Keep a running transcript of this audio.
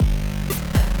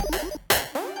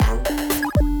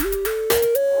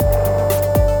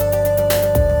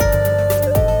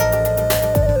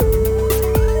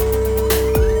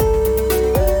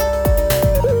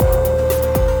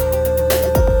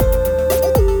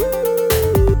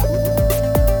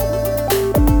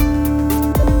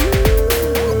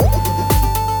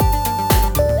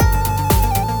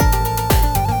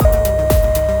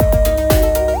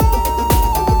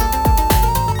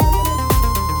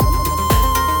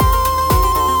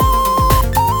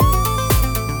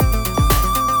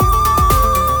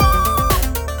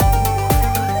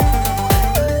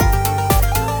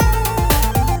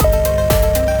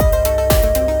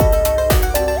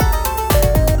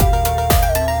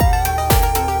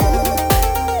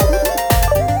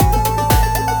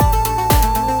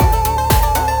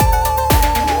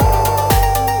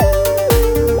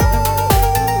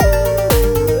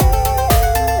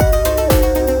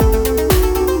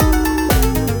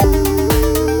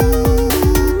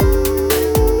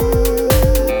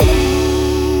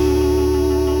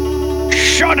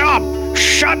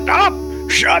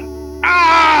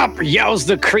up! Yells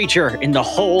the creature in the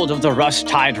hold of the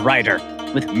rust-tide rider,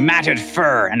 with matted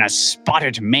fur and a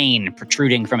spotted mane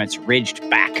protruding from its ridged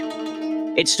back.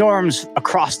 It storms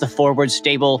across the forward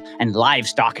stable and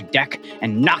livestock deck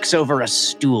and knocks over a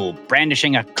stool,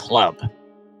 brandishing a club,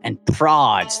 and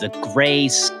prods the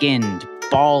gray-skinned,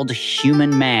 bald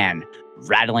human man,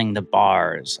 rattling the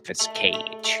bars of its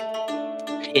cage.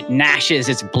 It gnashes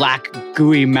its black,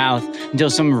 gooey mouth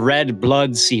until some red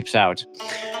blood seeps out,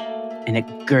 and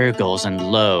it gurgles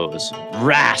and lows,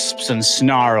 rasps and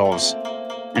snarls,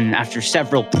 and after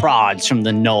several prods from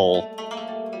the knoll,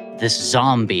 this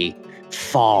zombie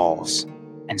falls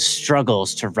and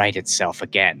struggles to right itself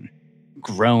again,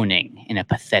 groaning in a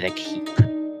pathetic heap.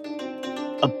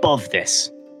 Above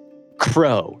this,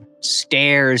 Crow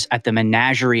stares at the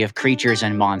menagerie of creatures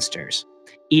and monsters,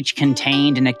 each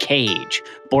contained in a cage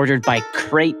bordered by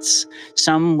crates,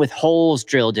 some with holes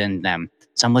drilled in them,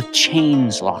 some with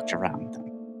chains locked around them.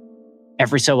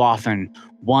 Every so often,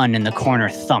 one in the corner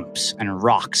thumps and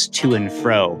rocks to and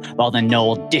fro while the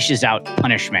gnoll dishes out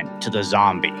punishment to the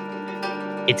zombie,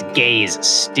 its gaze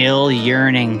still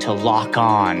yearning to lock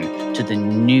on to the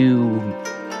new,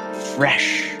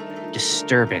 fresh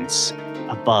disturbance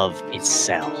above its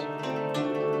cell.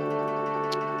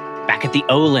 Back at the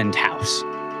Oland house,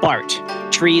 Bart,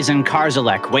 Trees, and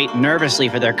Karzalek wait nervously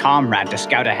for their comrade to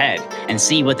scout ahead and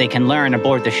see what they can learn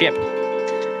aboard the ship.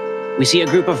 We see a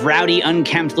group of rowdy,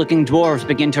 unkempt-looking dwarves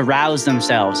begin to rouse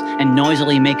themselves and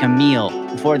noisily make a meal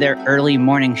before their early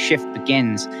morning shift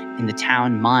begins in the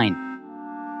town mine.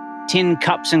 Tin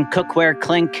cups and cookware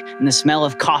clink, and the smell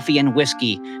of coffee and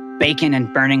whiskey, bacon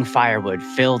and burning firewood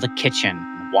fill the kitchen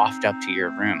and waft up to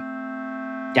your room.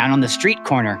 Down on the street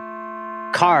corner,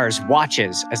 Cars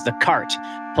watches as the cart,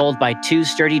 pulled by two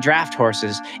sturdy draft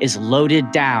horses, is loaded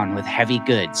down with heavy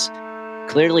goods.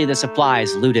 Clearly the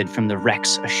supplies looted from the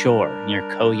wrecks ashore near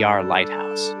Koyar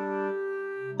Lighthouse.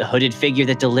 The hooded figure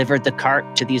that delivered the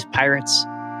cart to these pirates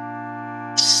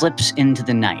slips into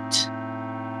the night.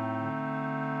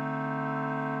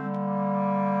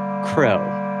 Crow,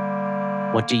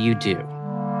 what do you do?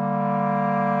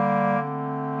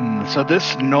 So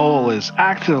this gnoll is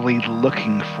actively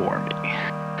looking for me,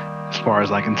 as far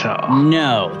as I can tell.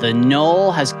 No, the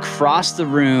gnoll has crossed the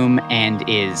room and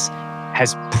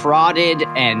has prodded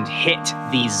and hit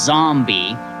the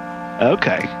zombie.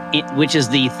 Okay. Which is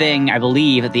the thing, I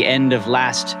believe, at the end of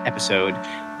last episode.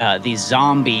 The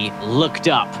zombie looked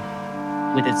up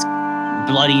with its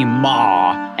bloody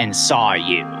maw and saw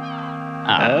you.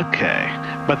 Okay.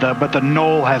 But the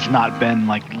gnoll has not been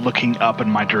looking up in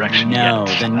my direction yet. No,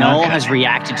 the gnoll has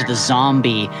reacted to the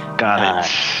zombie. Got it.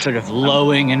 Sort of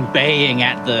lowing and baying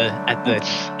at the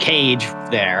cage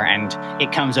there, and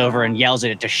it comes over and yells at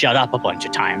it to shut up a bunch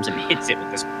of times and hits it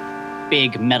with this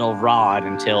big metal rod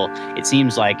until it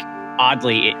seems like,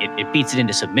 oddly, it beats it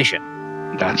into submission.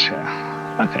 Gotcha.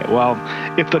 Okay, well,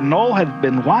 if the gnoll had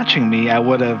been watching me, I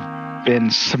would have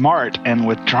been smart and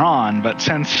withdrawn, but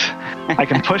since I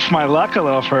can push my luck a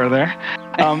little further,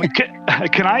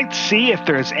 can I see if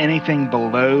there's anything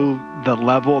below the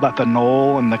level that the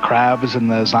gnoll and the crabs and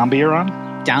the zombie are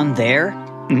on? Down there,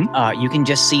 you can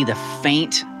just see the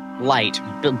faint light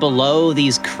below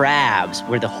these crabs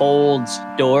where the hold's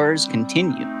doors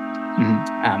continue.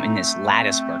 In this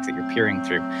lattice work that you're peering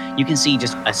through, you can see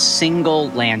just a single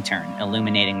lantern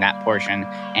illuminating that portion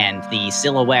and the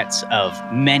silhouettes of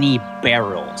many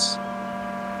barrels.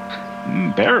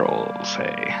 Barrels,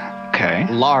 hey. Okay.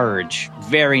 Large,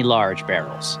 very large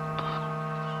barrels.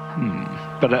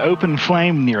 But an open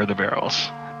flame near the barrels.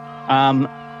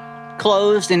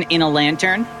 Closed and in a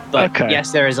lantern, but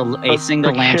yes, there is a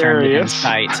single lantern in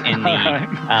sight in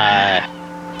the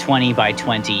 20 by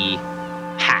 20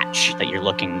 hatch that you're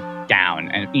looking down,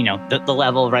 and the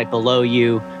level right below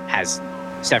you has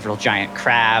several giant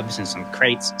crabs and some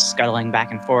crates scuttling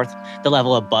back and forth. The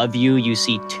level above you, you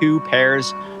see two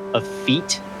pairs of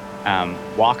feet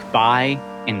walk by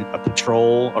in a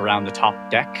patrol around the top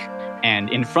deck, and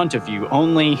in front of you,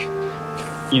 only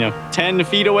 10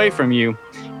 feet away from you,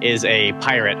 is a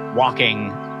pirate walking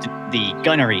the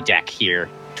gunnery deck here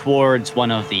towards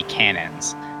one of the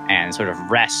cannons, and sort of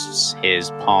rests his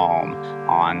palm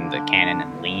on the cannon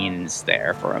and leans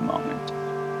there for a moment.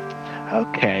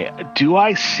 Okay. Do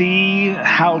I see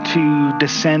how to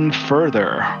descend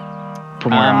further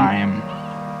from where I'm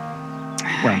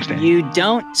standing? You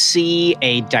don't see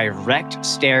a direct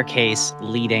staircase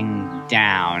leading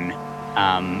down.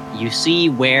 You see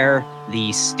where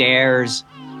the stairs,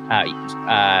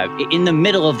 in the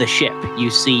middle of the ship, you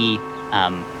see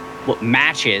what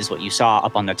matches what you saw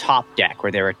up on the top deck,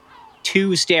 where there were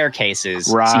two staircases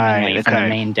seemingly from the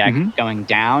main deck going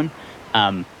down.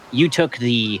 you took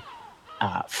the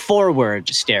forward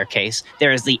staircase.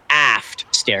 There is the aft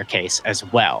staircase as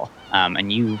well.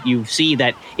 And you see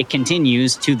that it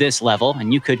continues to this level,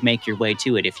 and you could make your way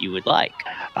to it if you would like.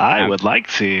 I would like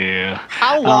to.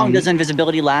 How long does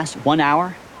invisibility last? 1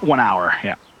 hour? 1 hour,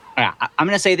 yeah. I'm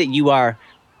going to say that you are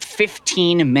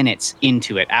 15 minutes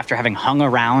into it after having hung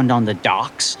around on the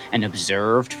docks and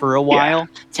observed for a while,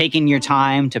 taking your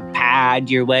time to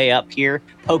pad your way up here,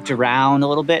 poked around a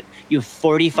little bit. You have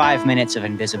 45 minutes of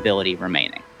invisibility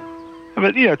remaining.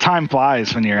 But, time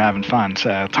flies when you're having fun,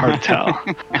 so it's hard to tell.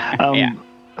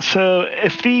 So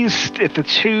if the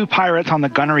two pirates on the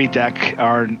gunnery deck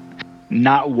are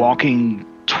not walking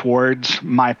towards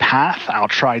my path, I'll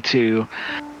try to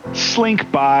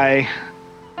slink by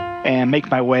and make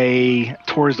my way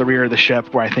towards the rear of the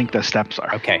ship where I think the steps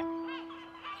are. Okay.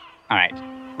 All right.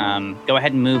 Go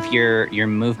ahead and move your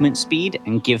movement speed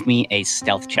and give me a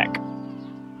stealth check.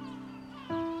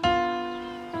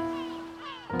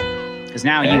 Because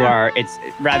now you are, it's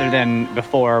rather than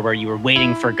before where you were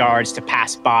waiting for guards to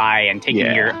pass by and taking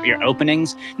your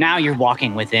openings, now you're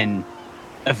walking within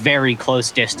a very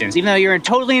close distance. Even though you're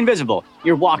totally invisible,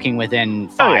 you're walking within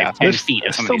 5-10 feet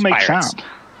of some of these pirates. Still makes sound.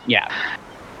 Yeah.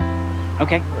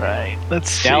 Okay. Right.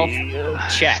 Let's stealth see.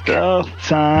 Check. Stealth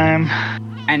time.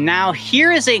 And now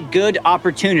here is a good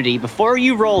opportunity, before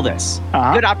you roll this,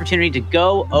 good opportunity to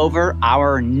go over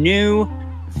our new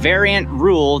variant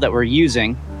rule that we're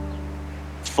using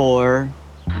for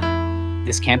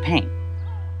this campaign.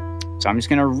 So I'm just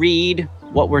going to read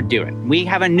what we're doing. We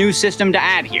have a new system to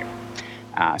add here.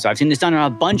 So I've seen this done in a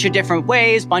bunch of different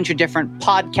ways, bunch of different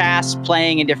podcasts,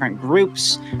 playing in different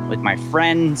groups with my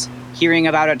friends, hearing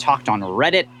about it, talked on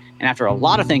Reddit. And after a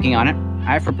lot of thinking on it,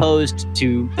 I've proposed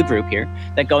to the group here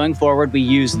that going forward, we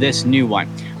use this new one.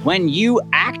 When you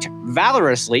act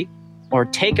valorously or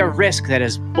take a risk that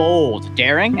is bold,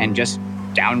 daring, and just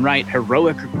downright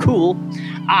heroic or cool,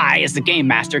 I, as the game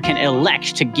master, can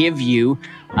elect to give you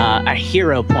a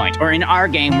hero point. Or in our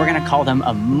game, we're going to call them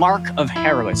a mark of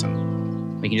heroism.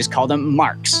 We can just call them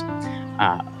marks.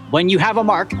 When you have a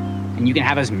mark, and you can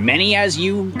have as many as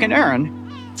you can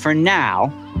earn, for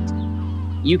now,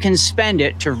 you can spend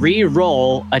it to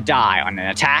re-roll a die on an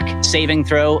attack, saving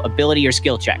throw, ability, or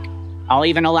skill check. I'll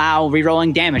even allow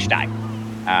re-rolling damage die.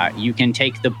 You can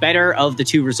take the better of the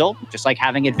two result, just like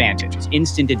having advantage. It's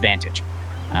instant advantage.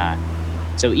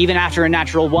 So even after a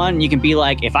natural 1, you can be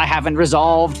like, if I haven't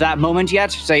resolved that moment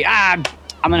yet, say, I'm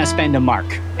going to spend a mark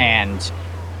and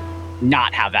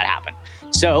not have that happen.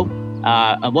 So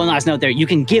one last note there, you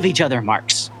can give each other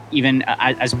marks, even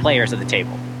as players at the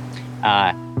table.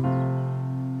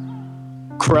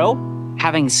 Crow,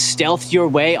 having stealthed your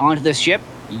way onto the ship,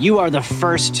 you are the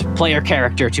first player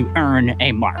character to earn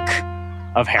a mark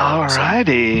of heroism.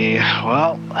 Alrighty.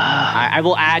 Well, I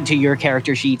will add to your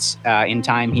character sheets in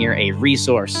time here a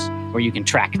resource where you can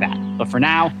track that. But for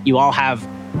now, you all have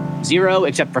 0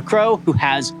 except for Crow, who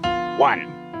has 1.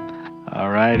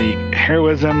 Alrighty.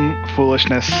 Heroism,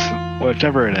 foolishness,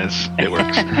 whichever it is, it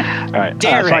works. All right.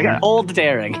 Daring, old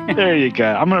daring. There you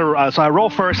go. I'm gonna. So I roll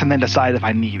first and then decide if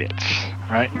I need it.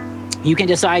 Right. You can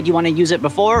decide you want to use it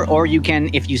before, or you can,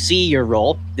 if you see your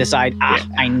roll, decide,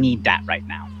 I need that right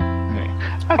now.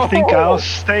 I think I'll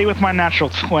stay with my natural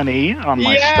 20 on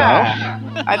my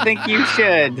stuff. I think you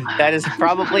should. That is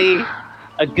probably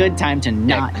a good time to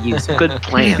not use it. Good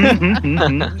plan.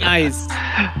 Nice.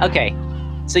 Okay.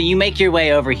 So you make your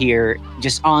way over here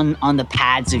just on the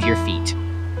pads of your feet,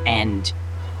 and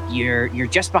you're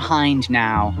just behind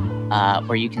now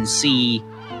where you can see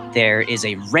there is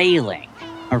a railing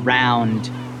around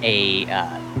a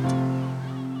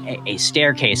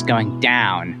staircase going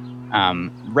down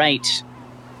right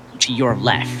to your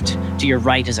left. To your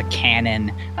right is a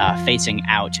cannon facing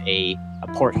out a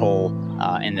porthole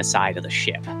in the side of the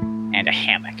ship, and a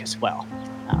hammock as well.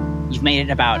 You've made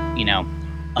it about,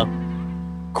 a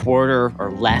quarter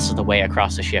or less of the way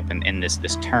across the ship in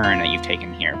this turn that you've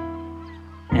taken here.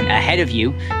 And ahead of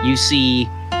you, you see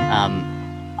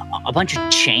a bunch of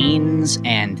chains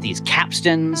and these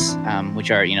capstans,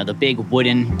 which are, the big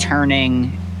wooden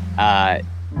turning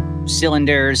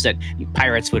cylinders that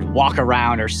pirates would walk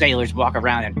around, or sailors walk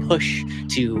around and push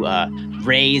to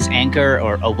raise anchor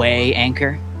or away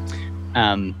anchor.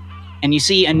 And you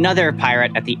see another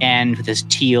pirate at the end with his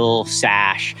teal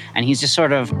sash, and he's just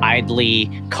sort of idly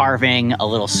carving a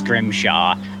little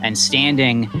scrimshaw and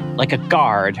standing like a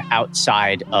guard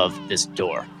outside of this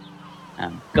door.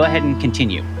 Go ahead and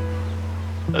continue.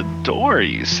 A door,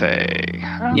 you say?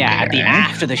 Okay. Yeah, at the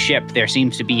aft of the ship, there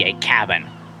seems to be a cabin.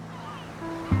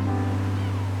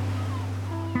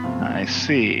 I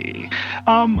see.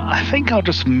 I think I'll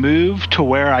just move to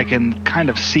where I can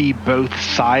kind of see both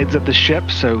sides of the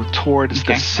ship, so towards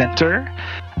the center.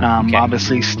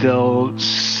 Obviously still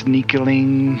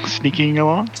sneaking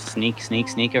along.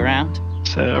 Sneak around.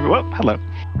 So, hello.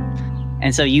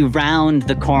 And so you round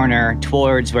the corner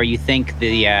towards where you think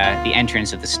the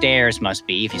entrance of the stairs must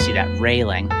be, if you see that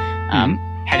railing,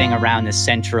 heading around the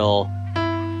central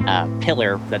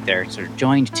pillar that they're sort of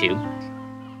joined to.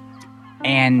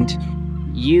 And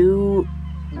you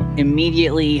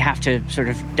immediately have to sort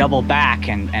of double back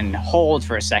and hold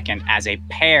for a second as a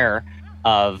pair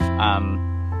of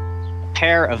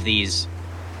these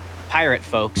pirate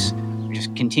folks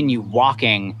just continue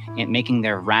walking and making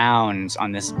their rounds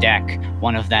on this deck.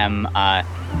 One of them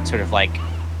sort of like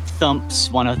thumps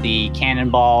one of the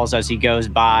cannonballs as he goes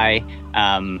by,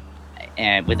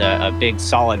 and with a big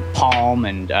solid palm.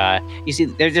 And you see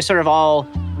they're just sort of all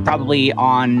probably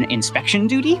on inspection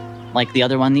duty, like the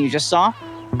other one that you just saw,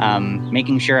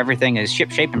 making sure everything is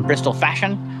shipshape and Bristol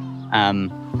fashion.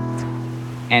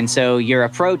 And so your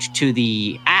approach to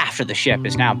the aft of the ship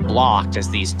is now blocked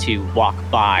as these two walk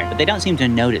by, but they don't seem to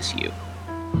notice you.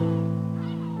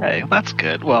 Hey, that's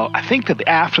good. Well, I think that the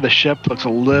aft of the ship looks a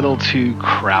little too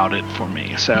crowded for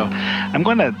me, so I'm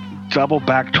going to double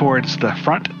back towards the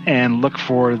front and look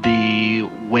for the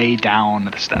way down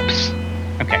the steps.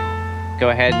 Okay, go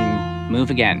ahead and move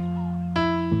again.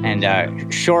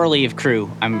 And shore leave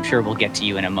crew, I'm sure we'll get to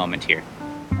you in a moment here.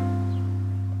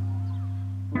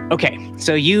 Okay,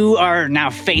 so you are now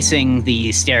facing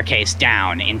the staircase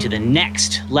down into the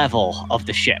next level of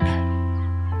the ship.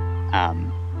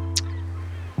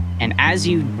 And as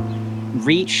you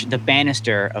reach the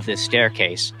banister of this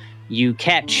staircase, you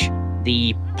catch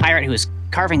the pirate who is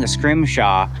carving the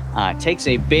scrimshaw, takes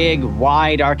a big,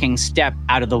 wide arcing step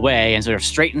out of the way and sort of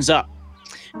straightens up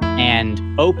and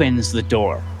opens the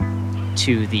door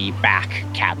to the back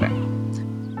cabin.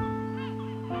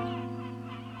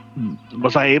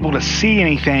 Was I able to see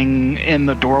anything in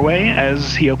the doorway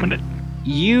as he opened it?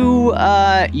 You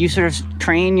sort of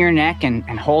crane your neck and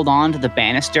hold on to the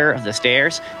banister of the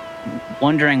stairs,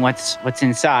 wondering what's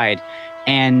inside.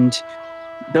 And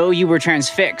though you were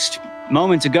transfixed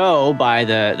moments ago by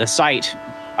the sight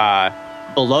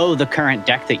below the current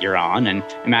deck that you're on, and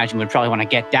imagine would probably want to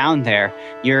get down there,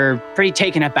 you're pretty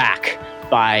taken aback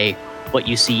by what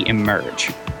you see emerge.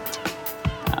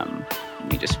 Let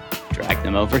me just drag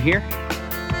them over here.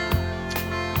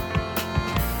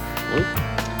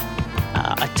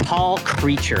 A tall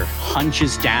creature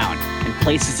hunches down and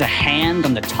places a hand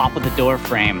on the top of the door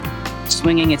frame,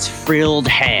 swinging its frilled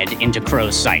head into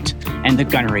Crow's sight and the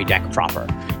gunnery deck proper.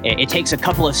 It takes a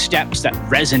couple of steps that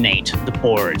resonate the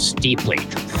boards deeply.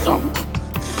 Thump,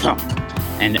 thump.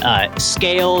 And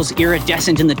scales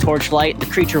iridescent in the torchlight, the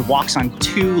creature walks on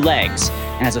two legs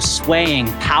and has a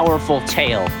swaying, powerful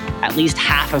tail at least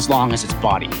half as long as its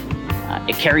body.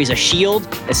 It carries a shield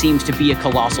that seems to be a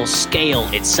colossal scale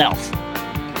itself.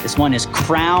 This one is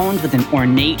crowned with an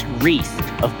ornate wreath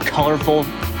of colorful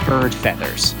bird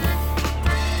feathers.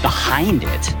 Behind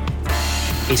it,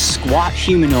 a squat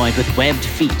humanoid with webbed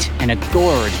feet and a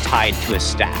gourd tied to a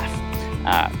staff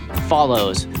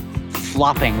follows,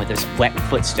 flopping with his wet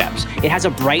footsteps. It has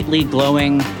a brightly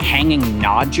glowing hanging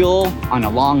nodule on a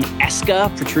long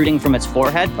esca protruding from its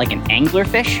forehead, like an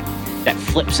anglerfish, that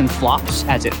flips and flops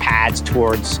as it pads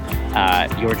towards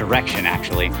your direction,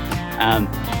 actually.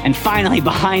 And finally,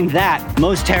 behind that,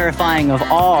 most terrifying of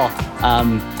all,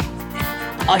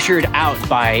 ushered out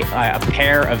by a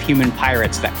pair of human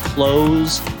pirates that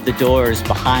close the doors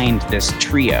behind this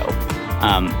trio,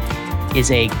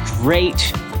 is a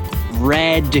great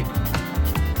red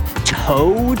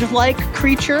toad-like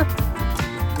creature.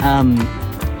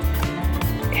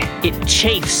 It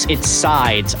chafes its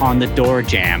sides on the door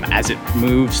jamb as it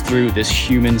moves through this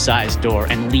human-sized door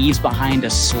and leaves behind a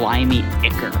slimy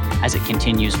ichor as it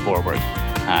continues forward.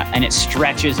 And it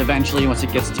stretches eventually once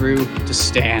it gets through to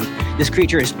stand. This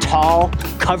creature is tall,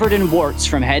 covered in warts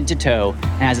from head to toe,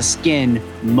 and has a skin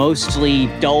mostly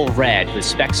dull red with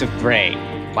specks of gray,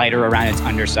 lighter around its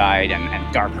underside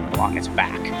and darker along its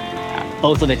back.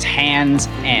 Both of its hands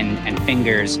and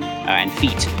fingers and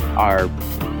feet are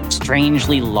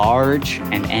strangely large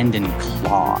and end in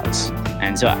claws.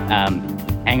 And so,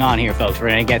 hang on here, folks. We're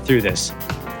going to get through this.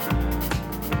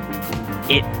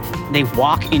 They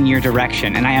walk in your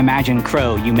direction, and I imagine,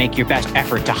 Crow, you make your best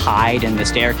effort to hide in the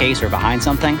staircase or behind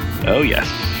something. Oh, yes.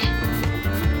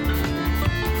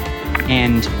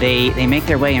 And they make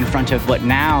their way in front of what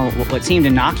seemed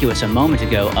innocuous a moment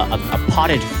ago, a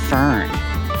potted fern.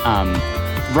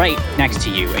 right next to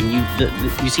you, and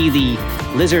you see the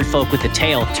lizard folk with the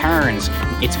tail turns.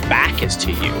 Its back is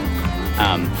to you.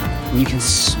 And you can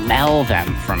smell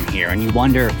them from here, and you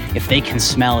wonder if they can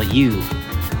smell you.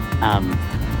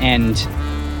 And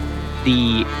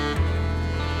the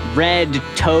red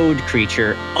toad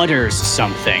creature utters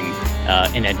something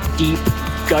in a deep,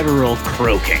 guttural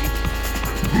croaking.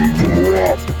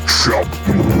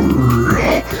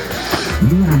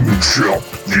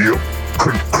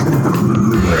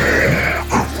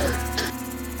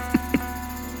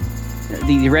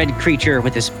 The red creature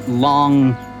with this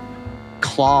long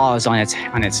claws on its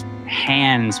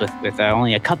hands with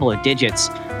only a couple of digits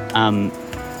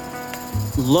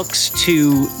looks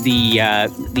to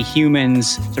the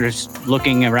humans sort of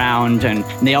looking around, and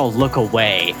they all look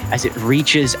away as it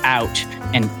reaches out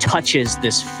and touches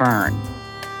this fern.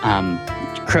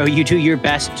 Crow, you do your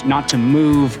best not to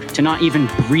move, to not even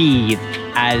breathe,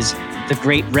 as the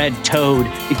great red toad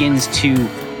begins to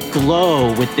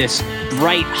glow with this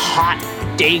bright, hot,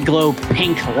 day-glow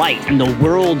pink light, and the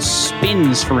world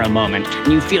spins for a moment,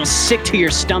 and you feel sick to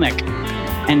your stomach.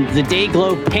 And the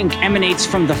day-glow pink emanates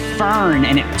from the fern,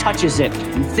 and it touches it,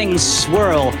 and things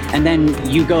swirl, and then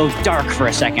you go dark for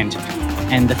a second,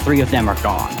 and the three of them are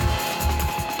gone.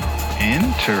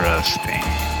 Interesting.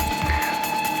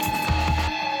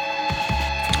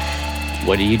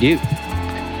 What do you do?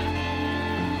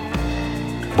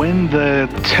 When the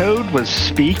toad was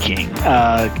speaking,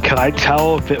 could I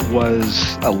tell if it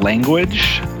was a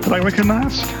language that I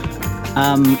recognized?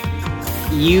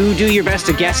 You do your best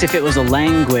to guess if it was a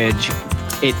language.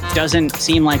 It doesn't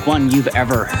seem like one you've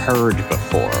ever heard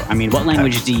before. I mean, what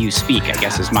language do you speak, I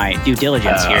guess, is my due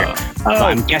diligence here. So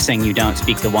I'm guessing you don't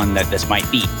speak the one that this might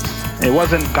be. It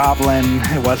wasn't goblin.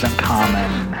 It wasn't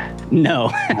common.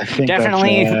 No, I think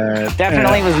definitely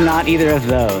was not either of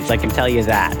those. I can tell you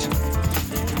that.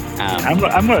 I'm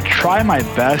going to try my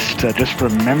best to just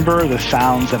remember the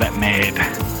sounds that it made.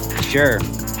 Sure.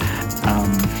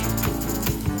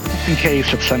 In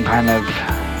case it's some kind of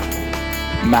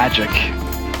magic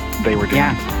they were doing.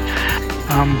 Yeah.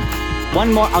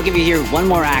 One more. I'll give you here one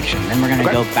more action. Then we're going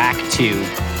to go back to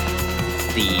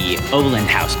the Oland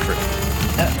House crew.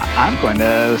 I'm going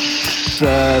to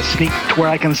sneak to where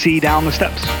I can see down the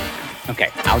steps. Okay.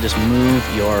 I'll just move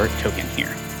your token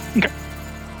here. Okay.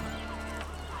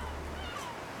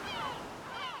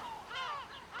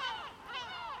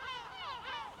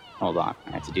 Hold on.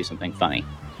 I have to do something funny.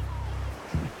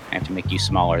 I have to make you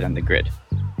smaller than the grid.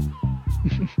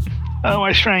 Oh,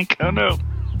 I shrank. Oh, no.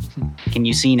 Can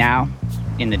you see now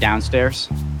in the downstairs?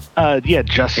 Yeah,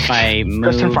 just if I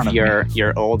move just in front of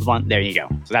your old one, there you go.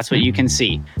 So that's what you can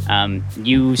see.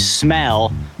 You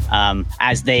smell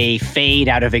as they fade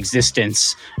out of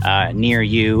existence near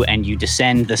you, and you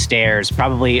descend the stairs,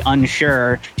 probably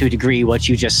unsure to a degree what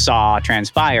you just saw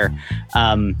transpire.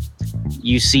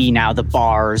 You see now the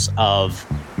bars of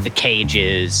the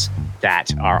cages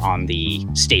that are on the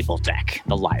stable deck,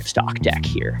 the livestock deck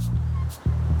here.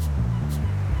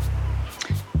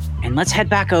 And let's head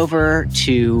back over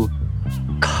to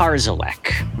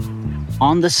Karzalek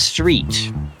on the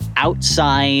street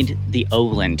outside the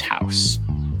Oland house.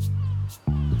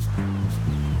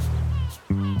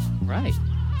 Right.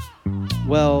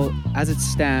 Well, as it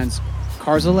stands,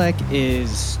 Karzalek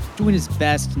is doing his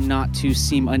best not to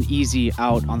seem uneasy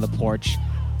out on the porch.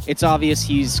 It's obvious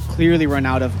he's clearly run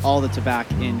out of all the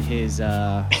tobacco in his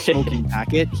smoking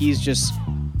packet. He's just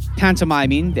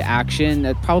pantomiming the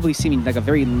action, probably seeming like a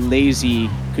very lazy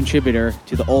contributor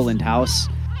to the Oland house.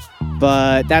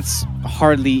 But that's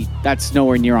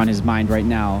nowhere near on his mind right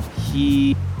now.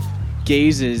 He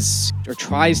gazes, or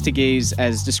tries to gaze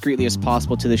as discreetly as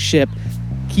possible to the ship,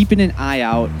 keeping an eye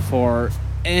out for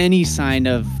any sign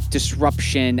of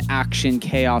disruption, action,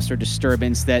 chaos, or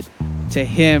disturbance that to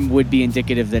him would be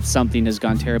indicative that something has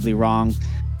gone terribly wrong.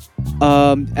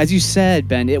 As you said,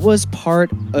 Ben, it was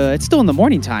it's still in the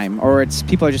morning time, or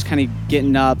people are just kind of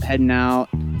getting up, heading out.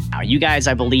 Now, you guys,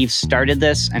 I believe, started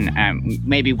this, and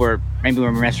maybe we're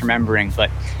misremembering,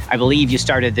 but I believe you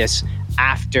started this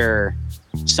after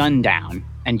sundown,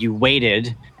 and you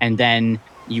waited, and then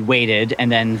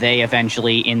they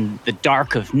eventually, in the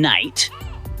dark of night,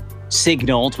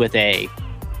 signaled with a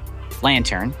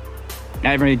lantern.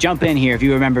 Now, everybody jump in here if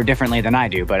you remember differently than I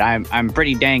do, but I'm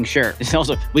pretty dang sure. It's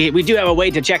also, we do have a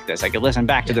way to check this. I could listen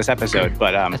back to this episode,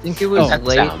 but I think it was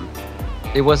late.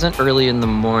 It wasn't early in the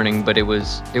morning, but it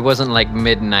wasn't like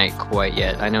midnight quite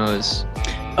yet. I know it was.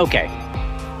 Okay,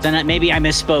 then maybe I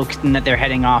misspoke in that they're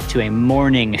heading off to a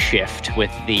morning shift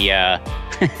with the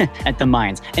at the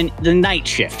mines. And the night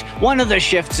shift. One of the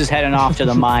shifts is heading off to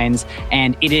the mines,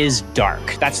 and it is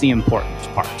dark. That's the important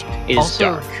part. It is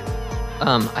Also, dark.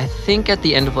 I think at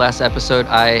the end of last episode,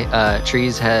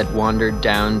 Trees had wandered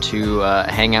down to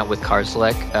hang out with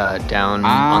Karslek down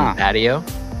on the patio,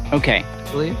 Okay,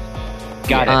 I believe.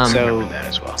 got Yeah, it. I So, remember that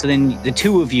as well. so then the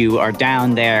two of you are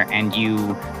down there, and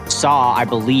you saw, I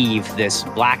believe, this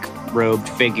black-robed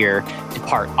figure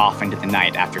depart off into the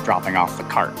night after dropping off the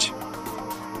cart.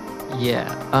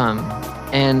 Yeah.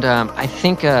 I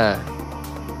think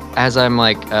as I'm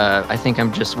I think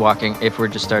I'm just walking. If we're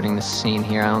just starting this scene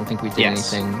here, I don't think we did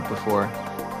Yes. anything before.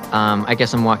 I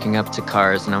guess I'm walking up to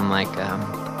Cars and I'm like,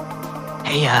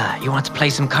 hey, you want to play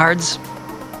some cards?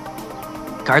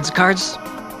 Cards?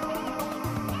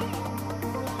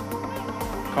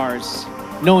 Cars,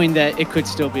 knowing that it could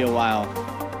still be a while,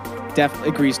 Def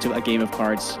agrees to a game of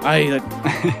cards. You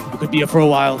could be here for a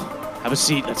while. Have a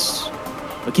seat.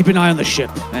 But keep an eye on the ship.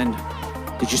 And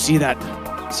did you see that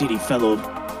seedy fellow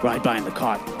ride by in the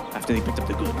cart after they picked up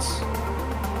the goods?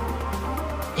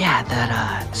 Yeah,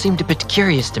 that seemed a bit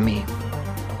curious to me.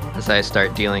 As I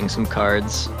start dealing some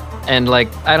cards. And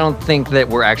I don't think that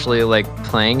we're actually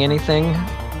playing anything.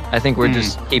 I think we're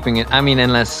just keeping it. I mean,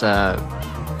 unless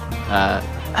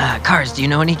Cars, do you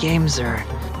know any games, or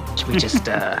should we just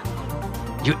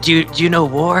do you know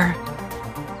War?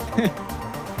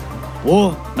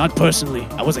 War? Not personally.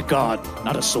 I was a guard,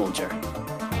 not a soldier.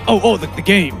 Oh, the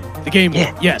game. The game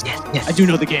Yeah, War. Yes. yes. I do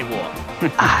know the game War.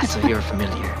 So you're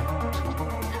familiar.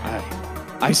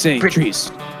 I say, Pretty-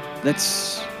 Trees,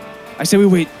 I say we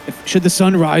wait. Should the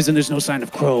sun rise and there's no sign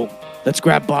of Crow, let's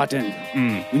grab Barton.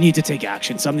 We need to take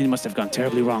action. Something must have gone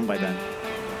terribly wrong by then.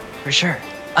 For sure.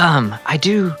 I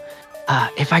do.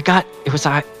 If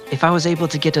I was able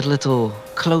to get a little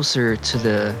closer to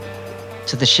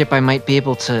the ship, I might be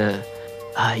able to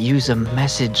use a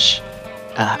message.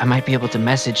 I might be able to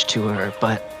message to her,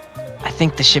 but I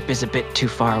think the ship is a bit too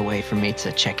far away for me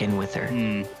to check in with her.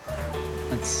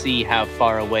 Let's see how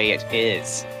far away it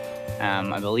is.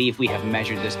 I believe we have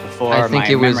measured this before. I think My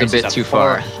it was a memory bit says too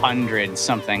far. 400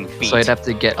 something feet. So I'd have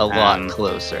to get a lot Um,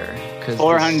 closer. 'Cause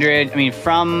 400. I mean,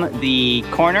 from the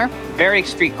corner, very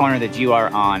street corner that you are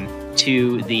on,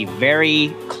 to the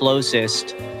very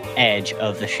closest edge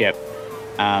of the ship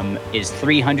is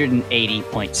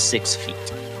 380.6 feet.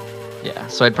 Yeah,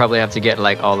 so I'd probably have to get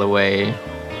all the way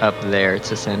up there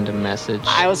to send a message.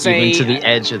 I would say- even to the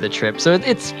edge of the trip. So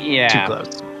it's Yeah. too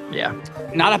close. Yeah.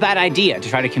 Not a bad idea to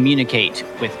try to communicate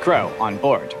with Crow on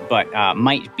board, but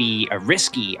might be a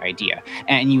risky idea.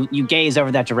 And you gaze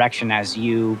over that direction as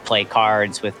you play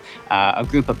cards with a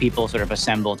group of people sort of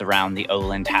assembled around the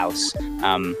Oland house.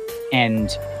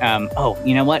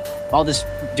 You know what? All this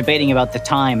debating about the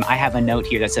time, I have a note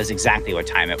here that says exactly what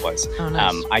time it was. Oh,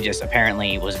 nice. I just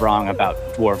apparently was wrong about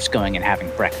dwarves going and having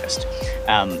breakfast.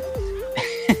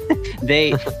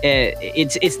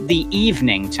 It's the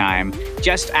evening time,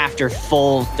 just after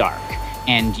full dark,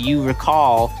 and you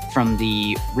recall from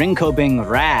the Ringkobing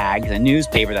Rag, the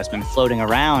newspaper that's been floating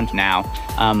around now,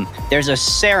 there's a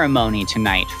ceremony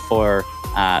tonight for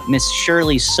Miss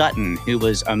Shirley Sutton, who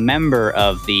was a member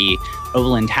of the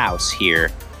Oland House here,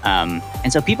 and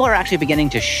so people are actually beginning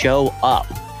to show up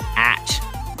at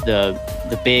the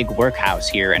big workhouse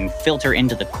here and filter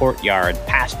into the courtyard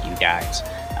past you guys.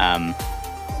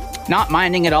 Not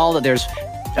minding at all that there's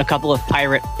a couple of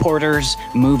pirate porters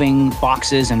moving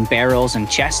boxes and barrels and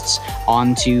chests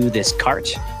onto this cart,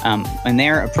 and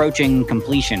they're approaching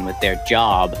completion with their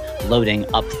job loading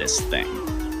up this thing.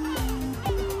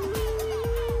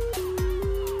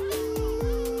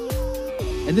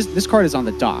 And this card is on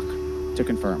the dock, to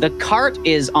confirm. The cart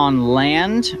is on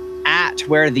land at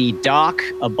where the dock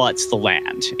abuts the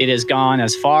land. It has gone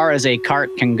as far as a cart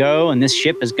can go, and this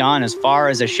ship has gone as far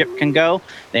as a ship can go.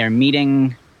 They are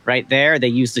meeting right there. They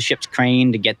use the ship's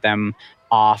crane to get them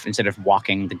off instead of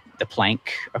walking the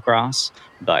plank across.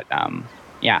 But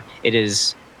yeah, it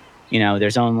is,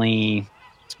 there's only,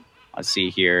 let's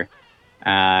see here.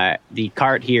 The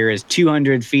cart here is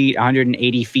 200 feet,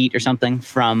 180 feet or something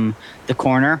from the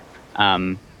corner.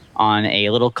 On a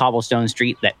little cobblestone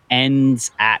street that ends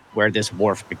at where this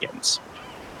wharf begins.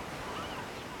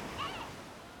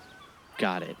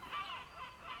 Got it.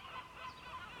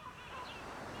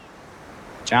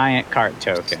 Giant cart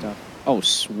token. Stuff. Oh,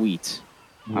 sweet.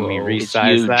 Let me Whoa, it's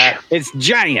resize huge. that. It's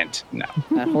giant. No.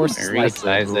 That horse is like, It's a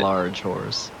Resize it. large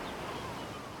horse.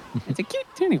 it's a cute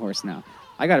tiny horse now.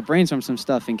 I got to brainstorm some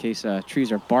stuff in case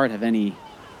Trees or Bart have any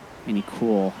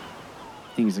cool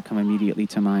things that come immediately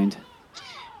to mind.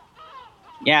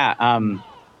 Yeah,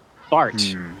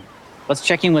 Bart. let's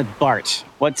check in with Bart.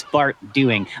 What's Bart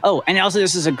doing? Oh, and also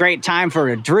this is a great time for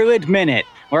a Druid Minute.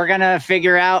 We're gonna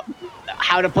figure out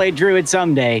how to play Druid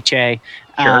someday, Che.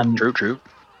 Sure, true.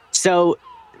 So,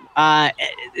 a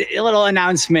little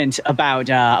announcement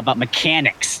about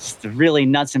mechanics, just the really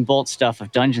nuts and bolts stuff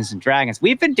of Dungeons and Dragons.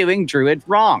 We've been doing Druid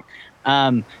wrong.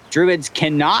 Druids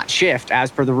cannot shift,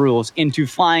 as per the rules, into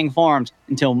flying forms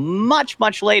until much,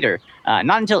 much later.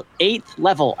 Not until 8th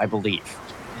level, I believe.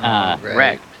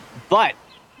 Correct. But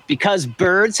because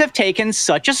birds have taken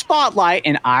such a spotlight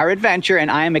in our adventure,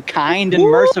 and I am a kind and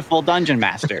merciful dungeon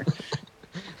master,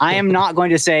 I am not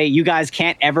going to say you guys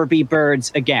can't ever be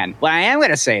birds again. What I am going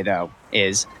to say, though,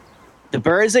 is the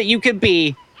birds that you could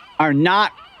be are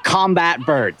not combat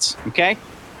birds, okay?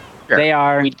 Sure. They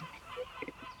are...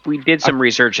 We did some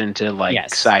research into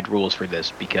Yes. side rules for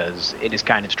this because it is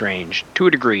kind of strange to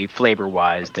a degree,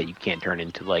 flavor-wise, that you can't turn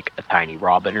into like a tiny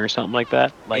robin or something like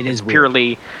that. Like It is it's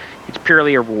weird.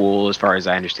 purely a rule, as far as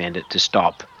I understand it, to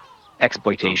stop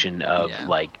exploitation of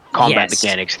combat Yes.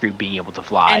 mechanics through being able to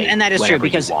fly. And that is true, whenever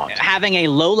you because want. having a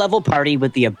low-level party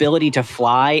with the ability to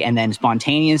fly and then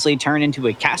spontaneously turn into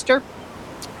a caster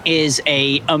is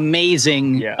a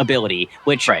amazing ability,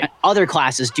 which other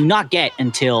classes do not get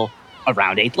until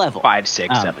around 8th level. 5,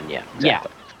 6, 7, yeah.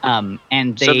 Exactly.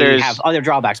 And So they there's- have other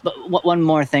drawbacks. But one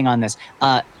more thing on this.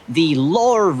 The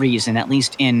lore reason, at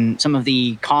least in some of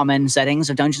the common settings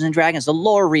of Dungeons & Dragons, the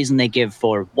lore reason they give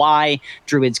for why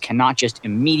druids cannot just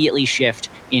immediately shift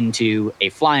into a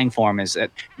flying form is that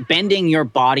bending your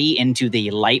body into the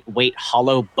lightweight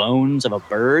hollow bones of a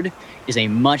bird is a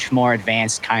much more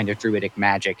advanced kind of druidic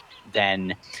magic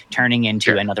than turning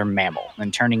into another mammal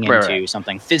and turning into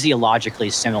something physiologically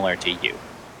similar to you.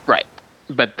 Right.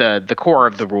 But the core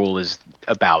of the rule is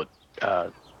about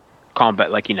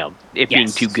combat, it being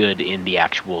too good in the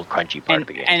actual crunchy part of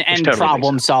the game. And which totally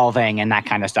problem makes sense. solving and that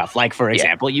kind of stuff. Like, for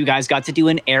example, you guys got to do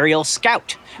an aerial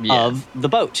scout of the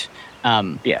boat.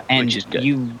 And which is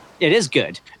good. It is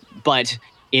good, but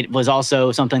it was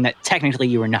also something that technically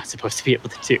you were not supposed to be able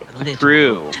to do.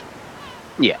 True.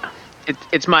 Yeah.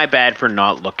 It's my bad for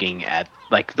not looking at,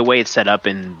 the way it's set up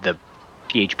in the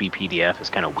PHP PDF is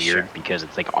kind of weird because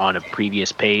it's on a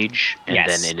previous page and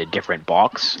then in a different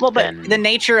box. Well, but the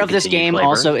nature of this game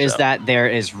also is so. that there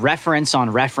is reference on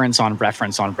reference on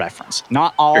reference on reference.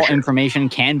 Not all information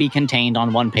can be contained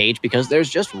on one page because there's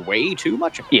just way too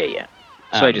much of it. Yeah.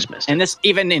 So I just missed it. And this,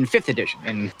 even in 5th edition,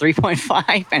 in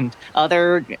 3.5 and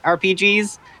other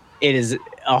RPGs, it is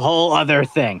a whole other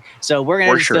thing. So we're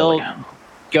going to still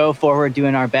go forward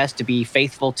doing our best to be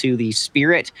faithful to the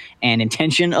spirit and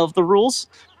intention of the rules.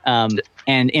 And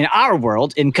in our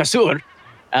world, in Kasur,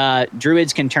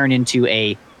 druids can turn into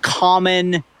a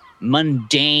common,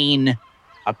 mundane,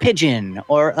 a pigeon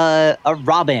or a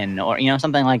robin or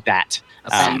something like that.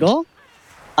 A seagull?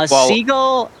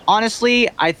 Seagull, honestly,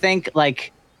 I think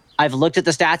I've looked at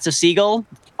the stats of seagull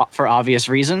for obvious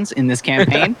reasons in this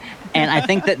campaign, and I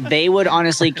think that they would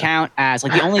honestly count as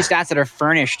the only stats that are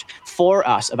furnished for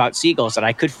us about seagulls that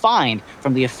I could find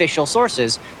from the official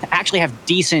sources that actually have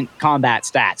decent combat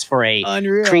stats for a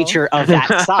creature of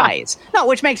that size. No,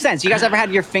 which makes sense. You guys ever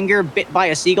had your finger bit by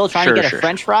a seagull trying to get a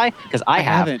French fry? Because I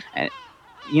haven't. And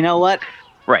you know what?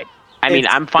 Right. I mean,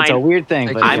 I'm fine. It's a weird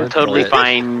thing, but I'm totally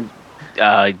fine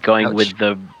going with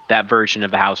that version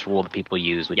of the house rule that people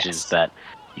use, which is that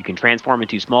you can transform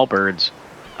into small birds,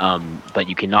 but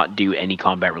you cannot do any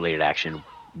combat-related action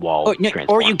while transforming.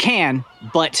 Or you can,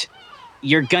 but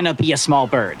you're gonna be a small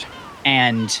bird,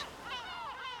 and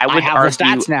I have the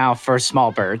stats now for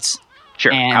small birds.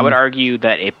 Sure, I would argue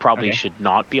that it probably should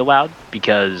not be allowed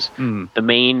because the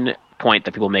main point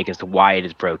that people make as to why it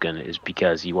is broken is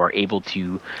because you are able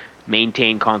to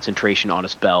maintain concentration on a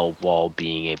spell while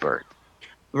being a bird.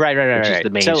 Right. Which is the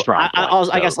main strong point.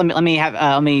 I guess let me have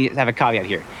a caveat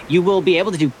here. You will be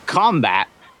able to do combat,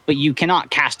 but you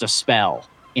cannot cast a spell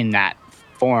in that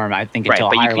form. I think until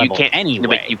a higher level. Anyway,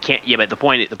 but you can't. Yeah, but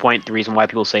the reason why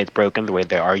people say it's broken, the way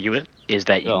they argue it, is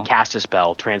that you can cast a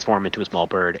spell, transform into a small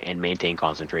bird, and maintain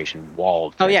concentration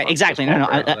while. Oh yeah, exactly. No.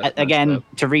 Again,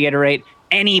 to reiterate,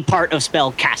 any part of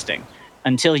spell casting,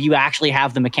 until you actually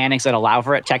have the mechanics that allow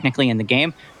for it, technically in the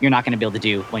game, you're not going to be able to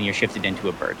do when you're shifted into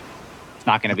a bird. It's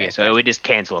not going to be. So it would just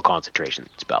cancel a concentration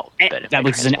spell. That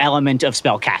which is an element of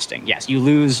spell casting. Yes, you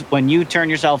lose when you turn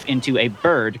yourself into a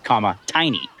bird,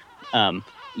 tiny.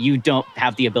 You don't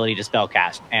have the ability to spell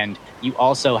cast, and you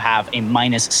also have a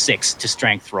 -6 to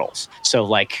strength rolls. So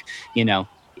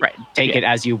take it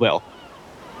as you will.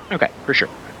 Okay, for sure.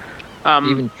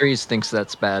 Even Trees thinks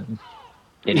that's bad.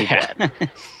 It is bad.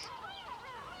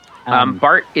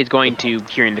 Bart is going to,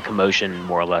 hearing the commotion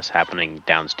more or less happening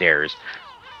downstairs,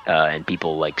 and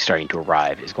people like starting to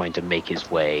arrive, is going to make his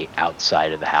way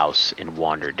outside of the house and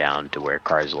wander down to where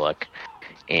Karzalek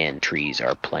and Trees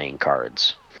are playing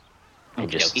cards, and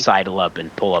just sidle up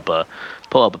and pull up a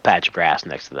patch of grass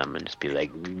next to them and just be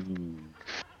like,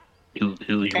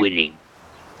 "Who's winning?"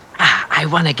 I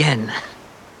won again.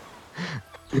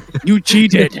 You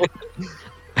cheated.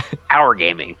 Power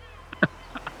gaming.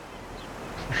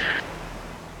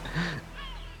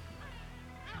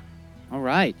 All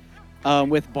right.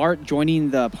 With Bart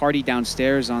joining the party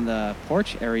downstairs on the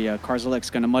porch area, Karzalek's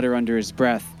gonna mutter under his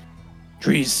breath,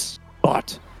 "Trees,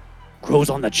 Bart, Crow's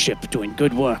on that ship doing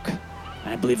good work.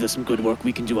 I believe there's some good work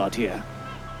we can do out here.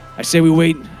 I say we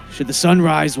wait. Should the sun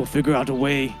rise, we'll figure out a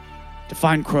way to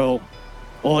find Crow.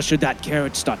 Or should that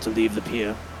carriage start to leave the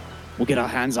pier, we'll get our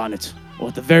hands on it. Or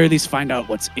at the very least find out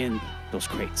what's in those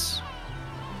crates."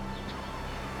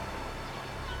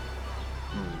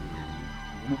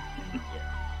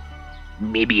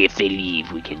 Maybe if they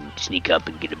leave, we can sneak up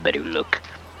and get a better look.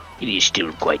 It is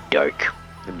still quite dark.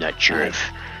 I'm not sure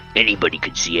if anybody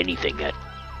could see anything at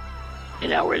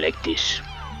an hour like this.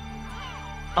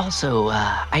 Also,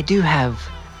 I do have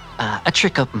a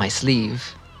trick up my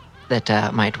sleeve that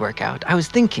might work out. I was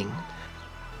thinking,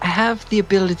 I have the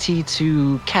ability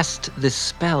to cast this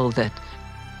spell that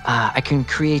I can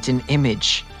create an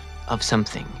image of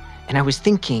something. And I was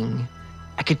thinking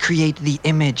I could create the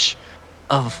image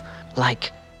of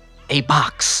like a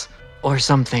box or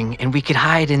something, and we could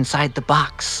hide inside the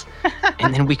box,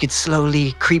 and then we could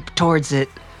slowly creep towards it,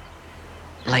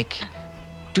 like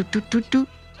doot doot doot doot.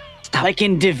 Stop. Like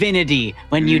in Divinity,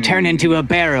 when you turn into a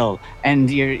barrel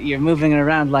and you're moving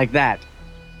around like that.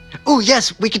 Oh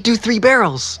yes, we could do 3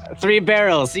 barrels. 3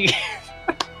 barrels.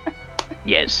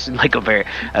 Yes, like a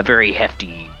very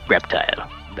hefty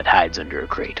reptile that hides under a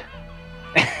crate.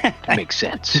 Makes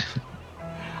sense.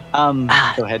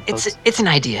 Go ahead. It's an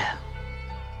idea.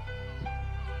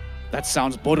 That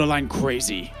sounds borderline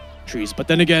crazy, Trees. But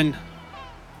then again,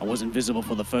 I wasn't visible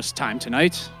for the first time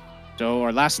tonight.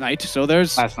 Or last night. So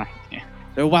there's... Last night, yeah.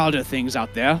 There are wilder things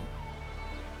out there.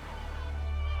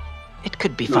 It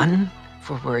could be fun if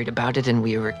we're worried about it and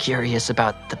we were curious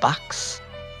about the box.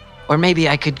 Or maybe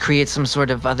I could create some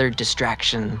sort of other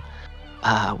distraction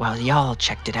while y'all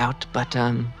checked it out. But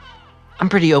I'm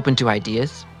pretty open to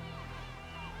ideas.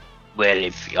 Well,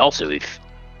 if all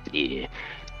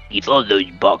those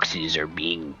boxes are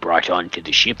being brought onto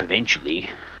the ship eventually,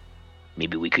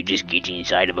 maybe we could just get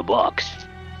inside of a box.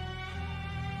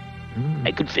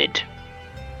 I could fit.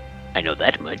 I know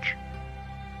that much.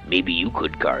 Maybe you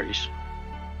could, Cars.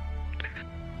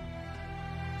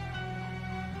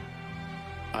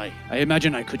 I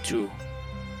imagine I could too.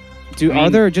 Are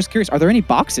there any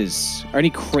boxes? Are any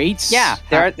crates? Yeah,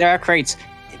 there are crates.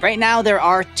 Right now there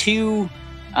are 2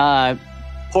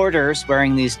 porters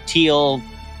wearing these teal,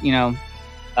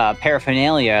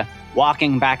 paraphernalia,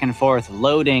 walking back and forth,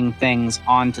 loading things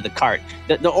onto the cart.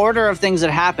 The order of things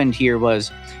that happened here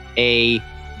was a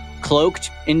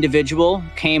cloaked individual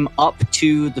came up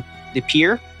to the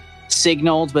pier,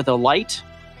 signaled with a light.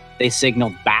 They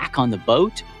signaled back on the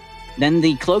boat. Then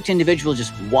the cloaked individual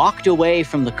just walked away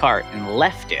from the cart and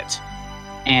left it.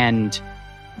 And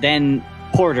then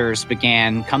porters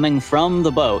began coming from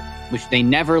the boat, which they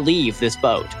never leave this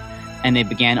boat, and they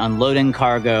began unloading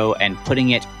cargo and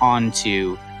putting it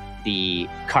onto the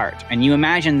cart. And you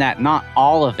imagine that not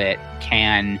all of it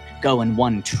can go in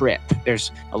one trip.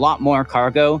 There's a lot more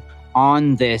cargo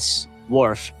on this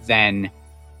wharf than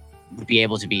would be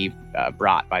able to be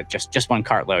brought by just one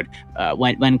cartload.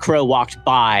 When Crow walked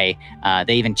by,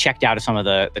 they even checked out some of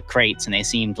the crates, and they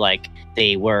seemed like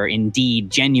they were indeed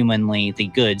genuinely the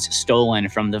goods stolen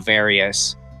from the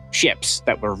various ships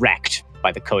that were wrecked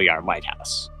by the Koyar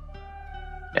Lighthouse.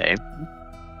 Okay.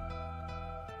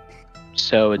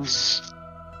 So it's...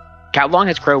 How long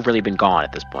has Crow really been gone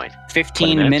at this point?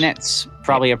 15 minutes,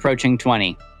 probably approaching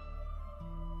 20.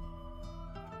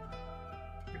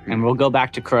 And we'll go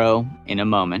back to Crow in a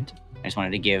moment. I just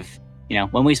wanted to give,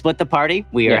 when we split the party,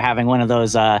 we are having one of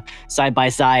those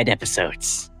side-by-side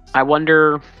episodes. I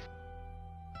wonder...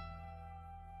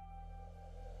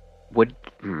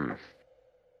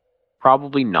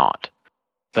 Probably not.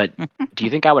 But do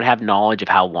you think I would have knowledge of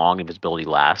how long invisibility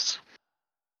lasts?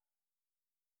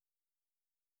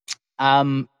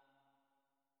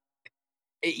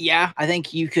 Yeah, I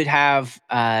think you could have.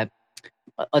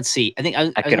 Let's see. I think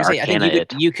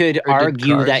you could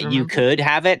argue that you could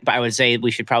have it, but I would say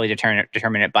we should probably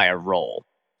determine it by a roll.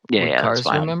 Yeah, Cars that's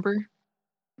fine. remember?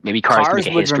 Maybe Cars can make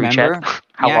a history check.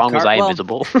 How long was I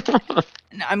invisible?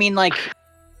 I mean, like,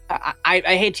 I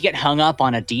hate to get hung up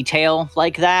on a detail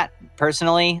like that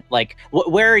personally, like,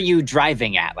 where are you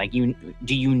driving at? Like,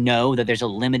 do you know that there's a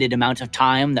limited amount of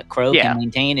time that Crow can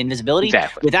maintain invisibility?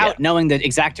 Exactly. Without knowing the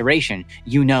exact duration,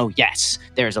 yes,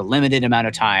 there's a limited amount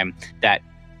of time that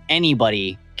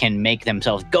anybody can make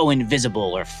themselves go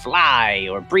invisible or fly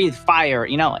or breathe fire,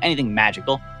 anything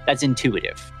magical. That's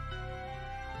intuitive.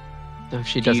 So if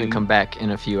she doesn't come back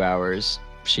in a few hours,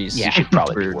 she should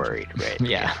probably be worried, right?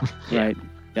 Yeah. Right.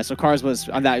 Yeah, so Cars was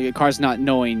on that. Cars not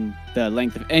knowing the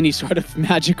length of any sort of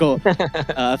magical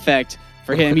effect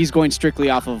for him. He's going strictly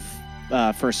off of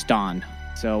first dawn.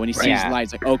 So when he sees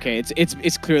lights, like, okay,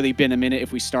 it's clearly been a minute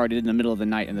if we started in the middle of the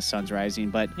night and the sun's rising.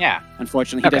 But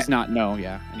unfortunately, he does not know.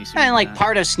 And like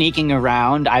part of sneaking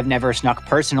around, I've never snuck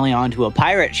personally onto a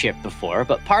pirate ship before,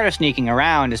 but part of sneaking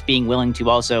around is being willing to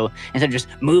also, instead of just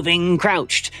moving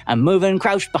crouched, I'm moving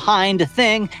crouched behind a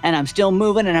thing, and I'm still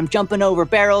moving, and I'm jumping over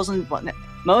barrels, and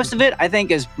most of it, I think,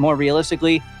 is more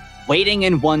realistically waiting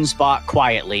in one spot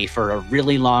quietly for a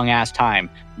really long ass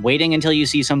time, waiting until you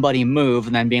see somebody move,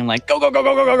 and then being like, go, go, go,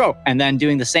 go, go, go, go, and then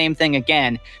doing the same thing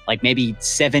again, like maybe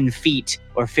 7 feet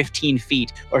or 15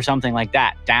 feet or something like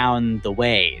that down the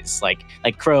ways, like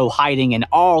Crow hiding in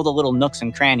all the little nooks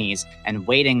and crannies and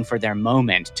waiting for their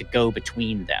moment to go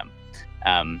between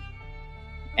them.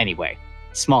 Anyway,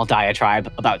 small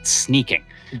diatribe about sneaking.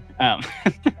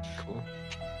 Cool.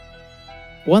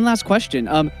 One last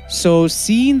question. So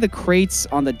seeing the crates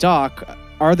on the dock,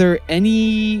 are there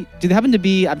any? Do they happen to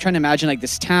be? I'm trying to imagine like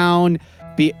this town,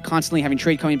 be constantly having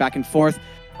trade coming back and forth.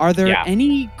 Are there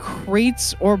any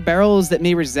crates or barrels that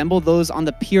may resemble those on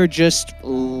the pier, just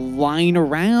lying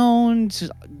around?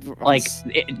 Like,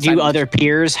 do other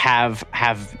piers have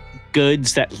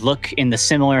goods that look in the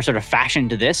similar sort of fashion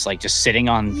to this, like just sitting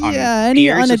on any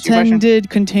piers,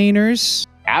 unattended containers?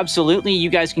 Absolutely, you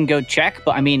guys can go check,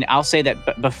 but I mean, I'll say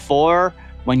that before,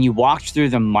 when you walked through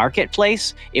the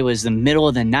marketplace, it was the middle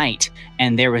of the night,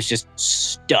 and there was just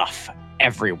stuff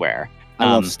everywhere. I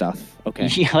love stuff. Okay.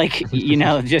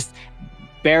 Yeah, just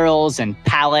barrels and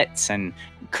pallets and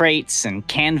crates and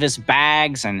canvas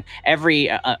bags and every,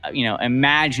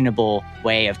 imaginable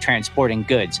way of transporting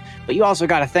goods. But you also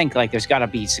got to think, like, there's got to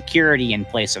be security in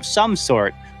place of some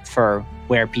sort for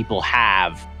where people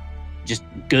have just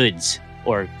goods.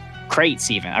 Or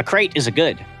crates, even. A crate is a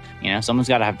good. Someone's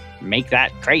got to make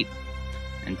that crate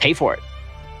and pay for it.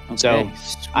 Okay, so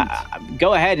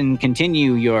go ahead and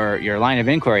continue your line of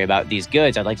inquiry about these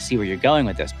goods. I'd like to see where you're going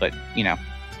with this, but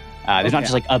there's not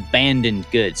just like abandoned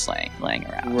goods laying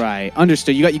around. Right,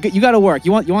 understood. You got to work.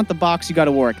 You want the box. You got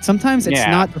to work. Sometimes it's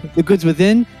not the goods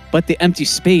within, but the empty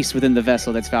space within the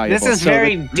vessel that's valuable. This is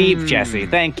very deep, Jesse.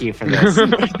 Thank you for this.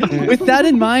 With that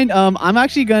in mind, I'm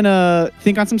actually gonna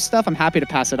think on some stuff. I'm happy to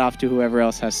pass it off to whoever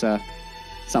else has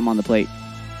something on the plate.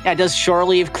 Yeah, does Shore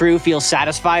Leave crew feel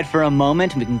satisfied for a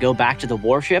moment? We can go back to the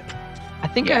warship. I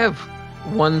think I have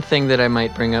one thing that I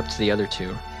might bring up to the other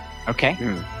two. Okay.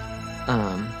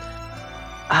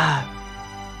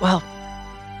 Well,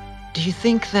 do you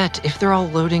think that if they're all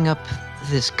loading up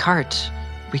this cart,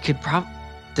 we could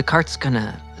the cart's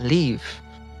gonna leave,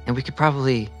 and we could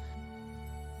probably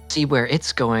see where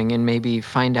it's going and maybe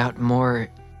find out more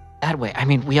that way. I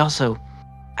mean,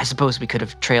 I suppose we could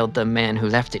have trailed the man who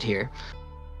left it here.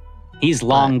 He's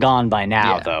long gone by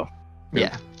now, though.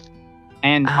 Yeah.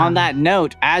 And on that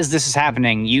note, as this is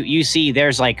happening, you see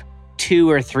there's like 2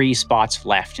 or 3 spots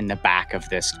left in the back of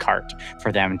this cart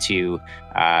for them to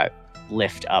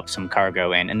lift up some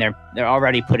cargo in, and they're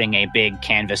already putting a big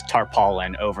canvas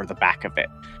tarpaulin over the back of it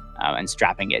and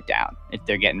strapping it down if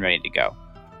they're getting ready to go.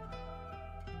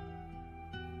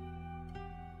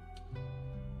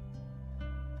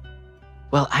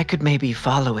 Well, I could maybe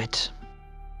follow it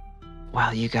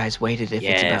while you guys waited if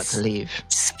it's about to leave.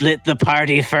 Split the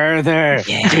party further.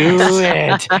 Yes. Do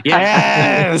it.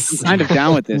 Yes. I'm kind of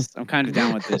down with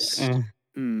this.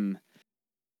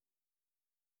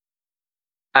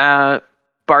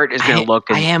 Bart is going to look.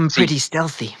 I am pretty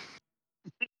stealthy.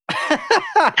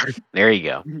 There you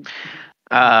go.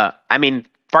 I mean,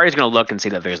 Bart is going to look and see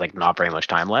that there's like not very much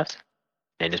time left,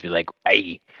 and just be like,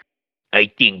 I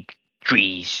think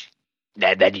trees.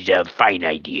 That is a fine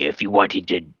idea. If you wanted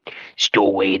to stow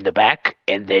away in the back,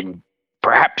 and then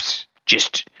perhaps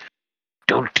just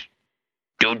don't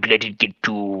let it get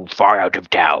too far out of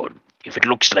town. If it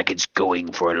looks like it's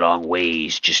going for a long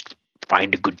ways, just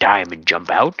find a good time and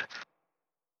jump out.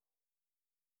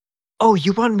 Oh,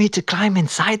 you want me to climb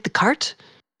inside the cart?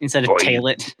 Instead of tail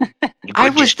it? I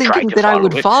was thinking that I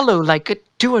would follow like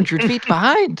 200 feet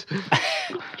behind.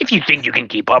 If you think you can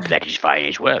keep up, that is fine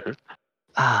as well.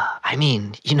 I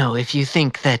mean, if you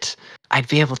think that I'd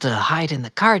be able to hide in the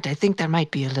cart, I think that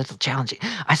might be a little challenging.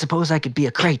 I suppose I could be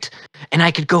a crate, and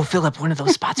I could go fill up one of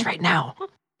those spots right now.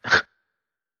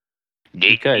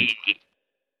 You could.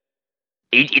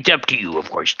 It's up to you, of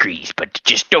course, Trees, but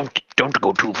just don't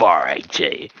go too far, I'd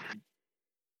say.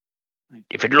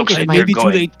 If it looks it like might you're Maybe too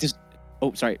going... late to.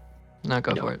 Oh, sorry. No,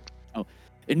 go for it.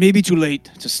 It may be too late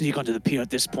to sneak onto the pier at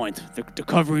this point. They're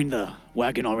covering the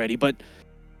wagon already, but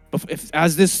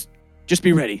just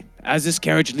be ready. As this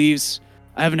carriage leaves,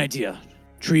 I have an idea.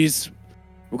 Trees,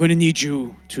 we're going to need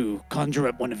you to conjure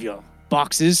up one of your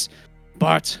boxes.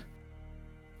 Bart,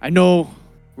 I know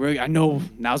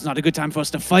now's not a good time for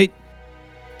us to fight,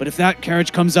 but if that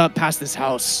carriage comes up past this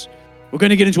house, we're going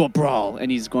to get into a brawl. And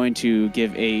he's going to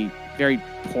give a very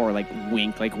poor,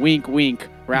 wink. Like, wink, wink.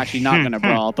 We're actually not going to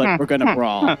brawl, but we're going to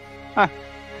brawl.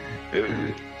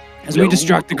 As we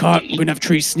distract the cart, we're going to have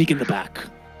Trees sneak in the back.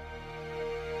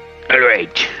 All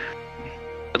right.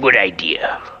 A good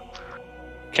idea.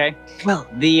 Okay. Well,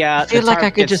 I feel like I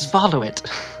could just follow it.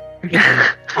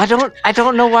 I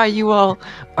don't know why you all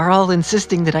are all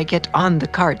insisting that I get on the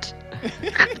cart.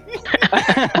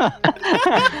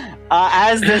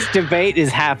 As this debate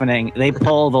is happening, they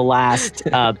pull the last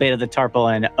bit of the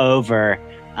tarpaulin over.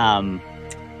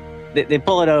 They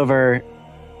pull it over,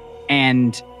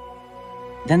 and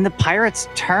then the pirates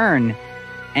turn,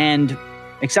 and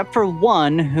except for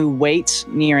one who waits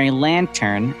near a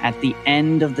lantern at the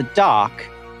end of the dock,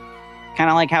 kind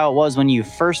of like how it was when you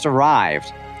first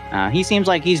arrived. He seems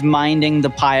like he's minding the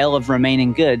pile of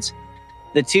remaining goods.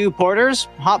 The two porters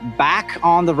hop back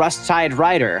on the Rust-Tide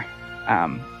Rider,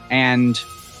 and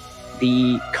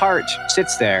the cart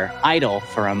sits there idle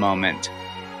for a moment.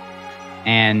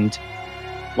 And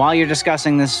while you're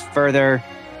discussing this further,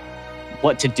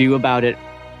 what to do about it,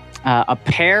 a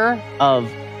pair of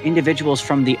individuals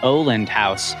from the Oland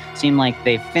house seem like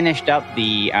they finished up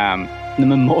the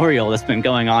memorial that's been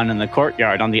going on in the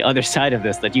courtyard on the other side of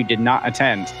this that you did not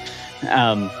attend.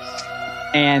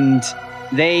 And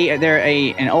they're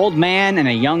an old man and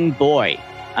a young boy.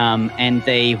 And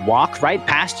they walk right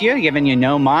past you, giving you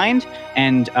no mind.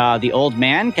 And the old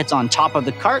man gets on top of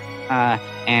the cart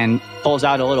and pulls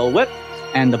out a little whip.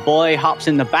 And the boy hops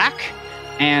in the back.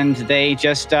 And they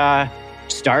just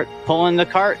start pulling the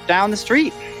cart down the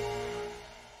street.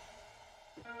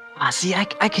 See, I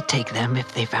could take them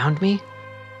if they found me.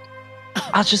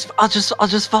 I'll just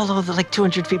follow the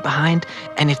 200 feet behind,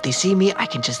 and if they see me, I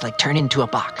can just turn into a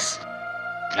box.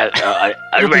 All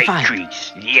right,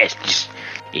 Trees. Yes, just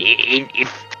in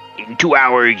 2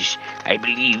 hours, I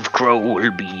believe Crow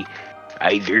will be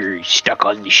either stuck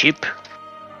on the ship,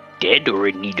 dead, or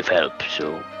in need of help.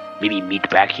 So maybe meet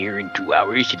back here in 2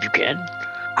 hours if you can.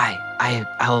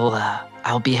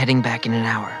 I'll be heading back in an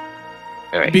hour.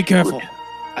 All right. Be careful. Good.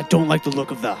 I don't like the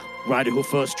look of the rider who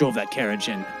first drove that carriage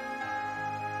in.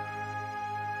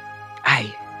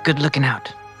 Aye, good looking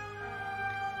out.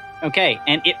 Okay,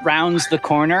 and it rounds the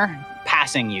corner,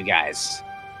 passing you guys.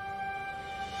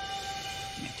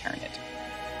 Let me turn it.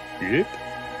 Zip.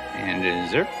 And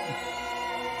zip.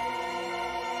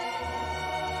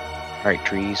 All right,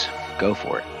 Trees, go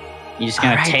for it. You just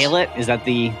gonna tail it? Is that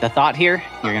the thought here?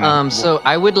 You're gonna. So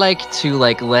I would like to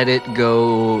let it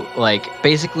go.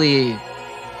 Basically,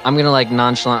 I'm gonna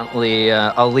nonchalantly.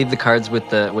 I'll leave the cards with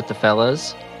the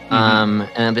fellas. And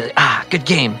I'll be like, good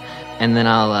game. And then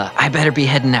I better be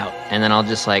heading out. And then I'll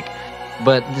just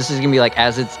but this is gonna be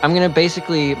as I'm gonna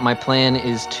basically, my plan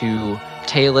is to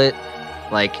tail it,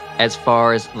 as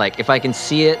far as, if I can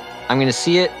see it, I'm gonna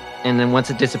see it. And then once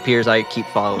it disappears, I keep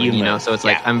following, you know? So it's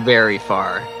I'm very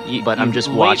far, but I'm just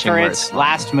watching wait for where its it's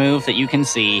last move that you can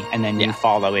see, and then you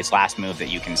follow its last move that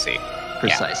you can see.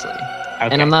 Precisely. Okay.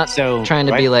 And I'm not so, trying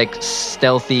to be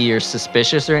stealthy or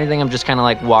suspicious or anything. I'm just kind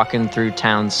of walking through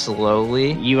town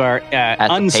slowly. You are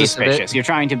unsuspicious. it. You're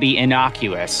trying to be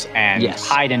innocuous and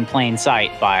hide in plain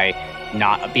sight by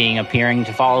not appearing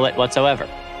to follow it whatsoever.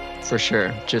 For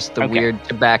sure. Just the weird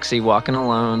tabaxi walking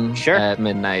alone at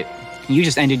midnight. You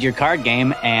just ended your card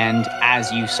game, and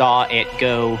as you saw it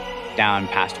go down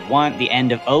past the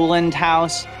end of Oland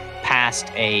House,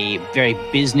 past a very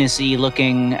businessy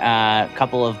looking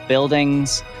couple of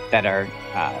buildings that are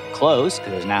closed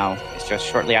because it's just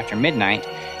shortly after midnight,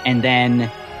 and then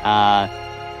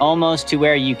almost to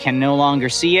where you can no longer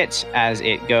see it as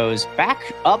it goes back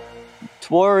up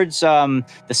towards the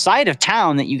side of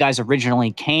town that you guys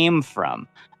originally came from,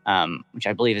 which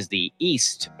I believe is the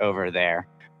east over there.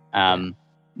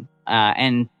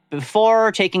 And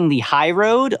before taking the high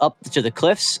road up to the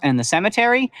cliffs and the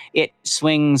cemetery, it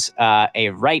swings a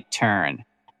right turn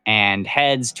and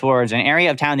heads towards an area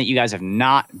of town that you guys have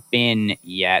not been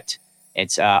yet.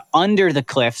 It's under the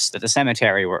cliffs that the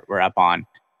cemetery we're up on,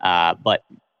 but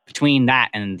between that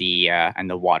and the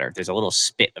water, there's a little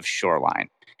spit of shoreline.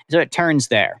 So it turns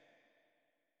there.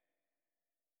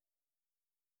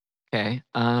 Okay.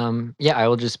 Yeah, I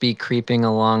will just be creeping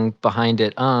along behind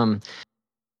it.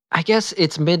 I guess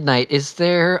it's midnight. Is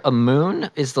there a moon?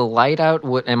 Is the light out?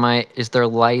 Is there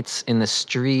lights in the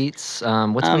streets?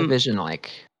 What's my vision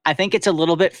like? I think it's a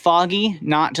little bit foggy,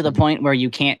 not to the point where you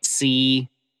can't see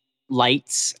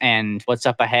lights and what's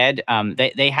up ahead.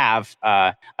 They have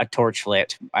a torch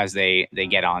lit as they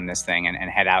get on this thing and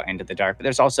head out into the dark. But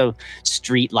there's also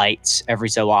street lights every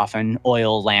so often,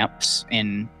 oil lamps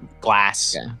in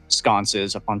glass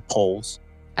sconces up on poles.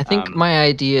 I think my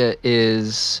idea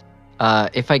is,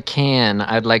 if I can,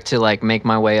 I'd like to make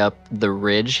my way up the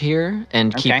ridge here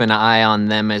and keep an eye on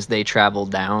them as they travel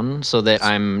down, so that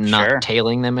I'm not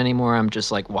tailing them anymore. I'm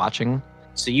just watching.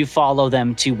 So you follow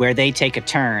them to where they take a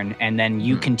turn, and then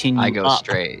you continue up. I go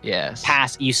straight, yes.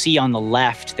 Past, you see on the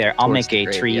left there, I'll make a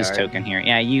trees token here.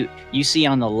 Yeah, you see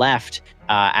on the left,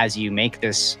 as you make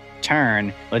this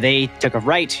turn, where they took a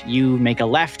right, you make a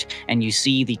left, and you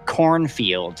see the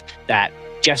cornfield that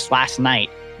just last night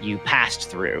you passed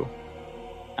through.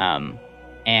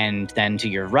 And then to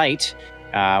your right,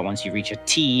 once you reach a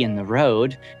T in the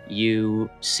road, you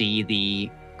see the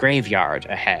graveyard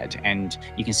ahead, and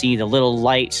you can see the little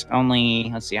light only,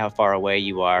 let's see how far away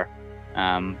you are.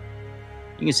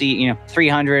 You can see,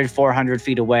 300, 400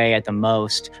 feet away at the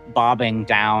most, bobbing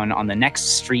down on the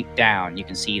next street down. You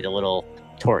can see the little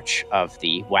torch of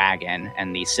the wagon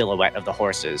and the silhouette of the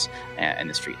horses and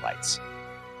the street lights.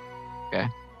 Okay.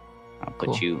 I'll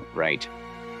put you right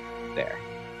there.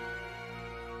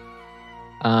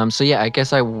 So yeah, I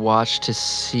guess I watch to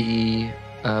see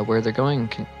where they're going.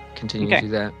 Continue to do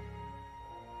that.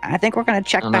 I think we're going to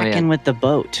check back in with the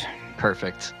boat.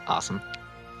 Perfect. Awesome.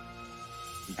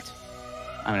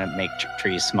 I'm going to make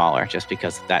trees smaller just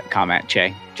because of that comment,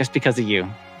 Che. Just because of you.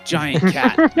 Giant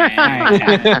cat, man.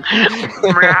 Giant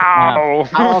cat.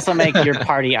 I'll also make your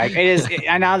party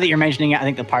icon. Now that you're mentioning it, I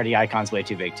think the party icon's way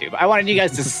too big too. But I wanted you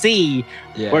guys to see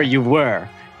where you were,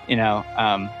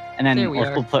 and then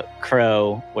we'll put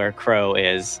Crow where Crow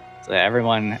is, so that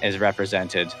everyone is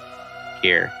represented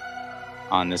here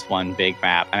on this one big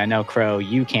map. And I know, Crow,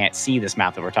 you can't see this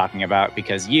map that we're talking about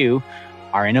because you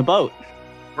are in a boat.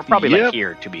 We're probably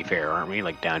here, to be fair, aren't we?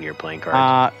 Down here playing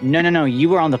cards. No. You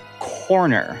were on the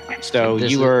corner, so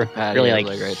you were really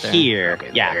right here.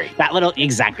 Okay, yeah,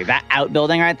 that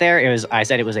outbuilding right there. I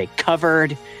said it was a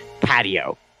covered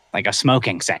patio, like a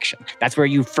smoking section. That's where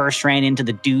you first ran into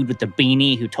the dude with the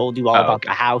beanie who told you all about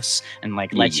the house and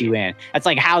let you in. That's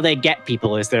how they get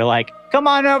people. Is they're like, come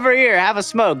on over here, have a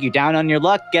smoke. You down on your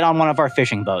luck, get on one of our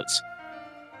fishing boats.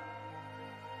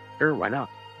 Sure, why not?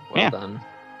 Well done.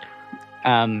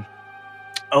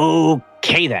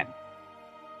 Okay then.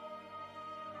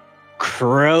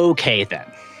 Croquet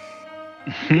then.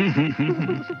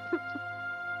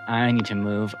 I need to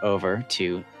move over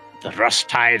to the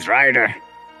Rust-Tide Rider.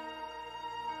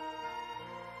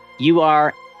 You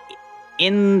are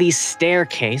on the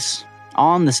staircase,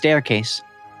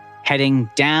 heading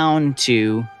down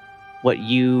to what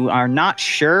you are not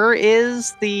sure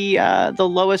is the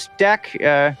lowest deck.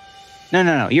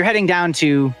 No. You're heading down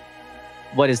to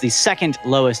what is the second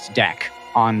lowest deck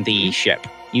on the ship.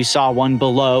 You saw one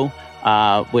below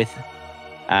with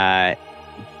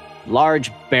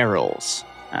large barrels,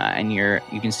 and you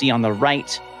can see on the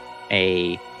right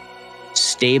a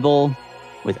stable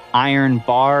with iron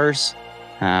bars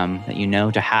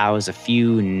that to house a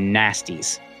few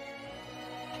nasties.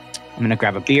 I'm going to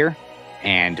grab a beer,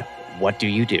 and what do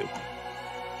you do?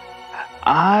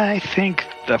 I think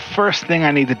the first thing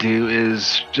I need to do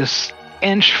is just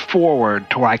inch forward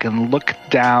to where I can look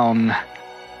down,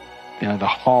 the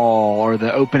hall or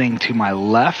the opening to my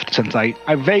left, since I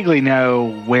vaguely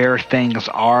know where things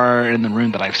are in the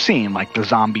room that I've seen, like the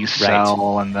zombie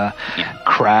cell and the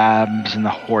crabs and the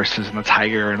horses and the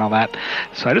tiger and all that.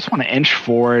 So I just want to inch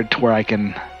forward to where I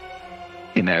can,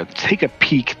 take a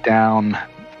peek down.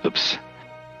 Oops.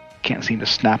 Can't seem to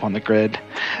snap on the grid.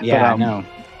 Yeah, no.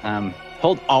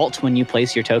 Hold Alt when you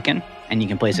place your token, and you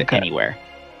can place it anywhere.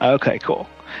 Okay, cool.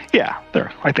 Yeah,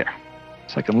 there, right there.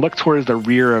 So I can look towards the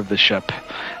rear of the ship,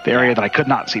 the area that I could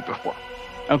not see before.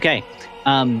 Okay.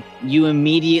 You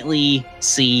immediately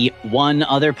see one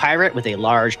other pirate with a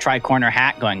large tri-corner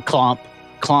hat going clomp,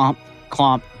 clomp,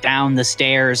 clomp down the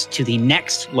stairs to the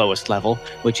next lowest level,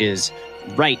 which is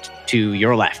right to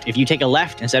your left. If you take a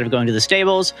left, instead of going to the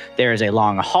stables, there is a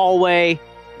long hallway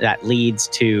that leads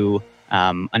to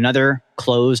another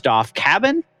closed off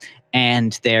cabin,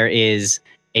 and there is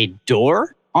a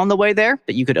door on the way there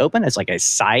that you could open. It's like a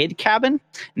side cabin.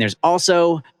 And there's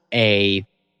also a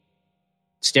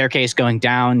staircase going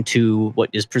down to what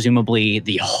is presumably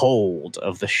the hold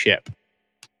of the ship.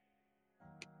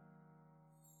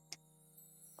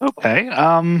 Okay.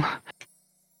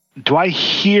 Do I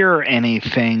hear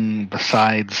anything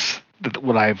besides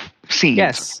what I've seen?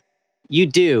 Yes, you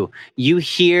do. You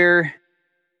hear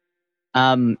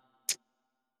some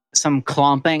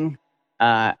clomping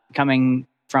coming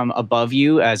from above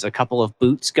you as a couple of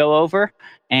boots go over.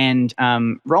 And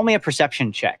roll me a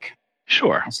perception check.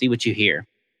 Sure. I'll see what you hear.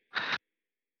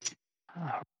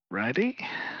 Ready?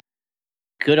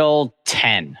 Good old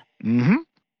 10. Mm-hmm.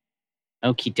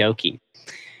 Okie dokie.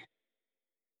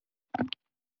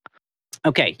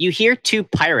 Okay, you hear two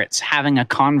pirates having a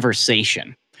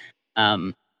conversation.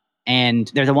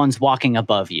 And they're the ones walking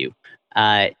above you.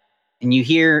 And you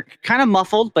hear, kind of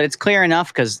muffled, but it's clear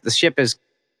enough because the ship is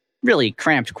really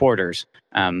cramped quarters.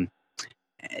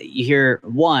 You hear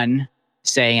one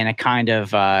say in a kind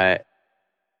of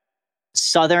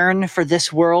southern for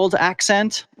this world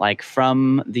accent, like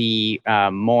from the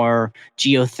more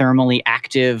geothermally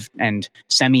active and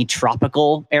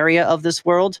semi-tropical area of this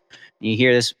world. You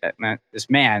hear this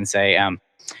man say,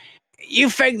 "You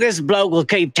think this bloke will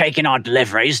keep taking our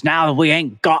deliveries now that we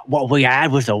ain't got what we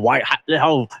had with the White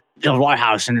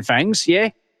House and things? Yeah,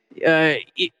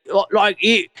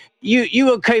 you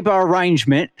will keep our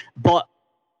arrangement, but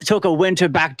took a winter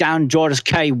back down George's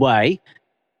K way.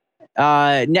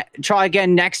 Try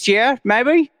again next year,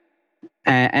 maybe."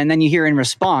 And then you hear in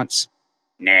response,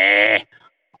 "Nah,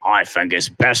 I think it's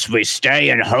best we stay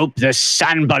and hope this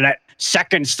Sandbullet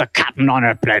seconds the captain on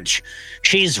her pledge.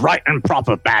 She's right and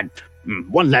proper bad.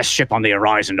 One less ship on the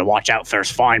horizon to watch out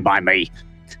fir's fine by me.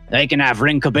 They can have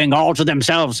Rinkobing all to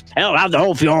themselves. Hell, have the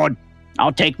whole fjord.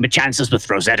 I'll take my chances with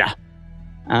Rosetta."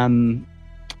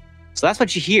 So that's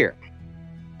what you hear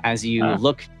as you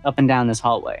look up and down this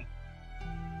hallway.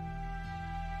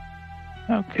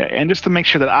 Okay, and just to make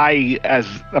sure that I, as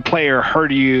a player,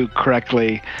 heard you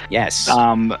correctly. Yes.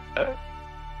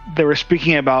 They were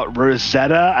speaking about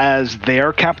Rosetta as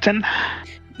their captain.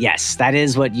 Yes, that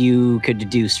is what you could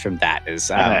deduce from that. Is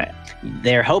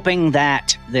they're hoping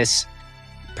that this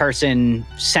person,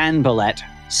 Sandbullet,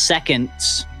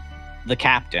 seconds the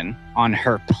captain on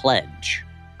her pledge.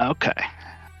 Okay.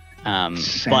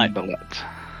 But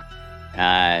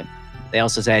they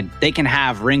also said they can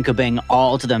have Rinkobing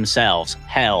all to themselves.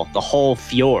 Hell, the whole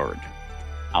fjord.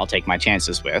 I'll take my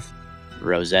chances with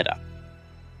Rosetta.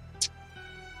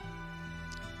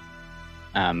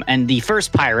 And the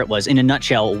first pirate was, in a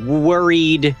nutshell,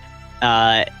 worried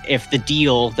if the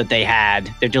deal that they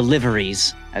had, their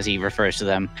deliveries, as he refers to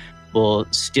them, will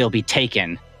still be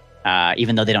taken,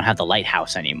 even though they don't have the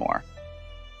lighthouse anymore.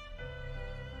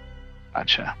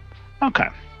 Gotcha. Okay.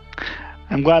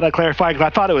 I'm glad I clarified, because I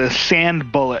thought it was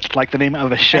Sandbullet, like the name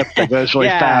of a ship that goes really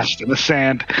fast in the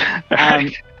sand.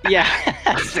 Yeah,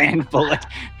 Sandbullet.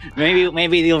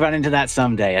 Maybe you'll run into that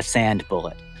someday, a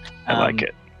Sandbullet. I like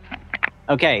it.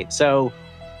 Okay, so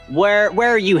where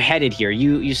are you headed here?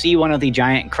 You see one of the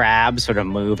giant crabs sort of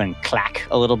move and clack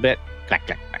a little bit. Clack,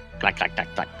 clack, clack, clack, clack,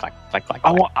 clack, clack, clack, clack,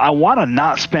 clack. I want to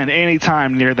not spend any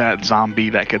time near that zombie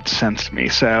that could sense me,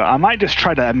 so I might just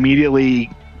try to immediately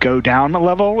go down a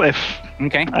level if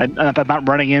I'm not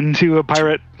running into a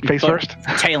pirate face first.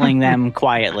 Tailing them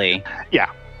quietly.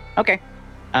 Yeah. Okay.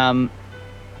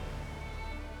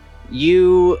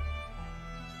 You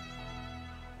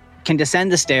can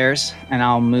descend the stairs, and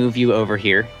I'll move you over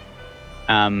here.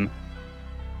 And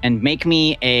make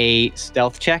me a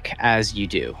stealth check as you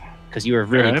do, because you are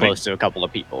really close to a couple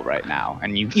of people right now,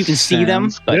 and you can see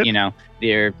them, but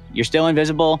you're still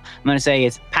invisible. I'm going to say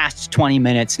it's past 20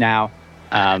 minutes now.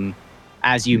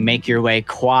 As you make your way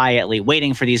quietly,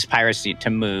 waiting for these pirates to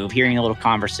move, hearing a little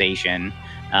conversation,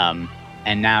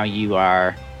 and now you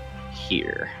are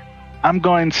here. I'm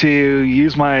going to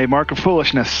use my Mark of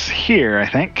Foolishness here, I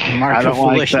think. Mark of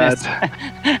Foolishness.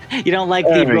 Like you don't like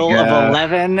the roll of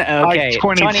 11? Okay,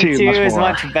 22 is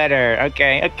much better.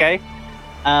 Okay.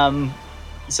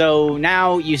 So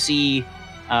now you see,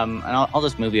 and I'll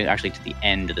just move you actually to the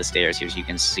end of the stairs here so you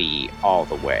can see all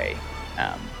the way.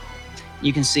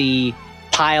 You can see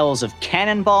piles of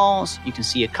cannonballs, you can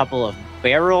see a couple of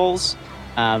barrels,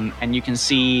 and you can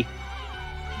see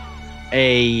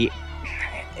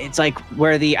it's like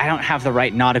where I don't have the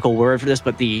right nautical word for this,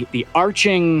 but the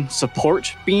arching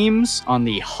support beams on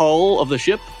the hull of the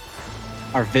ship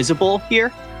are visible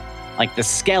here. Like the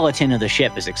skeleton of the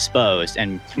ship is exposed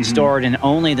and stored in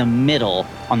only the middle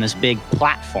on this big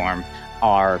platform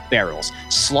are barrels.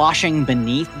 Sloshing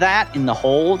beneath that in the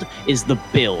hold is the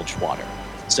bilge water.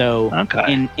 So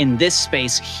in this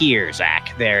space here,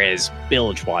 Zach, there is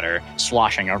bilge water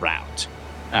sloshing around,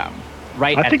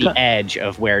 right at the edge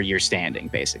of where you're standing,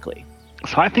 basically.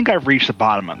 So I think I've reached the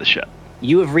bottom of the ship.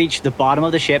 You have reached the bottom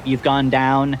of the ship. You've gone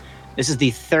down. This is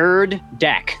the third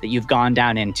deck that you've gone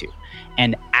down into.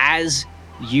 And as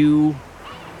you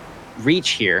reach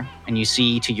here and you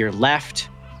see to your left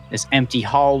this empty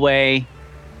hallway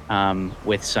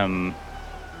with some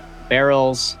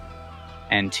barrels,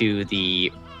 and to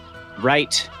the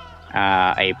right,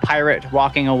 a pirate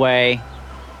walking away.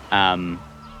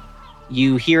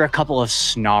 You hear a couple of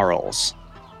snarls,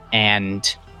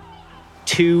 and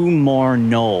two more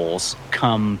gnolls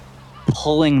come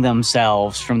pulling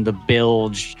themselves from the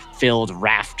bilge-filled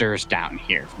rafters down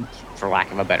here, for lack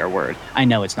of a better word. I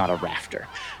know it's not a rafter,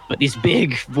 but these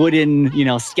big wooden,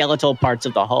 skeletal parts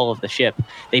of the hull of the ship,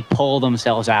 they pull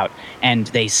themselves out, and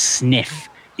they sniff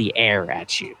the air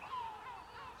at you.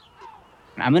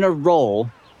 I'm going to roll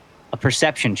a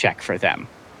perception check for them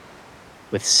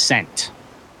with scent.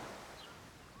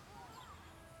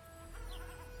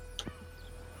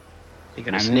 I'm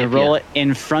going to roll it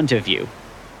in front of you.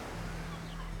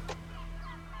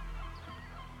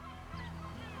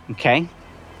 Okay.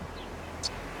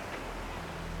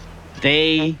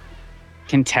 They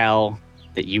can tell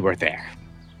that you are there.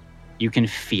 You can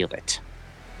feel it.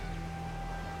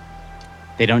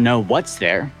 They don't know what's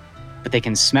there, but they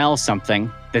can smell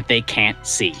something that they can't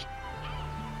see.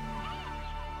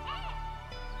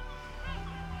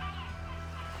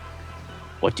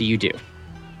 What do you do?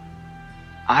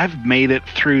 I've made it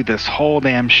through this whole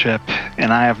damn ship,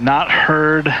 and I have not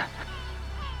heard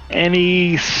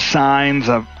any signs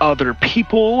of other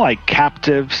people, like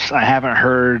captives. I haven't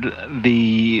heard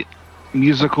the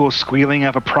musical squealing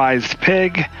of a prized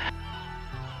pig.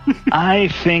 I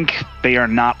think they are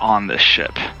not on this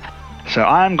ship. So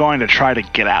I'm going to try to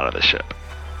get out of the ship.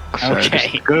 So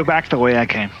just go back the way I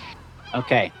came.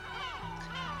 Okay.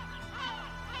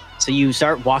 So you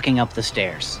start walking up the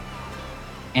stairs,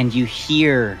 and you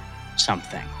hear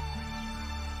something.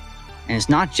 And it's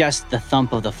not just the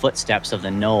thump of the footsteps of the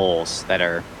gnolls that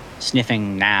are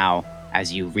sniffing now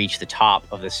as you reach the top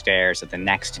of the stairs at the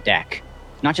next deck.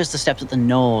 Not just the steps of the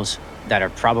gnolls that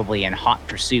are probably in hot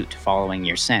pursuit following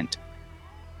your scent.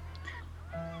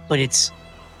 But it's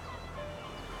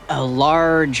a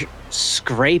large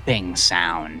scraping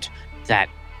sound that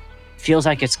feels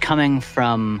like it's coming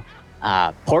from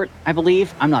port, I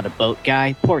believe. I'm not a boat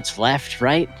guy. Port's left,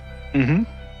 right? Mm-hmm.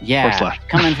 Yeah, Port's left.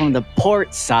 Coming from the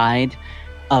port side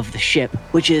of the ship,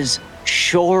 which is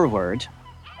shoreward.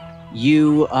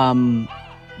 You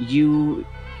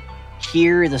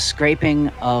hear the scraping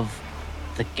of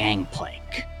the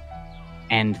gangplank,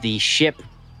 and the ship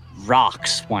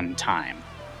rocks one time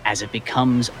as it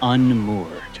becomes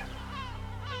unmoored.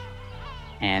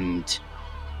 And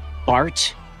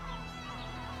Bart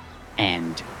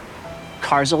and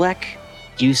Karzalek,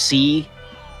 you see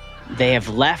they have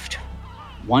left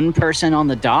one person on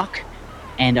the dock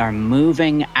and are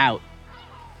moving out.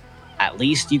 At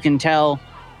least you can tell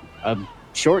a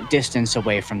short distance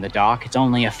away from the dock. It's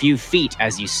only a few feet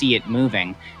as you see it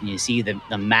moving, and you see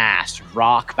the mast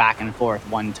rock back and forth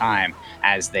one time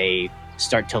as they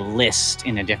start to list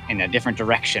in a different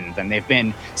direction than they've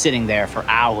been sitting there for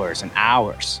hours and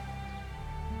hours.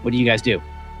 What do you guys do?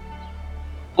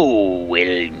 Oh,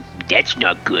 well, that's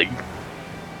not good.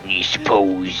 I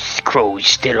suppose Crow's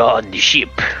still on the ship.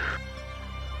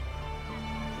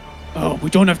 Oh, we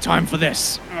don't have time for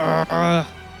this.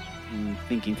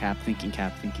 Thinking cap.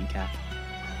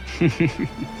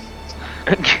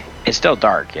 It's still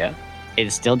dark, yeah? It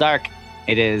is still dark.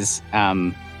 It is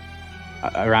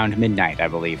around midnight, I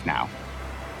believe, now.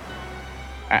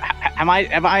 Am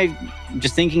I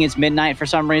just thinking it's midnight for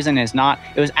some reason? It's not.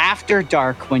 It was after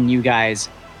dark when you guys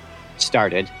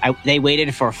started. They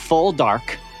waited for full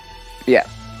dark. Yeah.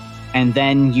 And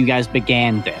then you guys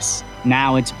began this.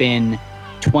 Now it's been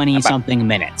 20-something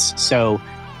minutes. So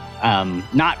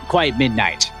not quite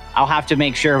midnight. I'll have to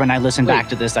make sure when I listen back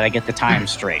to this that I get the time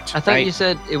straight. I thought you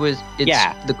said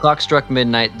the clock struck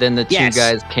midnight, then the two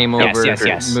guys came over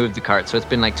and moved the cart. So it's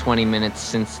been like 20 minutes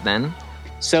since then.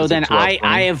 So then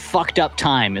I have fucked up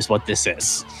time is what this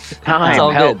is. It's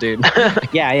all good, dude.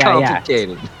 Yeah.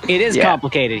 Complicated. It is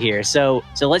complicated here. So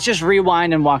let's just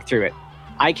rewind and walk through it.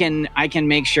 I can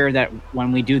make sure that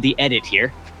when we do the edit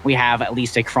here, we have at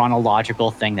least a chronological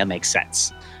thing that makes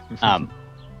sense.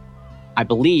 I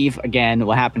believe, again,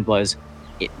 what happened was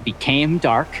it became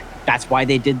dark. That's why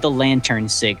they did the lantern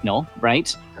signal,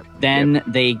 right? Then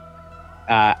they,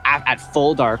 at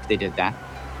full dark, they did that.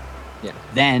 Yeah.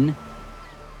 Then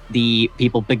the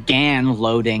people began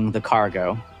loading the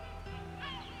cargo,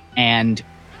 and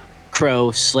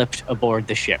Crow slipped aboard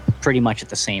the ship pretty much at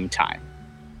the same time.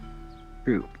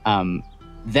 True.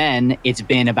 Then it's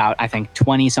been about, I think,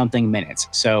 20-something minutes.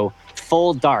 So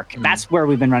full dark. That's where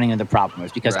we've been running into the problem,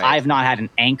 is because I've not had an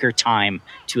anchor time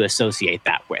to associate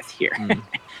that with here.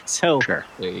 So Sure.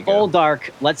 There you full go.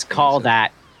 dark, let's call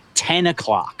that 10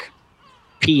 o'clock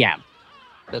p.m.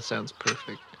 That sounds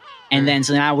perfect. And then,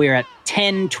 so now we're at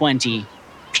 10:20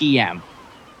 p.m.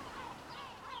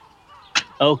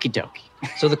 Okie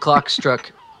dokie. So the clock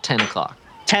struck 10 o'clock.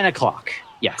 10 o'clock.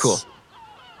 Yes. Cool.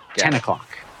 10 o'clock.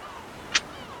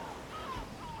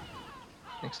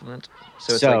 Excellent.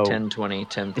 So it's So, like 10:20,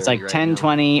 10:30. It's like right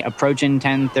 10:20, approaching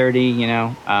 10:30, you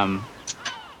know.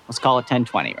 Let's call it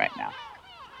 10:20 right now.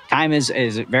 Time is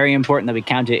very important that we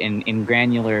count it in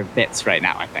granular bits right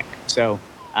now, I think. So,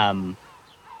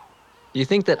 Do you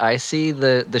think that I see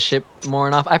the ship more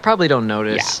enough? I probably don't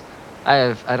notice.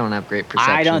 I don't have great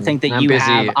perception. I don't think that I'm you busy.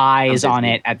 have eyes I'm on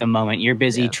busy. it at the moment. You're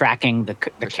busy Yeah. tracking the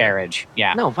sure. carriage.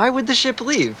 Yeah. No, why would the ship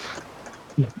leave?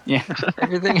 Yeah.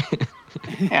 Everything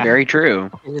Yeah. Very true.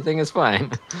 everything is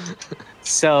fine.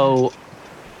 So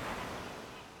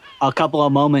a couple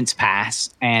of moments pass,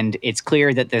 and it's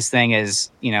clear that this thing is,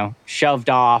 you know, shoved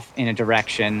off in a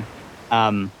direction.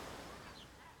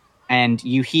 And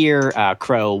you hear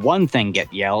Crow one thing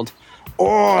get yelled,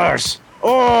 "Oars!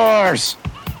 Oars!"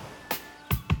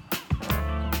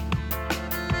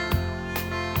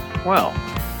 Well,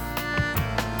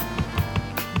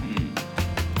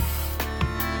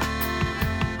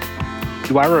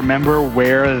 Do I remember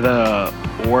where the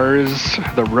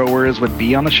rowers would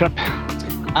be on the ship?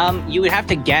 You would have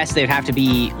to guess they'd have to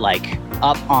be like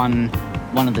up on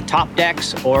one of the top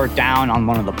decks or down on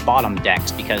one of the bottom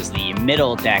decks, because the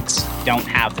middle decks don't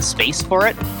have the space for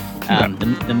it.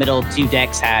 The middle two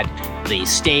decks had the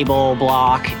stable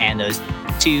block and those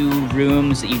 2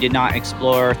 rooms that you did not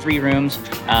explore, 3 rooms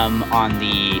on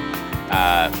the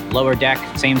lower deck,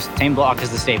 same block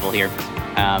as the stable here.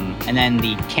 And then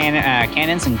the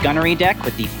cannons and gunnery deck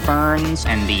with the ferns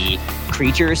and the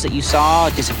creatures that you saw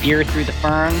disappear through the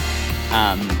fern.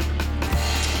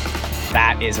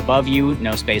 That is above you,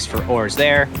 no space for oars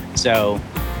there. So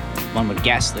one would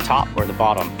guess the top or the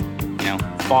bottom. You know,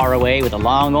 far away with a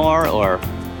long oar, or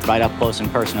right up close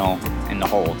and personal in the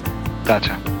hold.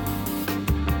 Gotcha.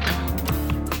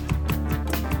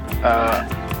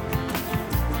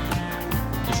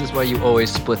 This is why you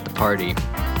always split the party.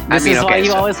 This mean, is why okay,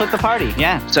 you so- always split the party.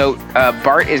 Yeah. so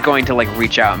Bart is going to like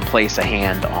reach out and place a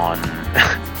hand on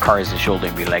Kars' shoulder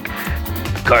and be like,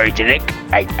 Karzanek,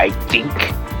 I think,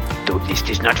 though this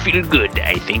does not feel good,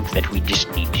 I think that we just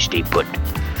need to stay put.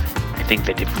 I think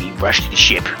that if we rush to the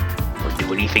ship or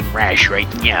do anything rash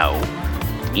right now,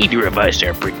 neither of us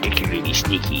are particularly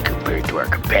sneaky compared to our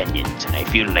companions, and I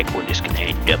feel like we're just gonna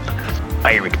end up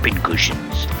pirate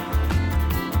pincushions.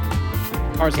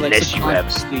 Cars like Unless you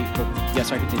have- subconsciously.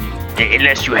 Yes, I continue.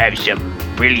 Unless you have some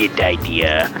brilliant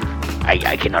idea,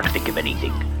 I cannot think of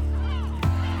anything.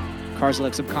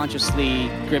 Karzalek subconsciously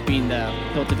gripping the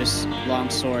hilt of his long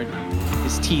sword,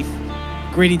 his teeth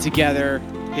grating together,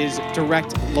 his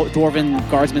direct dwarven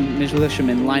guardsman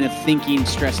militiaman line of thinking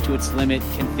stressed to its limit,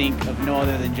 can think of no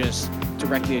other than just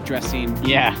directly addressing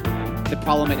Yeah. the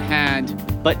problem at hand.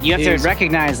 But you have to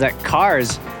recognize that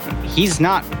Kars, he's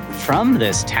not from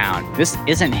this town. This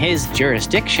isn't his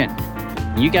jurisdiction.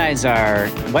 You guys are,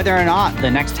 whether or not the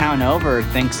next town over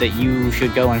thinks that you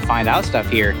should go and find out stuff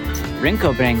here,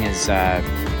 Rinkobring is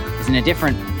in a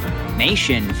different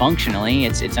nation functionally.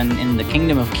 It's in the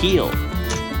kingdom of Kiel.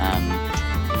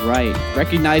 Right,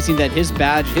 recognizing that his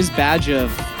badge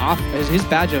of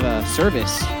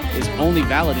service is only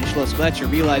valid in Schloss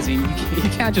Gletscher, realizing you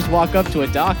can't just walk up to a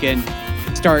dock and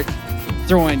start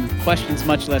throwing questions,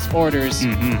 much less orders.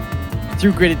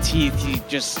 Through gritted teeth, he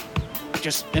just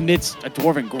emits a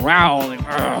dwarven growl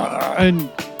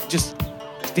and just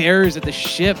stares at the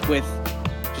ship with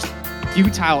just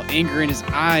futile anger in his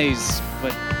eyes,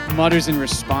 but mutters in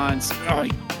response,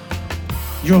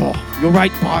 "You're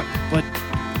right, Bart, but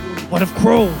what of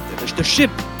Crow? The ship,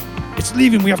 it's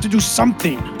leaving. We have to do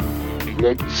something."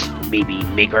 Let's maybe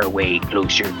make our way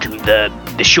closer to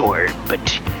the shore, but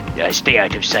stay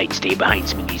out of sight, stay behind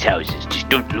some of these houses. Just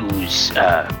don't lose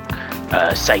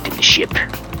sight of the ship.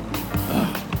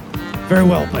 Very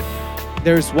well, but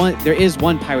there is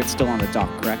one pirate still on the dock,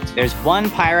 correct? There's one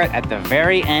pirate at the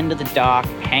very end of the dock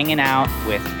hanging out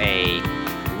with a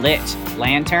lit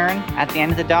lantern at the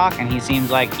end of the dock, and he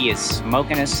seems like he is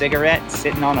smoking a cigarette,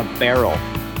 sitting on a barrel,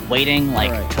 waiting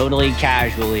like Right. totally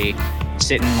casually,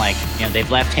 sitting like, you know, they've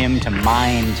left him to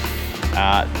mind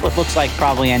what looks like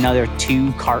probably another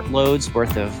 2 cartloads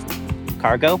worth of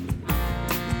cargo.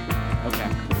 Okay.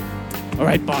 All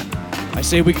right, Bot. I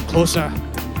say we get closer,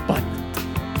 but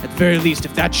at the very least,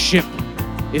 if that ship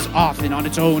is off and on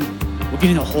its own, we're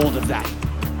getting a hold of that.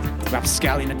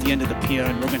 Rapscallion at the end of the pier,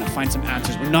 and we're going to find some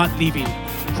answers. We're not leaving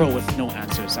Crow with no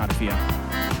answers out of here.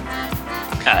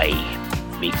 Aye,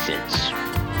 makes sense.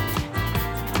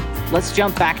 Let's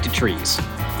jump back to trees.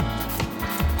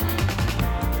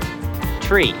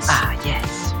 Trees. Ah,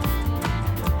 yes.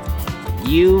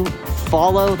 You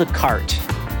follow the cart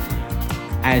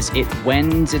as it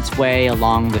wends its way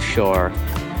along the shore.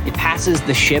 It passes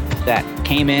the ship that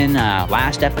came in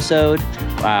last episode,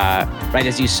 right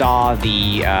as you saw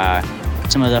the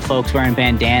some of the folks wearing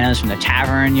bandanas from the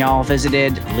tavern y'all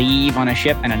visited leave on a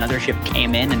ship, and another ship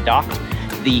came in and docked.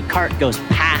 The cart goes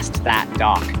past that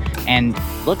dock and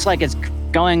looks like it's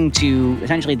going to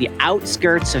essentially the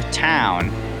outskirts of town,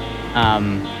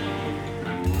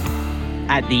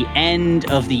 at the end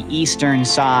of the eastern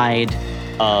side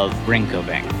of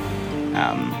Rinkoving.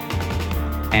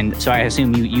 And so I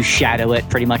assume you shadow it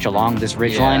pretty much along this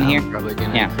ridgeline here? I'm probably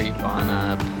gonna creep on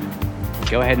up.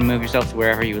 Go ahead and move yourself to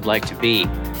wherever you would like to be.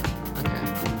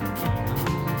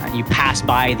 Okay. You pass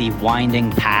by the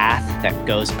winding path that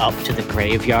goes up to the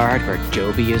graveyard where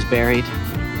Joby is buried.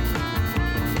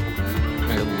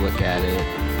 I look at it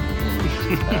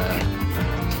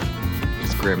and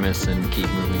just grimace and keep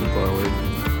moving forward.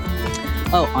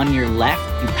 Oh, on your left,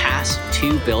 you pass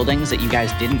 2 buildings that you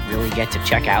guys didn't really get to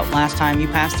check out last time you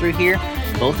passed through here.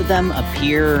 Both of them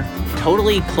appear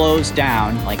totally closed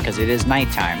down, like, because it is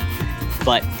nighttime.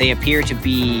 But they appear to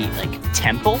be, like,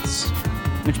 temples,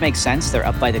 which makes sense. They're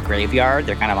up by the graveyard.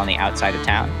 They're kind of on the outside of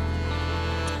town.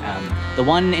 The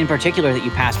one in particular that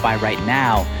you pass by right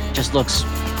now just looks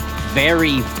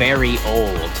very, very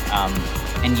old.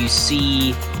 And you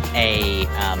see a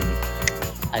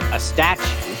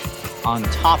statue on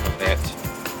top of it.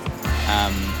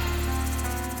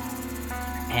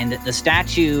 And the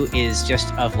statue is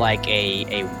just of like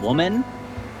a woman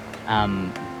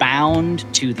bound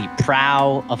to the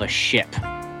prow of a ship.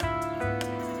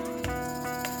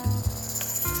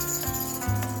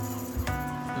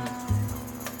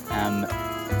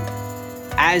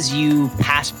 As you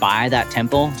pass by that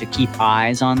temple to keep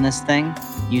eyes on this thing,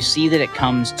 you see that it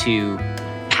comes to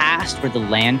past where the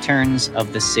lanterns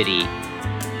of the city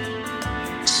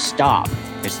stop.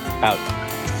 There's about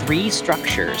 3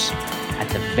 structures at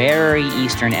the very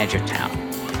eastern edge of town.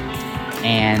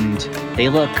 And they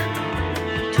look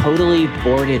totally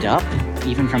boarded up.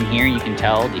 Even from here, you can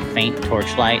tell the faint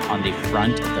torchlight on the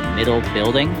front of the middle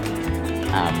building.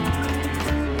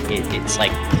 It's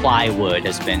like plywood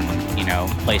has been,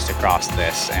 placed across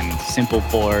this, and simple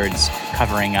boards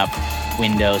covering up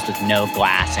windows with no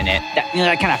glass in it.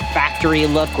 That kind of factory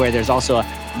look where there's also a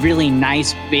really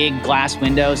nice big glass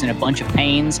windows and a bunch of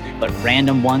panes, but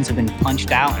random ones have been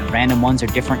punched out and random ones are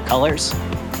different colors.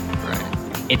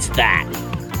 Right. It's that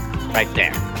right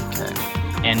there. Okay.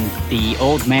 And the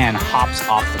old man hops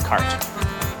off the cart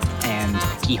and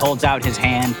he holds out his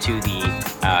hand to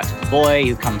the boy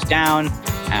who comes down,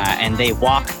 and they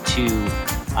walk to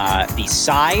the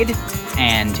side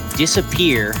and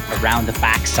disappear around the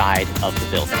back side of the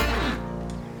building.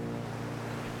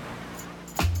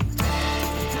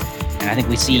 And I think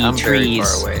we see I'm trees. very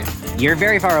far away. You're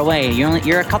very far away.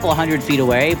 You're a couple 100 feet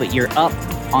away, but you're up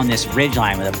on this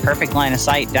ridgeline with a perfect line of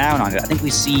sight down on it. I think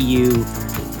we see you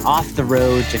off the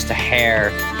road just a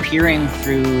hair, peering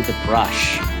through the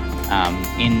brush,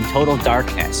 in total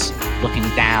darkness, looking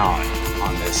down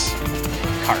on this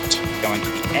cart going to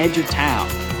the edge of town.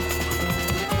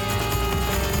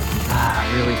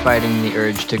 Really fighting the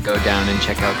urge to go down and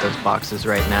check out those boxes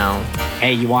right now.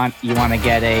 Hey, you want to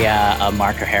get a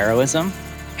mark of heroism?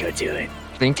 Go do it.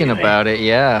 Thinking about it,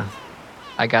 yeah.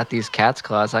 I got these cat's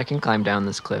claws. I can climb down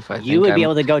this cliff. I think You would be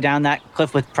able to go down that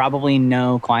cliff with probably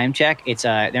no climb check. It's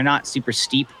they're not super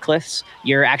steep cliffs.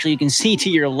 You can see to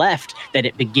your left that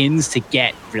it begins to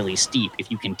get really steep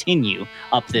if you continue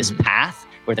up this path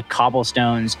where the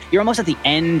cobblestones. You're almost at the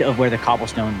end of where the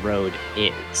cobblestone road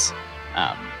is.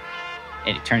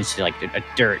 And it turns to like a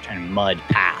dirt and mud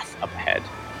path up ahead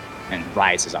and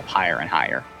rises up higher and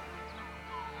higher.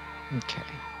 Okay.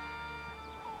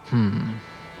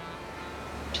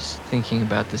 Just thinking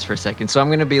about this for a second. So I'm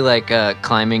gonna be like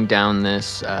climbing down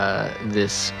this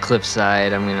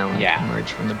cliffside. I'm gonna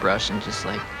emerge from the brush and just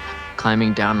like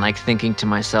climbing down, like thinking to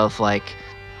myself like,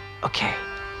 okay,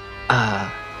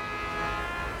 I've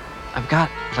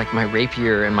got like my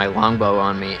rapier and my longbow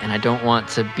on me, and I don't want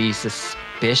to be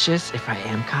suspicious if I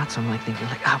am caught. So I'm like thinking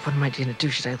like, what am I gonna do?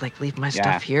 Should I like leave my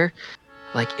stuff here?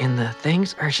 like in the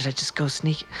things, or should I just go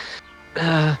sneak?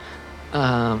 And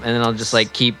then I'll just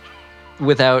like keep,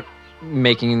 without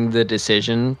making the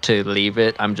decision to leave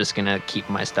it, I'm just gonna keep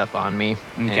my stuff on me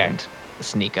and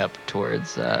sneak up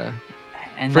towards.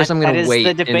 And first, I'm gonna wait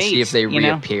the debate, and see if they you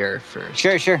know? reappear first.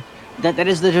 Sure. That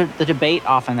is the debate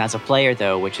often as a player,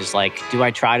 though, which is like, do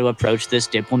I try to approach this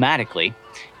diplomatically?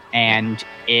 And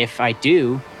if I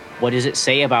do, what does it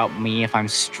say about me if I'm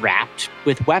strapped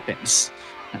with weapons?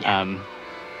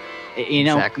 You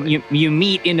know, Exactly. you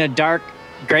meet in a dark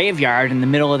graveyard in the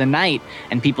middle of the night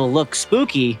and people look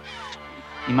spooky,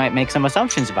 you might make some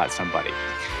assumptions about somebody.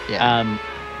 Yeah.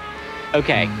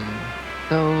 Okay.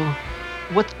 So,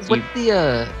 what's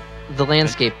the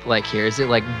landscape like here? Is it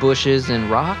like bushes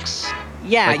and rocks?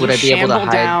 Yeah, Like, would you I be able to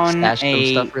shamble down stash some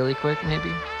stuff really quick,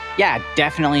 maybe? Yeah,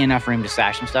 definitely enough room to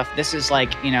stash some stuff. This is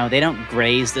like, you know, they don't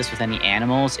graze this with any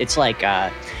animals. It's like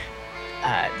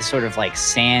this sort of like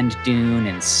sand dune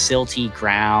and silty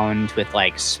ground with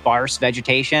like sparse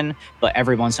vegetation, but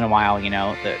every once in a while, you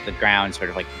know, the ground sort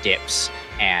of like dips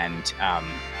and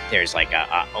there's like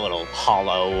a little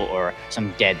hollow or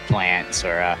some dead plants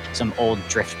or some old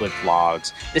driftwood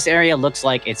logs. This area looks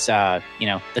like it's, you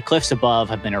know, the cliffs above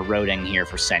have been eroding here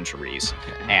for centuries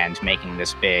and making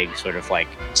this big sort of like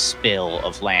spill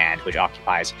of land, which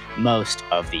occupies most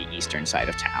of the eastern side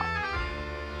of town.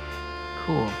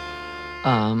 Cool.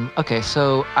 Okay,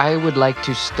 so I would like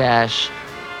to stash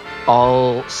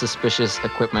all suspicious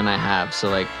equipment I have. So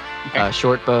like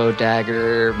short bow,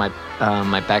 dagger, my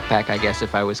backpack, I guess,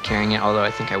 if I was carrying it, although I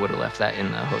think I would have left that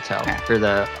in the hotel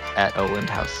or at Oland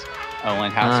House.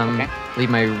 Oland House, okay. Leave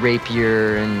my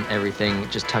rapier and everything,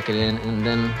 just tuck it in, and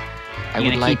then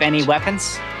You gonna keep any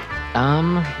weapons?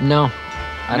 No.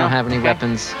 I don't have any Okay.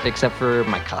 weapons except for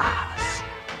my claws.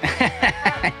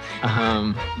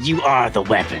 You are the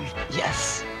weapon.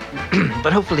 Yes.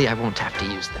 But hopefully I won't have to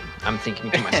use them. I'm thinking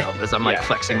to myself as I'm like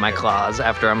flexing my claws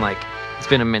after I'm like, it's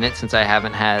been a minute since I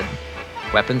haven't had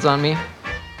weapons on me.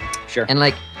 Sure. And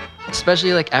like,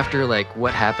 especially like after like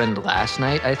what happened last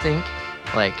night, I think,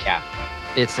 like,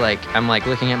 it's like, I'm like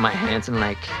looking at my hands and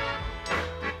like,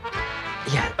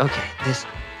 yeah, okay, this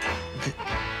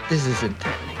isn't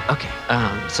threatening. Okay.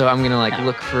 So I'm gonna like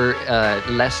look for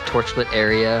less torchlit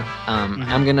area.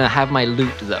 I'm gonna have my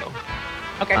loot though.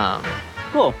 Okay.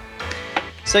 Cool.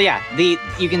 So yeah,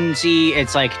 you can see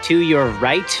it's like to your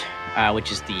right,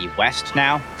 which is the west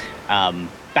now,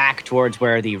 back towards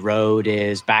where the road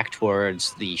is, back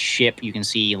towards the ship you can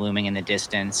see looming in the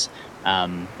distance,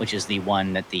 which is the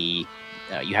one that you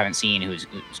haven't seen who's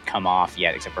come off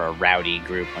yet, except for a rowdy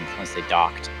group once they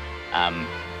docked.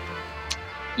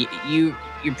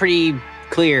 You're pretty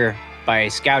clear by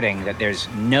scouting that there's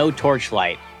no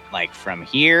torchlight like from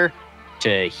here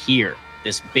to here.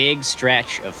 This big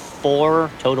stretch of 4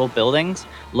 total buildings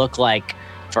look like,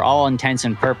 for all intents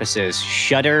and purposes,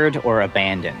 shuttered or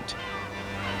abandoned.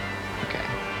 Okay.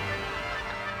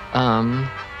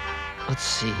 Let's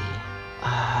see.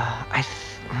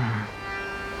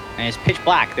 And it's pitch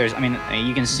black.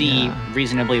 You can see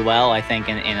reasonably well, I think,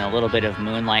 in a little bit of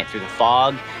moonlight through the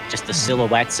fog, just the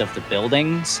silhouettes of the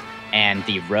buildings and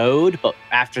the road. But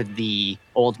after the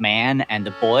old man and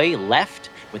the boy left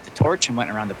with the torch and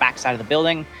went around the backside of the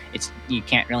building, you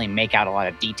can't really make out a lot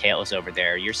of details over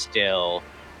there. You're still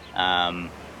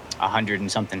 100 and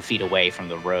something feet away from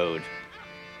the road.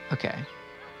 Okay.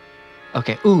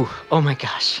 Ooh, oh my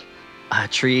gosh.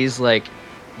 Trees, like,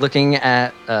 looking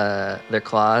at their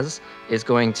claws is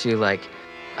going to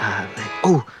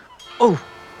oh,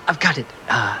 I've got it.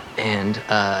 And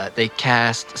they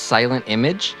cast Silent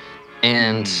Image,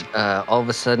 and all of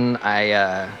a sudden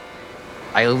I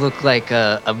look like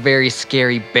a very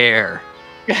scary bear.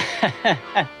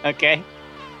 Okay.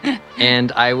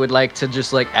 And I would like to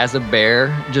just like, as a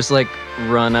bear, just like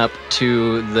run up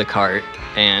to the cart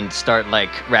and start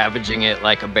like ravaging it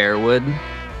like a bear would.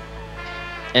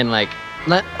 And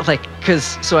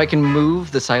so I can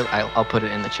move the silent. I'll put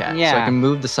it in the chat. Yeah. So I can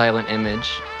move the silent image.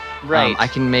 Right. I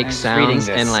can make I'm just reading sounds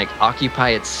this. and like occupy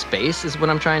its space is what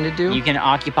I'm trying to do. You can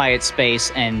occupy its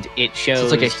space, and it shows.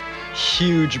 So it's like a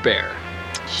huge bear.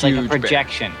 It's like a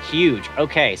projection. Huge.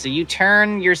 Okay, so you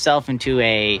turn yourself into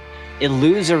a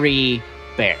illusory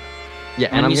bear. Yeah,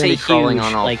 When and I'm you gonna say be crawling huge,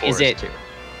 on all like, fours is it- too.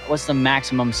 What's the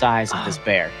maximum size of this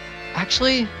bear?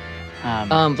 Actually,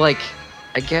 like,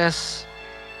 I guess,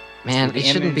 man, the it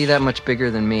shouldn't be image. that much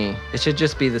bigger than me. It should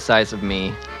just be the size of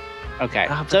me. Okay.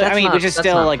 But So that's which is that's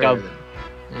still not like fair a. then.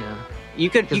 Yeah. You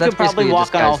could 'Cause you that's could probably basically a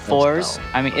walk on all disguise fours. spell.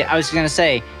 I mean, I was gonna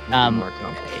say, More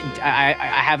complicated. I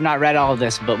have not read all of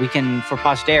this, but we can, for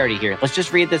posterity here, let's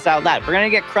just read this out loud. We're gonna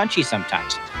get crunchy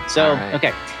sometimes. So All right.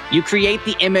 okay, You create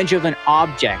the image of an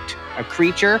object, a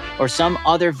creature, or some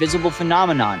other visible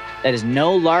phenomenon that is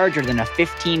no larger than a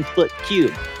 15-foot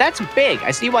cube. That's big.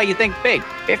 I see why you think big.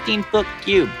 15-foot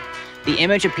cube. The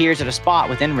image appears at a spot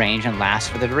within range and lasts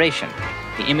for the duration.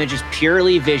 The image is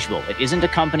purely visual. It isn't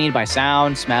accompanied by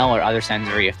sound, smell, or other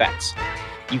sensory effects.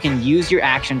 You can use your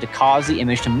action to cause the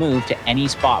image to move to any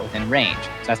spot within range.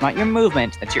 So that's not your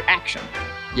movement, that's your action.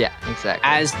 Yeah, exactly.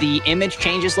 As the image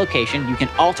changes location, you can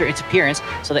alter its appearance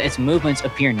so that its movements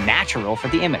appear natural for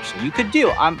the image. So you could do,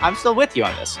 I'm still with you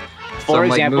on this. So For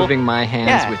I'm example, like moving my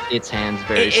hands with its hands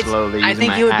very slowly. I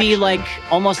think my it would be action.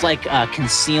 like almost like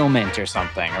concealment or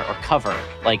something, or cover.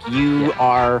 Like you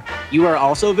are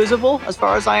also visible, as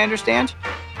far as I understand.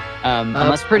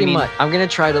 Unless pretty much. I'm gonna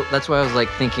try to. That's why I was like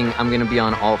thinking I'm gonna be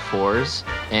on all fours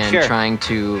and trying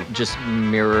to just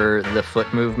mirror the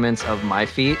foot movements of my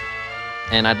feet.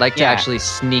 And I'd like to actually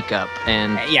sneak up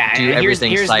and do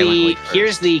everything silently.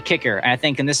 Here's the kicker, and I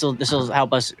think, and this will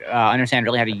help us understand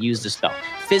really how to use the spell.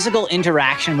 Physical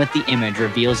interaction with the image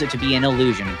reveals it to be an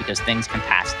illusion because things can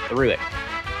pass through it.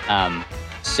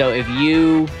 So if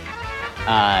you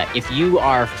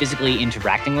are physically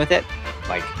interacting with it,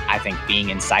 like I think being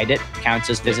inside it counts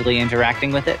as physically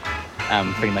interacting with it,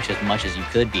 pretty much as you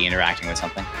could be interacting with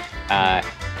something.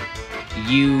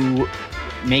 You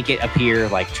make it appear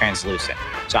like translucent.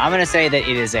 So I'm going to say that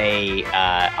it is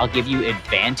I'll give you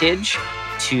advantage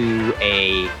to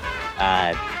a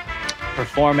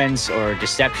performance or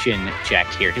deception check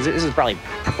here, because this is probably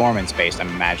performance based, I'm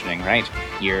imagining, right?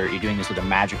 You're doing this with a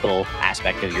magical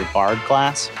aspect of your bard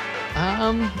class.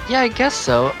 Yeah, I guess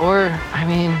so. Or I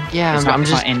mean, yeah, It's I'm not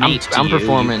just innate to I'm you.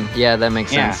 performing. Yeah, that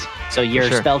makes sense. So your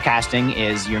Sure. spell casting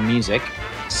is your music.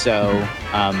 So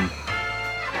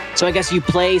so I guess you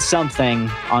play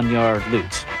something on your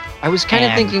lute. I was kind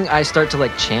of And- thinking I start to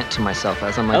like chant to myself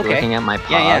as I'm like looking at my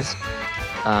paws.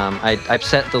 Yeah, I've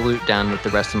set the lute down with the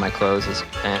rest of my clothes,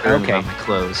 or Okay. not my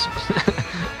clothes.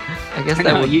 I guess that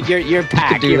No, would your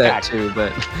pack. could do your that pack. too,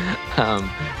 but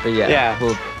yeah, Yeah.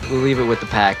 we'll leave it with the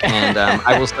pack, and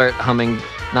I will start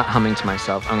not humming to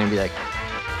myself. I'm gonna be like,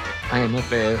 I am a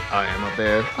bear, I am a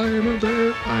bear, I am a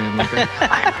bear, I am a bear,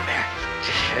 I am a bear.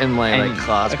 And my like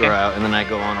claws grow out, and then I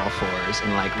go on all fours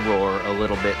and like roar a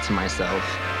little bit to myself.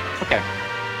 Okay.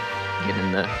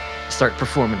 Start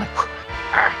performing like,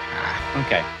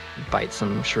 Okay. bite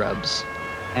some shrubs.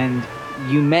 And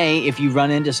you may, if you run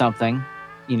into something,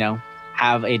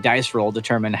 have a dice roll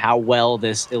determine how well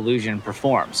this illusion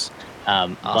performs.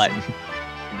 But Awesome.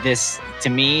 this, to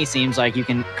me, seems like you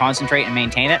can concentrate and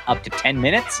maintain it up to 10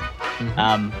 minutes.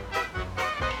 Mhm.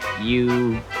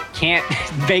 You can't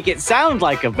make it sound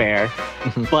like a bear,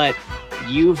 but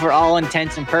you, for all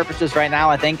intents and purposes right now,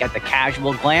 I think at the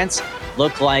casual glance,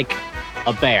 look like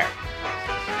a bear.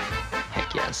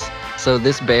 Heck yes. So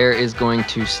this bear is going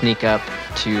to sneak up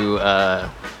to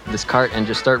this cart and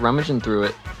just start rummaging through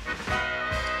it.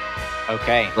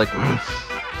 Okay. Like,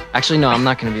 actually, no, I'm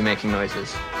not going to be making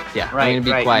noises. Yeah, Right, I'm going to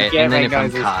be right, you quiet, can't and then make if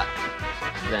noises. I'm caught,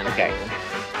 then Okay.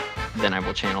 then I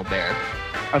will channel bear.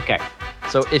 Okay.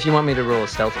 So if you want me to roll a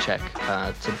stealth check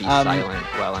to be Um, silent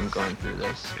while I'm going through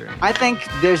this, or I think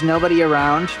there's nobody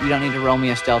around. You don't need to roll me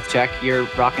a stealth check. You're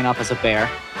rocking up as a bear.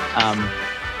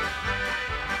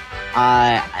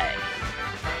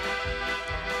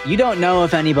 You don't know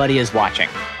if anybody is watching,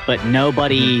 but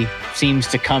nobody seems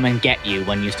to come and get you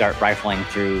when you start rifling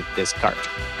through this cart.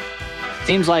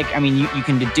 Seems like, you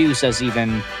can deduce as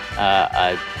even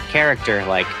a character,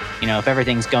 like, if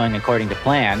everything's going according to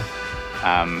plan,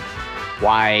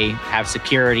 why have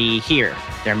security here?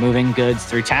 They're moving goods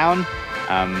through town.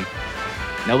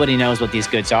 Nobody knows what these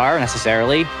goods are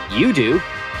necessarily. You do.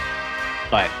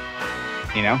 But,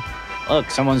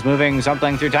 look, someone's moving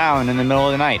something through town in the middle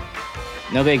of the night.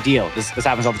 No big deal. This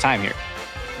happens all the time here.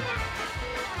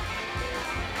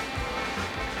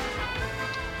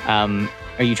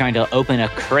 Are you trying to open a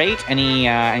crate?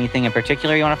 Anything in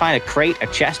particular you want to find? A crate, a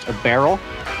chest, a barrel?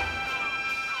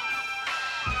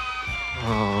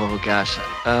 oh gosh,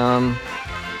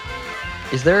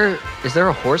 is there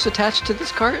a horse attached to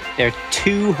this cart? There are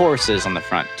 2 horses on the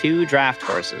front, 2 draft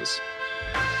horses.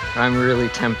 I'm really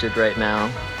tempted right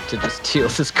now to just steal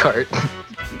this cart.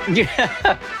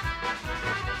 Yeah.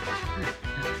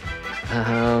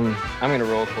 I'm gonna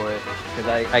roll for it because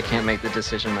I can't make the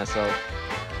decision myself.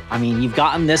 You've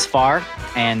gotten this far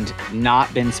and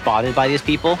not been spotted by these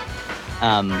people.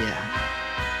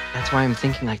 Yeah, that's why I'm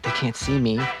thinking like they can't see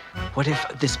me. What if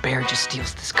this bear just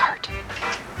steals this cart?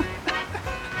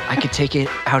 I could take it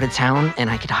out of town and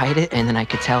I could hide it, and then I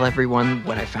could tell everyone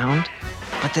what I found.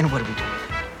 But then what do we do?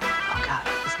 Oh God.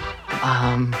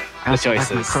 I The also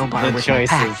left my choices. crowbar The with my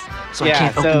pack. choices. so I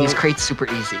can't open these crates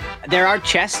super easy. There are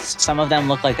chests. Some of them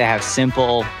look like they have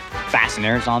simple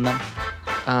fasteners on them.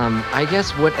 I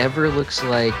guess whatever looks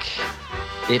like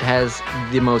it has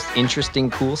the most interesting,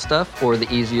 cool stuff, or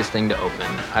the easiest thing to open.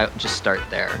 I'll just start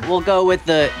there. We'll go with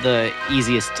the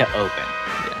easiest to open.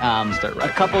 Yeah, start right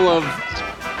a couple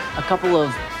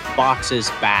of boxes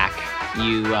back,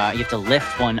 you have to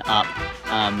lift one up,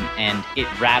 and it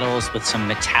rattles with some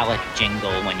metallic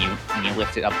jingle when you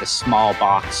lift it up. The small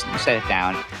box, and you set it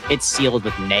down. It's sealed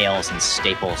with nails and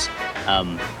staples.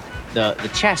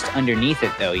 The chest underneath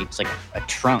it, though, it's like a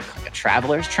trunk, like a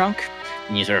traveler's trunk,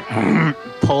 and you sort of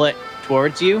pull it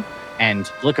towards you and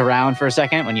look around for a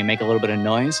second when you make a little bit of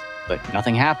noise, but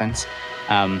nothing happens.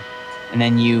 And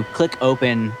then you click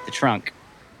open the trunk.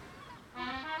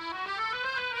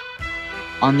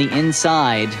 On the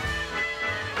inside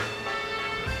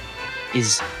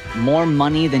is more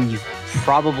money than you've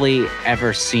probably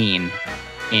ever seen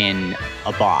in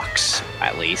a box,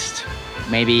 at least.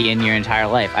 Maybe in your entire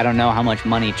life. I don't know how much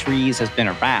money Trees has been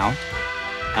around.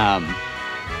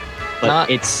 But Not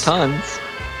it's tons.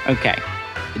 Okay.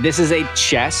 This is a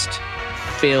chest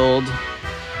filled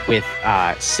with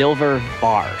silver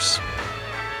bars.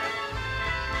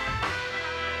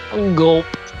 Gulp.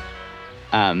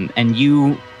 And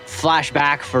you flash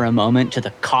back for a moment to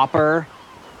the copper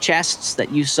chests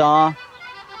that you saw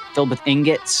filled with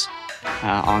ingots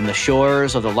on the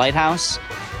shores of the lighthouse.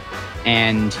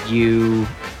 And you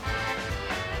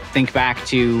think back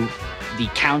to the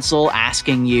council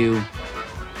asking you,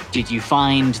 did you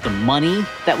find the money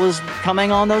that was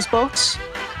coming on those boats?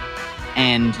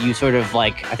 And you sort of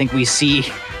like, I think we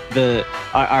see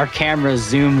our camera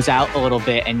zooms out a little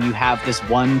bit, and you have this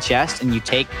one chest, and you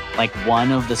take like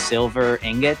one of the silver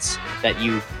ingots that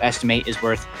you estimate is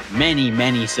worth many,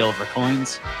 many silver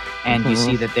coins. And you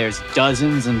see that there's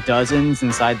dozens and dozens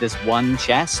inside this one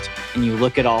chest. And you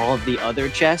look at all of the other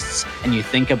chests, and you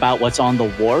think about what's on the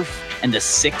wharf and the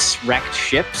 6 wrecked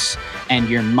ships. And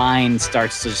your mind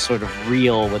starts to sort of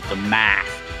reel with the math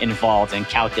involved in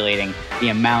calculating the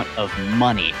amount of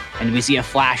money. And we see a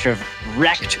flash of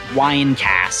wrecked wine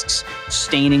casks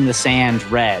staining the sand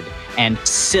red, and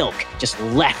silk just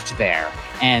left there.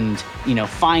 And,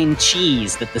 fine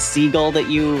cheese that the seagull that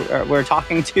you were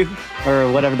talking to,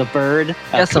 or whatever, the bird.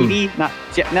 Petey? No,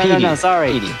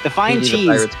 sorry. Petey. The fine Petey, cheese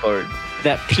the pirate's bird.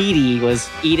 that Petey was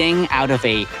eating out of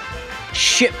a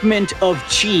shipment of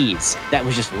cheese that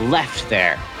was just left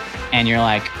there. And you're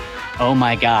like, oh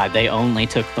my God, they only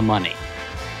took the money.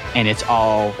 And it's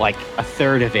all like a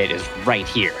third of it is right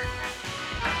here.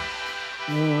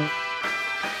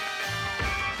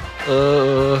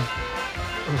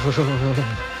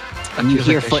 You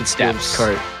hear footsteps.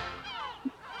 Cart.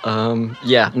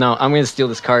 Yeah, no, I'm gonna steal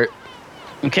this cart.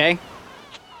 Okay.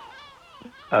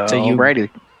 Alrighty.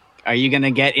 Are you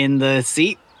gonna get in the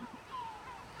seat?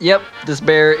 Yep, this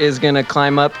bear is gonna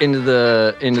climb up into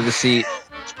the seat.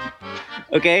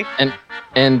 Okay.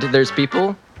 And there's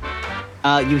people.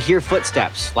 You hear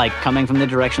footsteps, like coming from the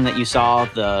direction that you saw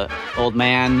the old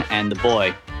man and the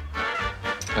boy.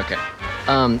 Okay.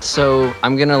 So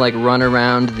I'm gonna like run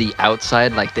around the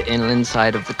outside, like the inland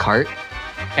side of the cart,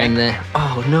 and then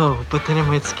oh no, but then it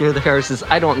might scare the horses.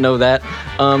 I don't know that.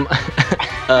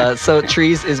 So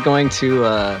Trees is going to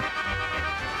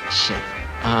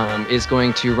is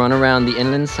going to run around the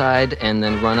inland side and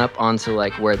then run up onto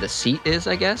like where the seat is,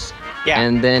 I guess. Yeah.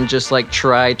 And then just like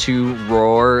try to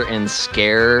roar and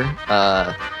scare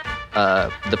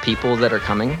the people that are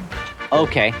coming.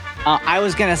 Okay. I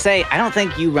was going to say, I don't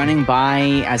think you running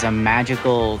by as a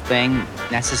magical thing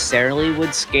necessarily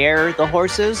would scare the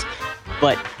horses,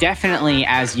 but definitely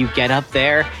as you get up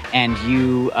there and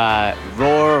you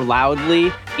roar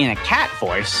loudly in a cat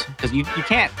voice, because you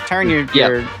can't turn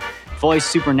your voice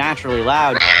supernaturally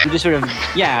loud. You just sort of,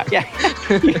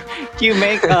 you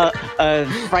make a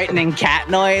frightening cat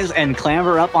noise and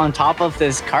clamber up on top of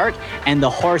this cart, and the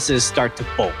horses start to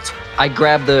bolt. I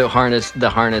grab the harness to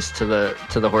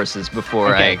the horses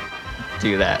before I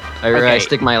do that. I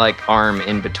stick my like arm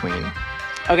in between.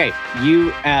 Okay,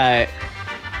 you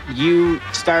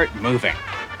start moving,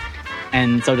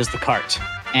 and so does the cart,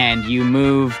 and you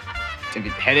move,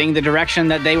 heading the direction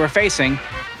that they were facing.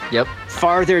 Yep.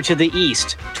 Farther to the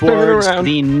east, towards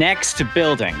the next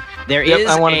building. There is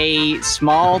a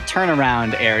small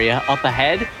turnaround area up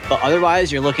ahead, but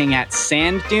otherwise you're looking at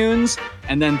sand dunes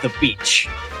and then the beach.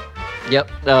 Yep.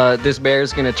 This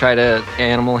bear's gonna try to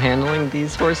animal handling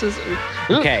these horses.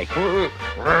 Okay.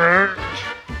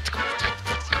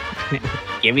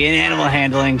 Give me an animal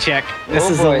handling check. This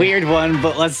is a weird one,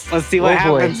 but let's see what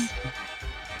happens.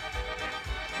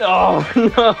 Oh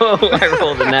no! I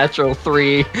rolled a natural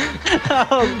 3.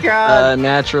 Oh god.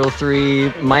 Natural 3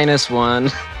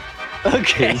 -1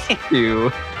 Okay. is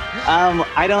 2.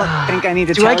 I don't think I need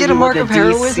to Do tell I get you a mark what of the DC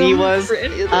heroism was. for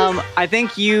any of this? I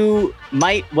think you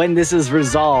might when this is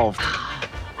resolved.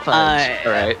 Fudge.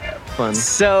 All right, fun.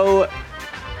 So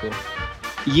Cool.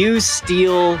 you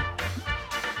steal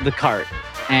the cart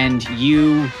and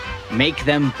you make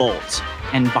them bolt.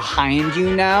 And behind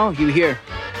you now, you hear,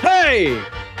 "Hey!"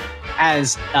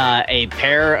 as a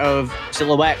pair of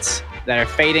silhouettes that are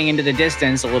fading into the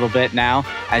distance a little bit now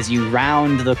as you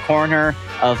round the corner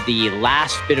of the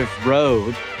last bit of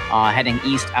road heading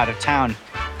east out of town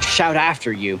shout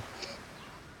after you.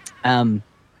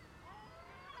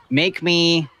 Make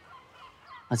me,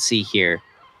 let's see here,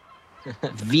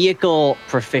 vehicle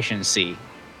proficiency.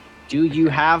 Do you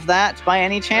have that by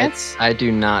any chance? I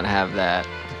do not have that.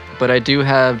 But I do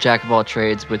have Jack of all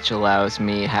trades, which allows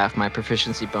me half my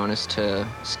proficiency bonus to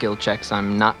skill checks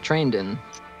I'm not trained in.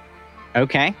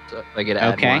 Okay. So I get to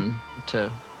add Okay. 1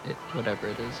 to it, whatever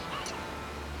it is.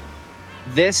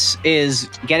 This is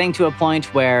getting to a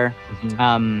point where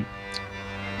Mhm.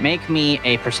 make me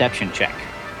a perception check.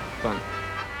 Fun.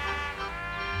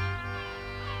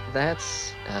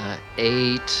 That's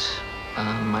 8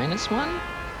 -1?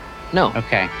 No,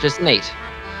 Okay. just an 8.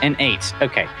 An 8.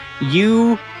 Okay.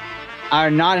 You are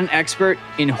not an expert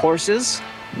in horses,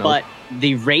 Nope. but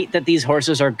the rate that these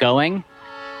horses are going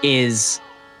is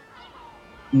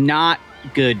not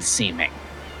good seeming.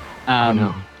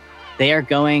 No. They are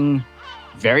going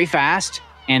very fast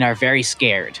and are very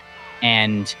scared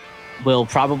and will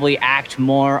probably act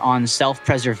more on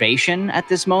self-preservation at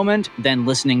this moment than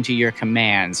listening to your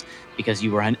commands because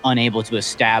you were unable to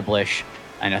establish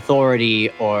an authority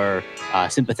or a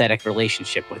sympathetic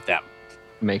relationship with them.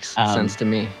 Makes Um, sense to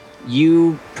me. You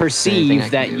Anything I perceive can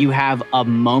that do. you have a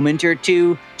moment or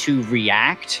two to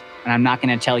react, and I'm not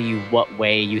going to tell you what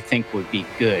way you think would be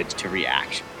good to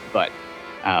react, but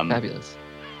Fabulous.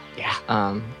 yeah.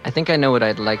 I think I know what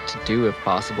I'd like to do if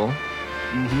possible.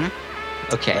 Mm-hmm.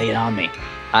 Okay. Lay it on me.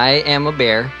 I am a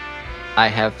bear. I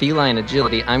have feline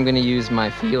agility. I'm going to use my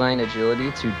feline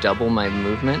agility to double my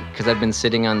movement because I've been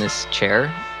sitting on this chair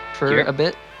for Yep. a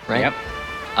bit, right?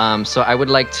 Yep. So I would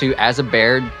like to, as a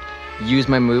bear, use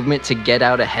my movement to get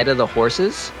out ahead of the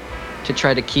horses to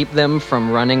try to keep them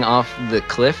from running off the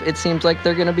cliff it seems like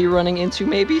they're going to be running into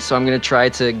maybe. So I'm going to try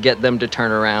to get them to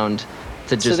turn around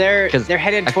to just... So they're 'cause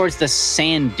headed I- towards the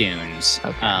sand dunes.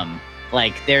 Okay.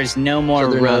 Like there's no more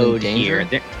they're not in road danger?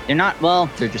 here. They're not. Well,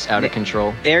 They're just out of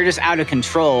control. they're just out of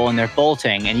control and they're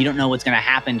bolting, and you don't know what's going to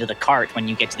happen to the cart when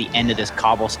you get to the end of this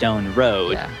cobblestone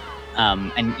road. Yeah.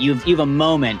 And you have a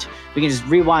moment. We can just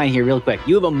rewind here real quick.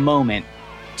 You have a moment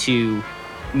to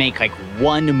make like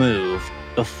one move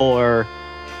before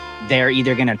they're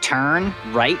either going to turn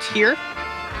right here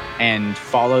and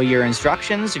follow your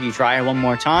instructions. If you try one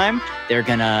more time, they're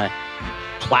going to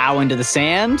plow into the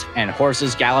sand, and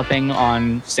horses galloping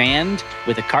on sand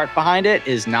with a cart behind it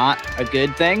is not a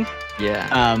good thing.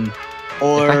 Yeah.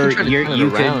 Or If I can try to you're, turn it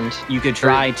you around, could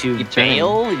try or to keep turning.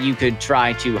 bail. You could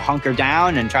try to hunker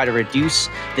down and try to reduce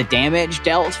the damage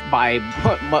dealt by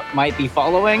what might be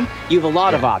following. You have a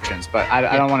lot of options, but I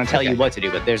don't want to tell you okay. what to do.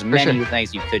 But there's many sure.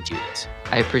 ways you could do this.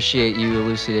 I appreciate you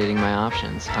elucidating my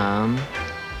options.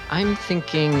 I'm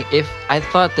thinking if I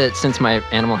thought that since my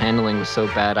animal handling was so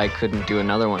bad, I couldn't do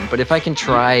another one. But if I can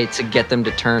try to get them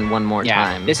to turn one more Yeah,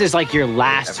 time, this is like your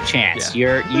last chance.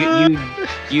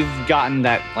 You've gotten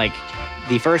that, like,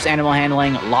 the first animal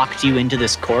handling locked you into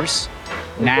this course.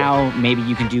 Now maybe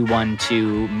you can do one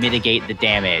to mitigate the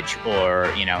damage or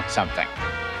something.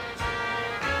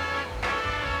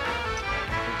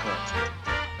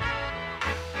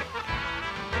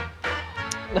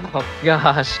 oh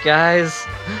gosh, guys,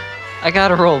 I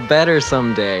gotta roll better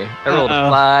someday. I rolled Uh-oh.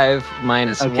 a 5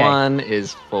 minus Okay. 1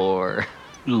 is 4.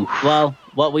 Well,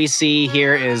 what we see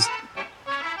here is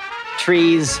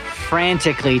trees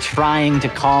frantically trying to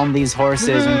calm these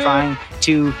horses and trying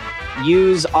to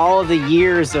use all of the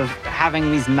years of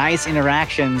having these nice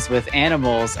interactions with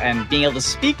animals and being able to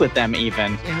speak with them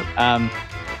even. I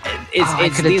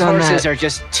could've These done horses that. are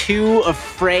just too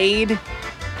afraid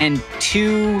and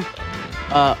too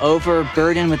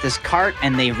overburdened with this cart,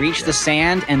 and they reach the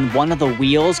sand, and one of the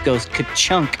wheels goes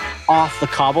ka-chunk off the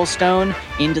cobblestone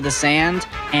into the sand,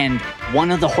 and one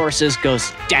of the horses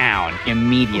goes down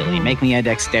immediately. Make me a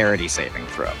dexterity saving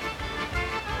throw.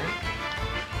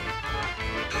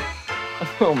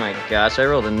 Oh my gosh, I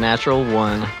rolled a natural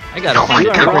 1. I gotta You find a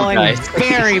are different rolling dice.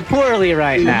 very poorly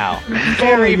right now.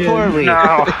 Very poorly.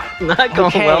 No. Not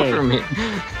going well Okay. for me.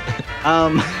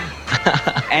 Um,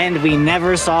 And we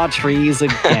never saw trees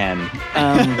again.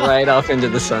 Right off into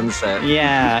the sunset.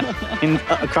 Yeah,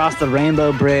 across the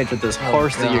Rainbow Bridge with this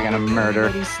horse that you're gonna murder.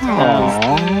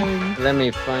 Let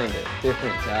me find a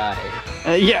different guy.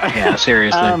 Yeah,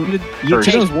 seriously. You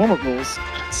take- those warm-up rolls.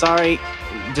 Sorry,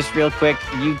 just real quick.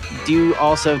 You do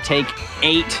also take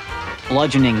 8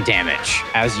 bludgeoning damage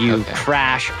as you Okay.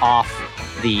 crash off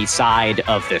the side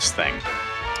of this thing.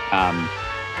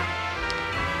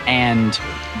 And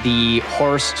the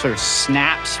horse sort of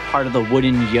snaps part of the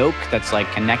wooden yoke that's like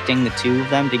connecting the two of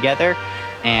them together,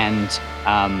 and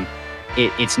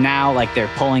it's now like they're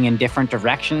pulling in different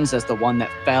directions as the one that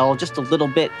fell just a little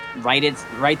bit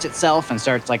rights itself and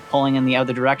starts like pulling in the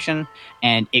other direction,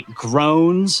 and it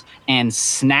groans and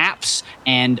snaps,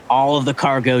 and all of the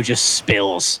cargo just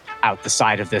spills out the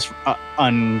side of this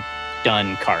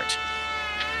undone cart.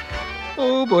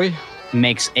 Oh boy.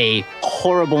 Makes a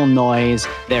horrible noise.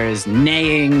 There is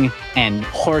neighing and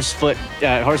horse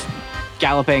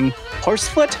galloping.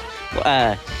 Horsefoot?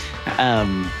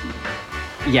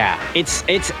 Yeah, it's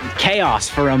chaos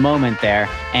for a moment there,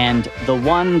 and the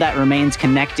one that remains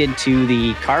connected to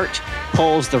the cart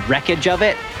pulls the wreckage of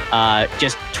it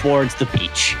just towards the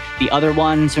beach. The other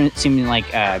one seeming like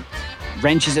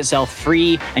wrenches itself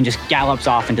free and just gallops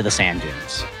off into the sand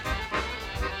dunes.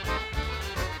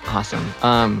 Awesome.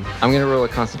 I'm gonna roll a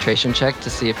concentration check to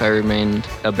see if I remained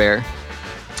a bear.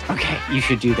 Okay, you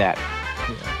should do that.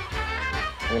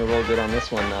 I'm gonna roll good on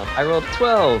this one though. I rolled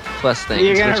 12 plus things.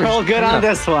 You're gonna which is roll good on enough.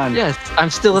 this one. Yes, I'm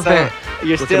still a So, bear.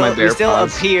 You Look at my bear still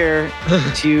paws. appear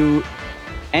to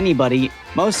anybody,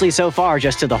 mostly so far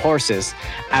just to the horses,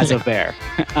 as a bear.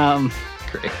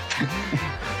 Great.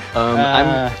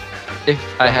 If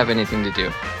I have anything to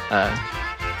do,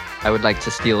 I would like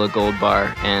to steal a gold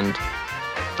bar and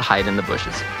hide in the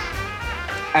bushes.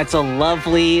 That's a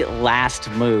lovely last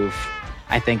move.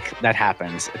 I think that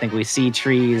happens. I think we see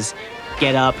trees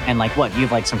get up and like what? You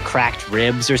have like some cracked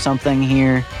ribs or something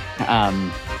here.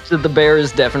 So the bear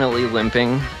is definitely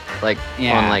limping, like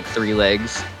Yeah. on like 3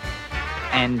 legs.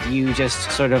 And you just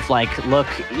sort of like look,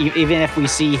 even if we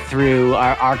see through,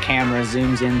 our camera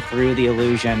zooms in through the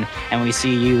illusion and we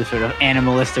see you sort of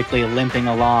animalistically limping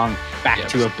along back Yep,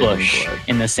 to a spitting bush blood.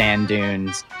 in the sand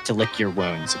dunes to lick your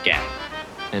wounds again.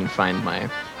 And find my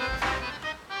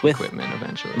With equipment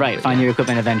eventually. Right, But find yeah. your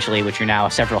equipment eventually, which you're now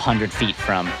several hundred feet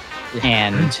from. Yeah.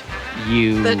 And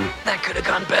you That could have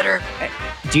gone better.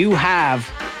 do have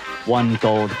 1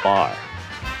 gold bar.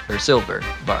 Or silver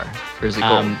bar. Or is it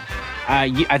gold?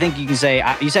 I think you can say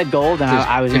you said gold, and There's-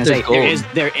 I was if going to say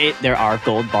there's there are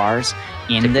gold bars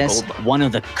in Take the this. gold bar. One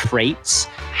of the crates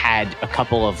had a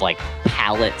couple of like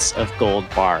pallets of gold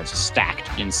bars stacked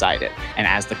inside it, and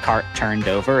as the cart turned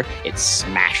over, it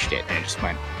smashed it, and it just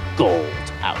went gold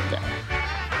out there.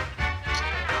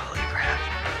 Holy crap.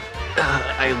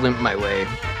 I limp my way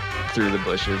through the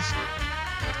bushes.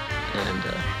 And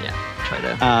try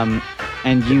to...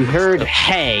 And you heard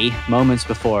 "hey" moments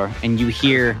before, and you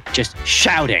hear just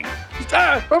shouting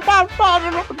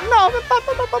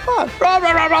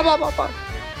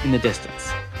in the distance.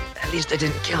 At least I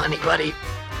didn't kill anybody.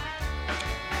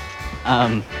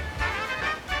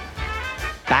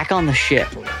 Back on the ship.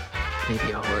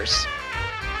 Maybe a horse.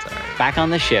 Sorry. Back on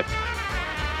the ship.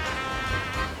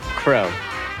 Crow.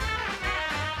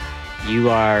 You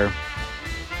are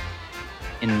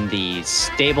in the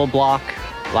stable block,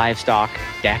 livestock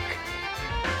deck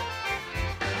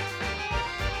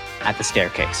at the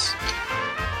staircase.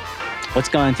 What's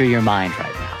going through your mind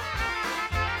right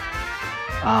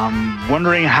now?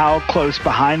 Wondering how close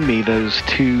behind me those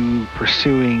 2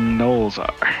 pursuing gnolls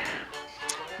are.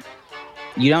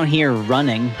 You don't hear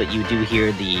running, but you do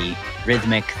hear the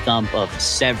rhythmic thump of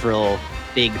several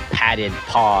big padded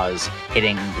paws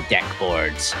hitting the deck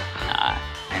boards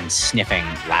and sniffing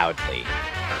loudly.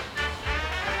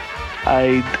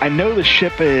 I know the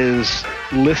ship is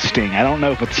listing. I don't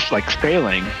know if it's like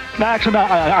sailing. No, actually, no,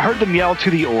 I heard them yell to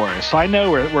the oars, so I know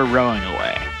we're rowing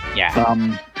away.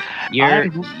 Yeah.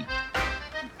 You're,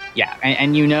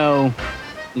 and you know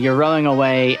you're rowing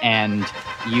away, and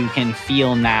you can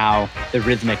feel now the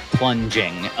rhythmic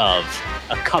plunging of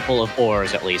a couple of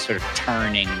oars, at least, sort of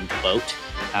turning the boat.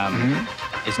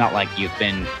 It's not like you've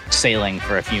been sailing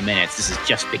for a few minutes. This is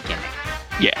just beginning.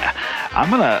 Yeah, I'm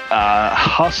gonna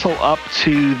hustle up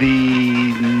to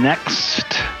the next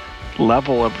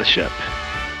level of the ship.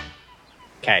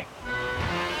 Okay.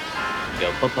 Go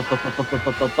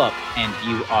up, and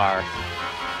you are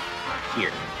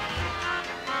here,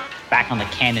 back on the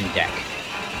cannon deck.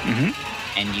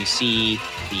 And you see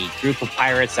the group of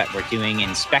pirates that were doing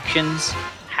inspections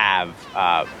have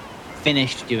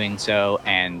finished doing so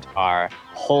and are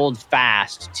hold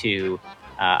fast to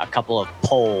a couple of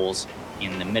poles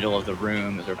in the middle of the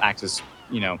room that sort of act as,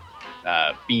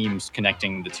 beams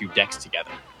connecting the two decks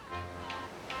together.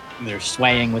 And they're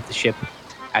swaying with the ship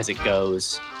as it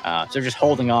goes. So they're just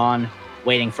holding on,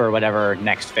 waiting for whatever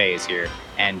next phase here.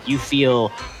 And you feel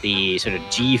the sort of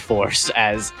G-force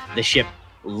as the ship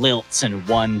lilts in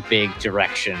one big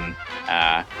direction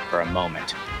for a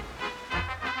moment.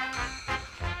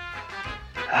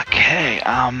 Okay,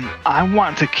 I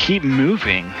want to keep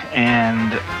moving,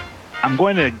 and I'm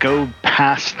going to go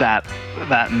past that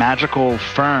magical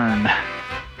fern.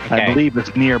 Okay. I believe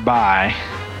it's nearby.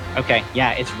 Okay,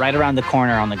 yeah, it's right around the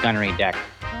corner on the gunnery deck.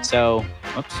 So,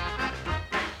 whoops.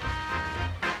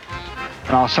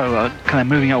 And also kind of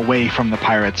moving away from the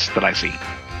pirates that I see.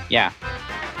 Yeah.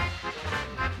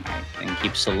 And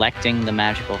keep selecting the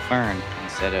magical fern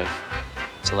instead of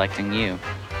selecting you.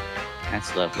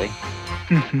 That's lovely.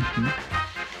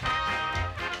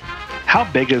 How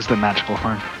big is the magical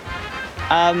fern?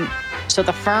 So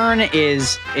the fern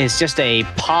is just a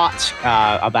pot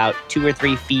about 2 or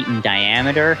 3 feet in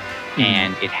diameter,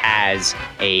 and it has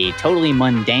a totally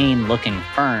mundane-looking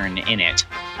fern in it.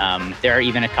 There are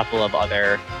even a couple of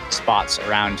other spots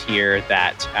around here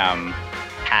that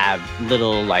have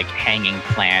little, hanging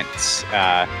plants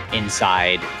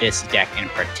inside this deck in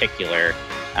particular,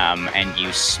 and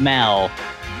you smell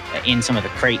in some of the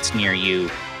crates near you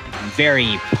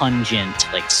very pungent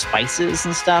spices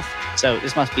and stuff. So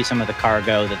this must be some of the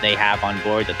cargo that they have on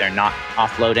board that they're not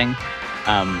offloading.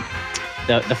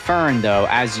 The fern, though,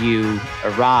 as you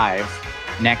arrive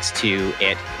next to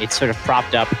it, it's sort of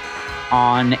propped up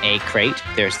on a crate.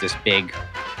 There's this big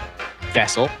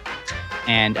vessel.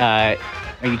 And are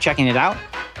you checking it out?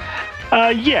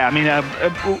 Yeah, I mean,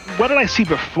 what did I see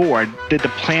before? Did the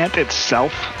plant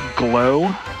itself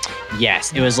glow?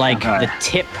 Yes, it was the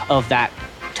tip of that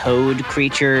toad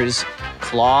creature's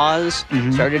claws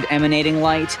started emanating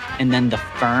light, and then the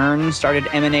fern started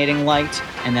emanating light,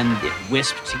 and then it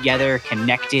wisped together,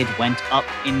 connected, went up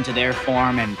into their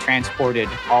form, and transported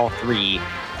all 3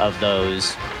 of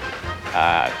those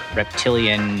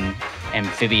reptilian,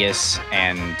 amphibious,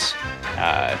 and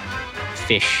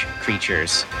fish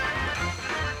creatures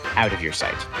out of your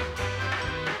sight.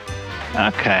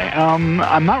 Okay.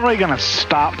 I'm not really going to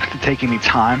stop to take any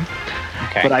time.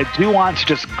 Okay. But I do want to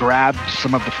just grab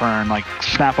some of the fern,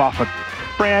 snap off a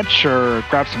branch or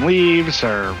grab some leaves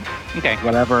or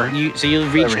whatever. So you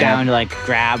reach down to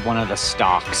grab one of the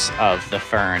stalks of the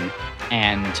fern,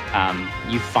 and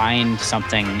you find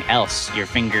something else. Your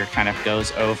finger kind of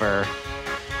goes over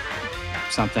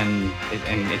something,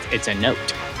 and it's a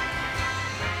note.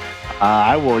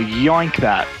 I will yoink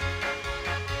that.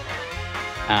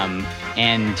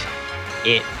 And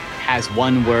it has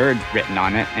one word written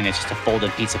on it, and it's just a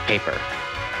folded piece of paper.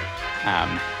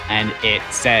 And it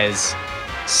says,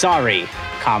 "Sorry,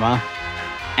 comma,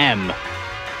 M."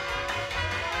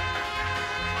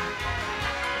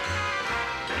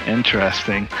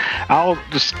 Interesting. I'll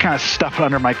just kind of stuff it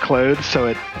under my clothes so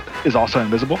it is also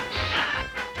invisible.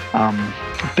 I'm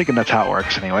thinking that's how it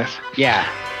works anyways. Yeah.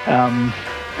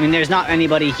 I mean, there's not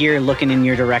anybody here looking in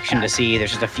your direction to see.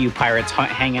 There's just a few pirates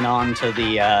hanging on to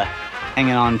the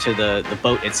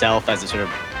boat itself as it sort of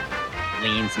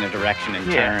leans in a direction and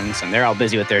turns, and they're all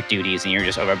busy with their duties, and you're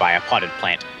just over by a potted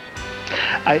plant.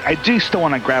 I do still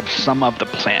want to grab some of the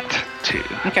plant too.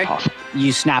 Okay. Possible.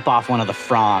 You snap off one of the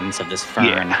fronds of this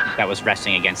fern that was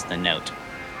resting against the note.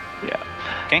 Yeah.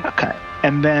 Okay.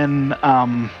 And then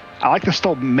I like to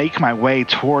still make my way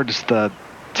towards the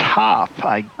top,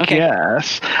 I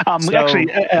guess. Actually,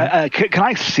 can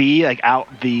I see out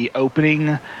the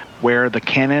opening where the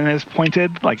cannon is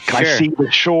pointed? Can I see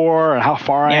the shore or how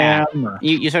far I am? Or?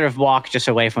 You sort of walk just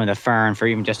away from the fern for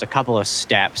even just a couple of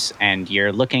steps, and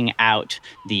you're looking out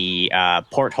the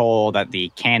porthole that the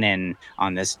cannon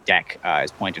on this deck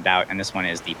is pointed out, and this one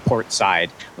is the port side,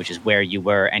 which is where you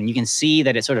were, and you can see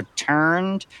that it sort of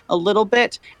turned a little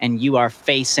bit, and you are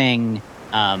facing...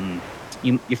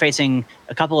 You're facing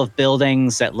a couple of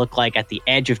buildings that look like at the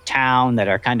edge of town that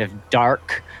are kind of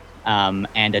dark,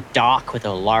 and a dock with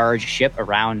a large ship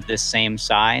around this same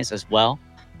size as well.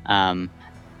 And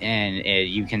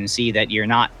you can see that you're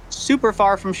not super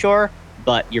far from shore,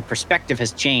 but your perspective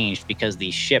has changed because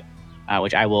the ship,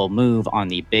 which I will move on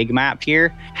the big map here,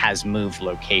 has moved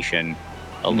location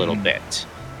a little bit.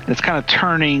 It's kind of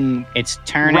turning. It's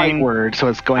turning rightward, so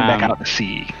it's going back out to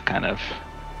sea, kind of.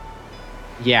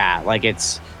 Yeah,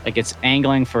 it's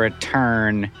angling for a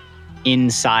turn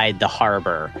inside the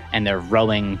harbor, and they're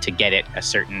rowing to get it a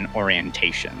certain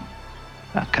orientation.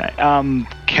 Okay.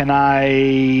 Can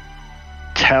I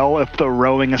tell if the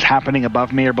rowing is happening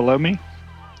above me or below me?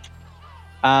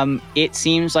 It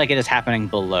seems like it is happening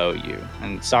below you.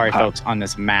 And sorry, folks, on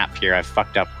this map here, I've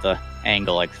fucked up the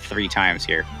angle like 3 times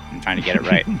here. I'm trying to get it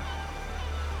right.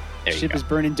 There Ship is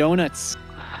burning donuts.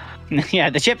 Yeah,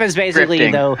 the ship is basically,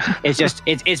 Drifting. though,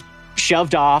 it's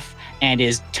shoved off and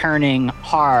is turning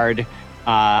hard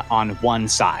on one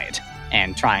side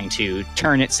and trying to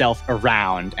turn itself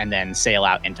around and then sail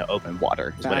out into open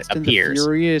water, is what it Fast and the appears.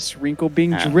 Furious Wrinkle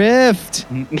Bing Drift.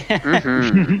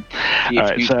 Mm-hmm. All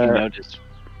right,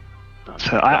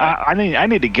 so I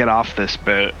need to get off this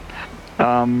boat.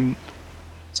 So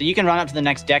you can run up to the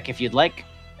next deck if you'd like.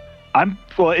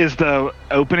 Is the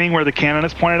opening where the cannon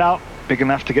is pointed out big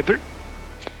enough to get through?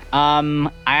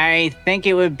 I think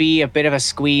it would be a bit of a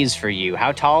squeeze for you.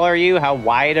 How tall are you? How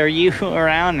wide are you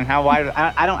around? And how wide?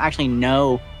 I don't actually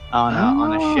know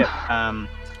on a ship.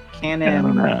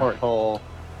 Cannon, porthole.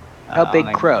 How big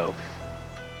Crow?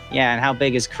 Yeah, and how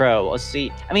big is Crow? Let's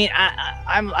see. I mean,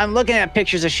 I'm looking at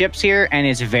pictures of ships here, and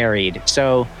it's varied.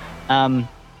 So,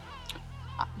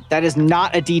 that is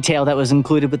not a detail that was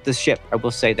included with the ship. I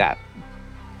will say that.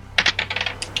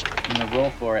 I'm gonna roll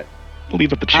for it.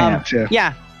 Leave it the chance.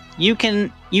 Yeah, you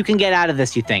can get out of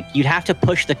this. You think you'd have to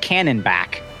push the cannon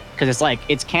back because it's like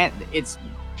its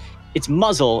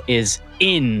muzzle is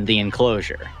in the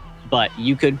enclosure, but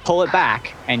you could pull it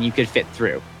back and you could fit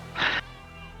through.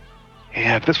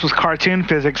 Yeah, if this was cartoon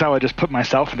physics, I would just put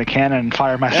myself in the cannon and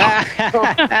fire myself.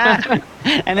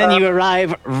 And then you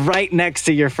arrive right next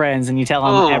to your friends and you tell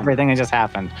them everything that just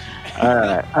happened.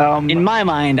 In my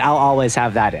mind, I'll always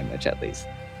have that image at least.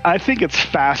 I think it's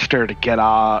faster to get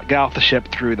off the ship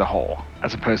through the hole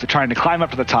as opposed to trying to climb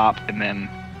up to the top and then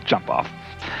jump off.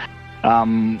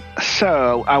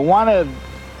 So I want to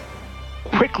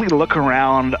quickly look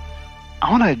around.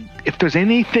 If there's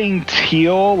anything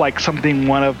teal, like something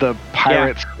one of the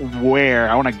pirates wear,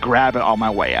 I want to grab it on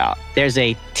my way out. There's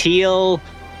a teal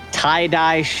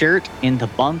tie-dye shirt in the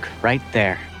bunk right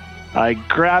there. I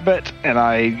grab it and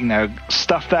I,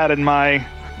 stuff that in my,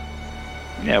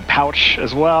 pouch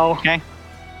as well. Okay.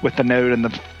 With the note and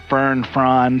the fern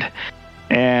frond,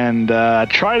 and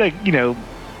try to,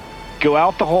 go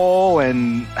out the hole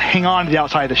and hang on to the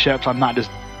outside of the ship, so I'm not just,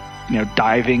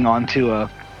 diving onto a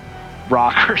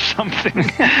rock or something.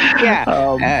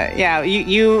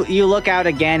 You look out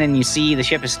again and you see the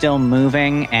ship is still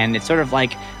moving, and it's sort of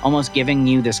like almost giving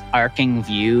you this arcing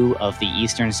view of the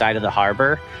eastern side of the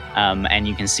harbor, and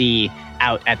you can see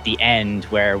out at the end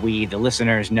where we, the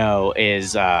listeners, know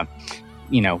is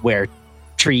where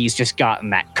trees just got in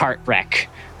that cart wreck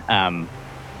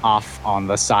off on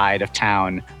the side of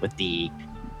town with the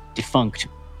defunct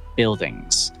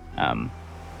buildings.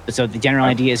 So the general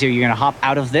idea is here, you're going to hop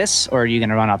out of this, or are you going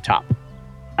to run up top?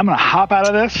 I'm going to hop out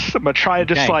of this. I'm going to try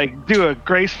to just do a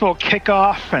graceful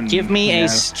kickoff and give me a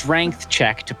strength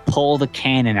check to pull the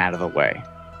cannon out of the way.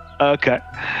 Okay.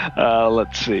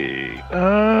 Let's see.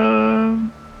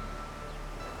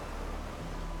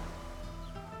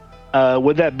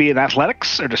 Would that be an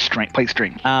athletics or just strength? Play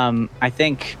strength. I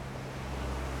think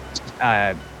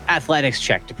athletics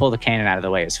check to pull the cannon out of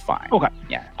the way is fine. Okay.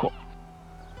 Yeah. Cool.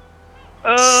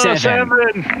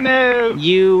 7. No.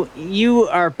 You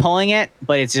are pulling it,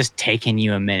 but it's just taking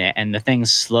you a minute, and the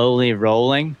thing's slowly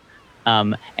rolling,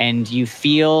 and you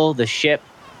feel the ship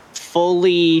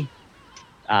fully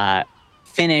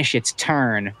finish its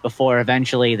turn before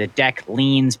eventually the deck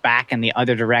leans back in the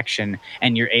other direction,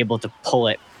 and you're able to pull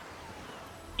it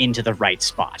into the right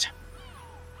spot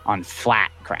on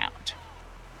flat ground.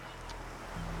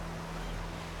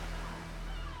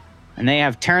 And they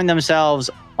have turned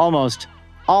themselves almost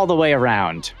all the way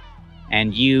around,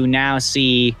 and you now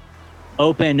see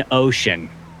open ocean,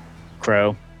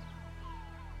 Crow,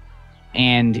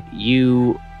 and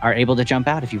you are able to jump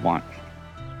out if you want.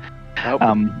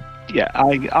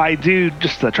 I do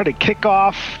just try to kick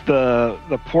off the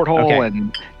porthole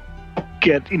and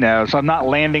get, so I'm not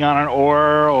landing on an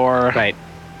oar or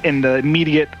in the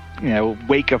immediate,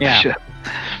 wake of the ship.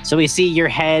 So we see your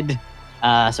head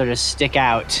sort of stick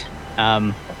out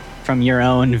from your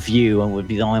own view, and would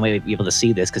be the only way to be able to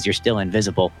see this because you're still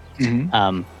invisible.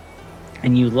 Mm-hmm.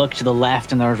 And you look to the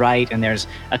left and the right, and there's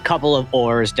a couple of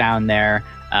oars down there,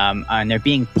 and they're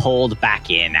being pulled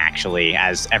back in, actually,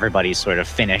 as everybody's sort of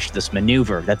finished this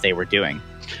maneuver that they were doing.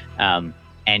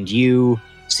 And you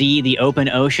see the open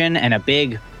ocean and a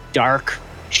big dark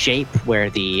shape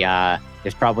where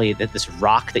there's probably this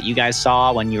rock that you guys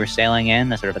saw when you were sailing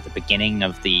in, sort of at the beginning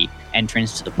of the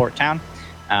entrance to the port town.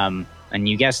 And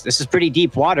you guess this is pretty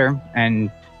deep water, and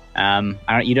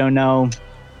you don't know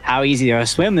how easy of a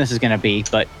swim this is going to be,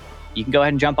 but you can go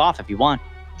ahead and jump off if you want.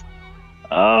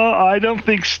 I don't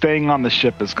think staying on the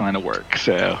ship is going to work,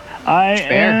 so I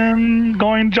am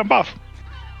going to jump off.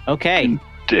 Okay.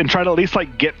 And try to at least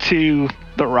get to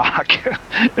the rock,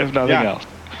 if nothing else.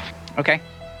 Okay.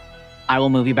 I will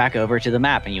move you back over to the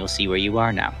map, and you'll see where you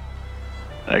are now.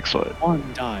 Excellent. One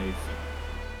dive.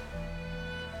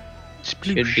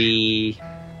 Should be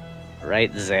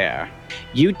right there.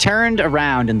 You turned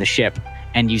around in the ship,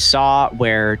 and you saw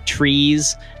where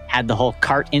trees had the whole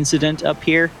cart incident up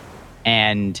here,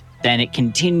 and then it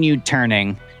continued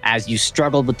turning as you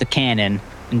struggled with the cannon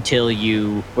until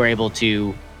you were able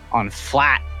to, on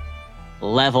flat,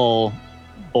 level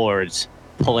boards,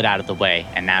 pull it out of the way,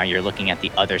 and now you're looking at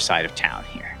the other side of town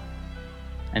here.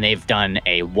 And they've done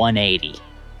a 180.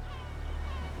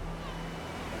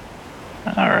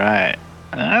 All right.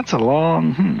 That's a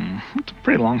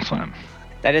pretty long swim.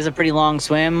 That is a pretty long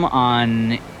swim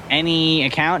on any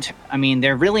account. I mean,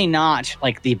 they're really not,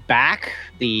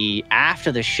 the aft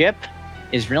of the ship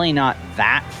is really not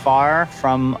that far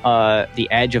from the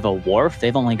edge of a wharf.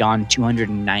 They've only gone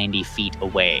 290 feet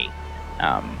away.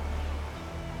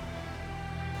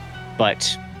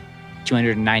 But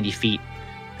 290 feet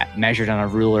measured on a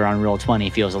ruler on Rule 20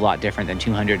 feels a lot different than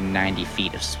 290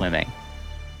 feet of swimming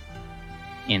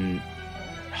in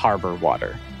harbor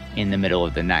water in the middle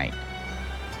of the night.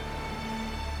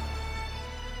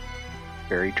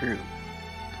 Very true.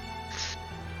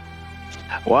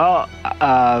 Well,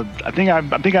 I think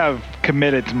I've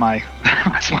committed to my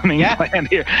swimming plan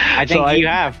here. I think you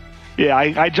have. Yeah,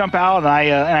 I jump out and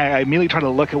I immediately try to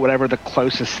look at whatever the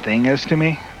closest thing is to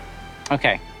me.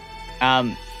 Okay.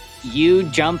 You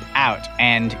jump out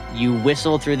and you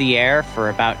whistle through the air for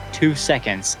about 2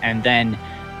 seconds, and then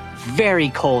very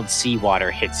cold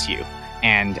seawater hits you.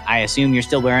 And I assume you're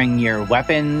still wearing your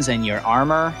weapons and your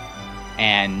armor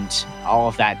and all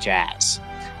of that jazz.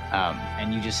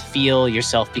 And you just feel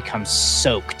yourself become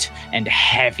soaked and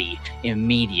heavy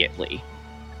immediately.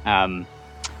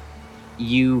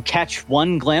 You catch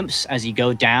one glimpse as you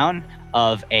go down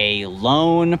of a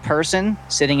lone person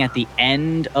sitting at the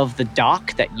end of the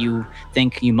dock that you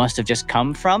think you must have just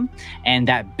come from, and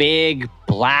that big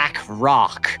black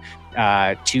rock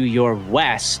to your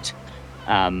west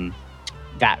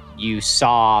that you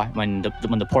saw when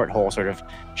the porthole sort of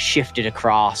shifted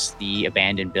across the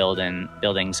abandoned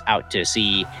buildings out to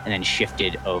sea and then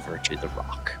shifted over to the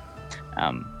rock.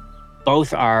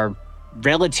 Both are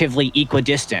relatively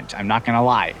equidistant. I'm not gonna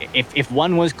lie. If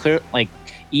one was clear,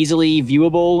 easily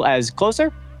viewable as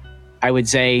closer, I would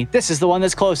say this is the one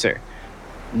that's closer.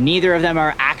 Neither of them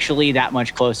are actually that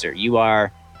much closer. You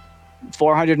are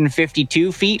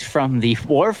 452 feet from the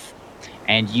wharf,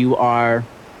 and you are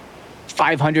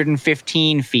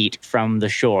 515 feet from the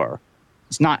shore.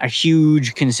 It's not a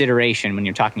huge consideration when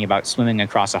you're talking about swimming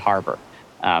across a harbor.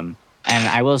 And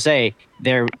I will say,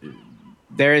 there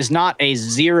is not a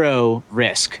zero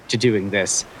risk to doing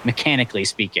this, mechanically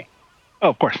speaking. Oh,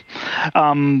 of course.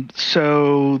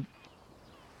 So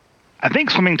I think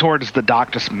swimming towards the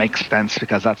dock just makes sense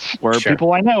because that's where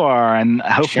people I know are, and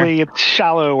hopefully it's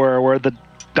shallower where the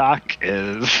dock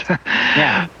is.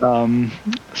 Yeah.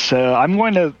 So I'm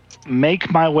going to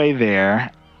make my way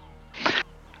there.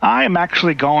 I am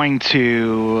actually going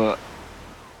to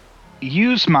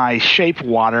use my shape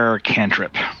water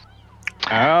cantrip.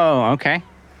 Oh, okay.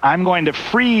 I'm going to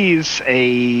freeze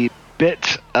a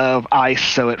bit of ice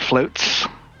so it floats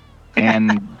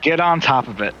and get on top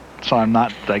of it so I'm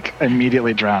not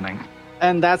immediately drowning.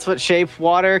 And that's what shape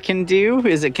water can do,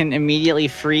 is it can immediately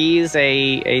freeze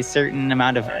a certain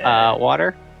amount of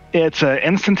water? It's an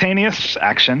instantaneous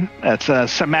action. It's a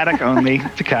somatic only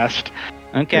to cast.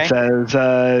 Okay. It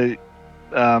says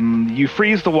you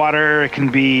freeze the water. It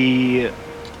can be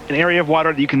an area of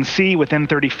water that you can see within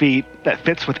 30 feet that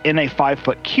fits within a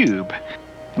 5-foot cube.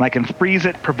 And I can freeze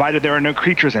it provided there are no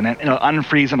creatures in it, and it'll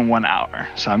unfreeze in 1 hour.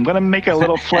 So I'm going to make a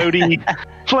little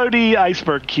floaty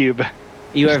iceberg cube.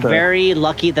 You are very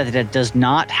lucky that it does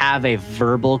not have a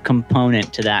verbal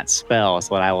component to that spell, is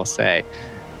what I will say.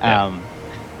 Yeah.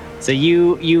 So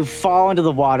you fall into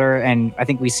the water, and I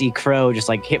think we see Crow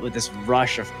just hit with this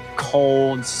rush of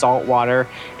cold salt water,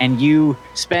 and you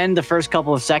spend the first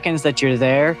couple of seconds that you're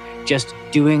there just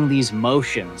doing these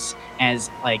motions as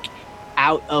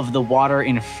out of the water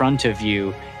in front of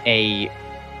you, a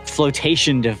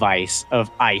flotation device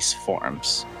of ice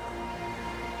forms.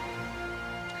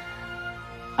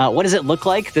 What does it look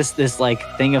like? This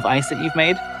thing of ice that you've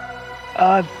made?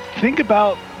 Think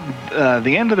about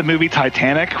the end of the movie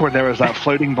Titanic, where there was that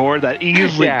floating board that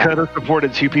easily could have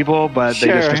supported 2 people, but they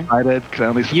just decided to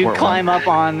only support one. You climb up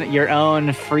on your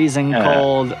own freezing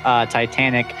cold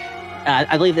Titanic.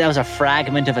 I believe that was a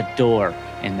fragment of a door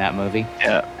in that movie.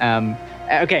 Yeah.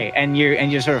 Okay, and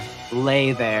you sort of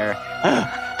lay there.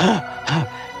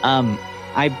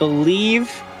 I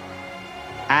believe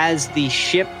as the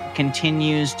ship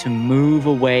continues to move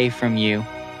away from you,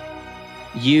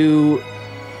 you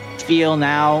feel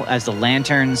now as the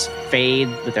lanterns fade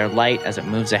with their light as it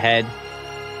moves ahead,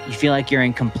 you feel like you're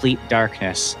in complete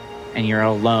darkness and you're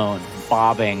alone,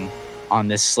 bobbing on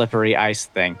this slippery ice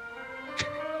thing.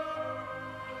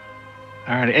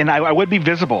 All right, and I would be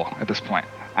visible at this point.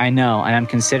 I know, and I'm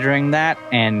considering that,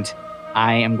 and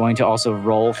I am going to also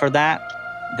roll for that,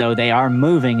 though they are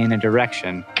moving in a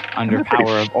direction under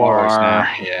power of oars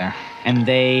now. Yeah. And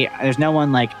there's no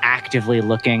one like actively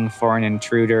looking for an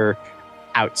intruder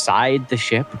outside the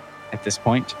ship at this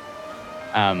point.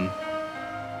 I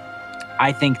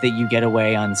think that you get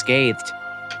away unscathed,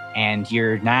 and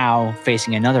you're now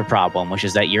facing another problem, which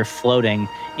is that you're floating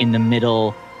in the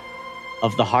middle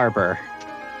of the harbor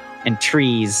and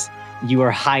trees. You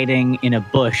are hiding in a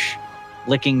bush,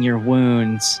 licking your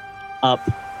wounds up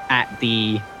at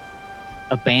the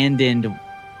abandoned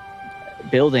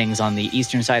buildings on the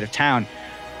eastern side of town.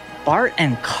 Bart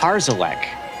and Karzalek,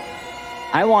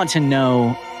 I want to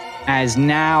know, as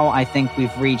now I think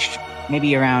we've reached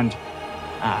maybe around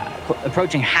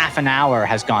approaching half an hour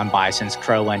has gone by since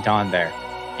Crow went on there,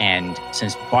 and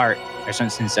since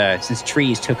since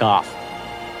Trees took off.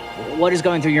 What is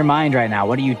going through your mind right now?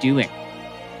 What are you doing?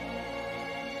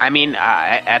 I mean,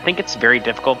 I think it's very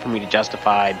difficult for me to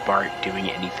justify Bart doing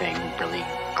anything really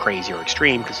crazy or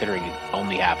extreme, considering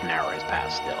only half an hour has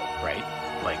passed still, right?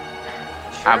 Like,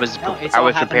 Sure. I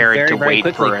was prepared to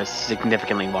wait for a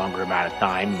significantly longer amount of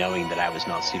time, knowing that I was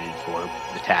not suited for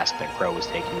the task that Crow was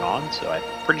taking on. So I'm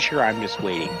pretty sure I'm just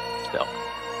waiting still.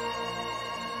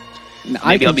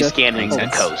 Maybe I'll be scanning the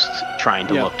coast, trying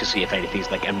to look to see if anything's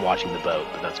and watching the boat,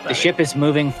 but that's about The ship is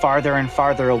moving farther and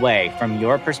farther away. From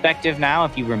your perspective now,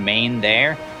 if you remain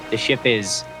there, the ship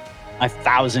is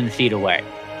 1,000 feet away.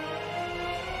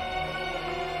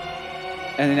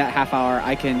 And in that half hour,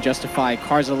 I can justify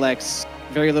Karzalek's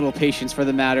very little patience for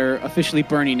the matter officially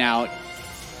burning out.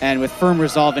 And with firm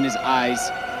resolve in his eyes,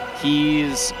 he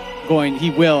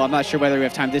will, I'm not sure whether we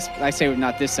have time,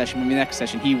 not this session, but the next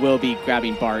session, he will be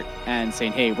grabbing Bart and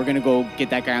saying, hey, we're going to go get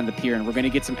that guy on the pier and we're going to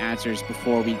get some answers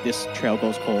before this trail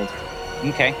goes cold.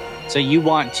 Okay. So you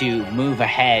want to move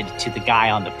ahead to the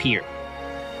guy on the pier?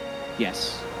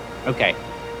 Yes. Okay.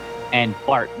 And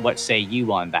Bart, what say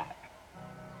you on that?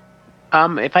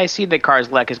 If I see that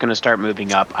Karzalek is going to start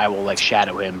moving up, I will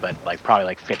shadow him, but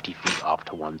probably 50 feet off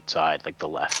to one side, the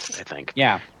left, I think.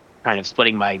 Yeah. Kind of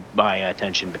splitting my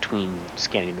attention between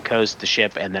scanning the coast, the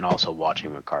ship, and then also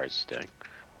watching what Kars is doing.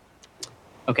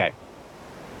 Okay.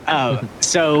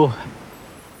 So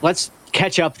let's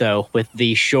catch up, though, with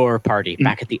the shore party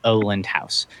back at the Oland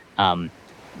house.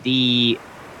 The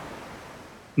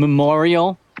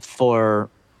memorial for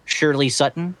Shirley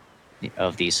Sutton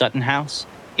of the Sutton house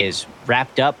is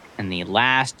wrapped up, and the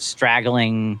last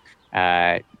straggling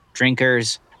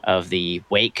drinkers of the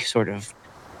wake sort of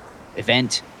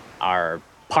event are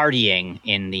partying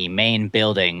in the main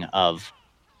building of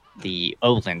the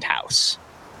Oland house.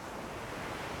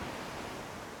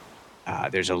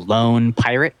 There's a lone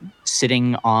pirate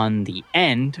sitting on the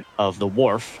end of the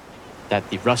wharf that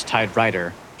the Rust-Tide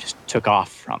Rider just took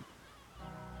off from.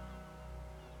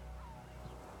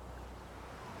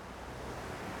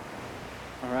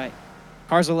 All right.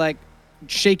 Karzalek,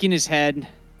 shaking his head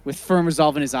with firm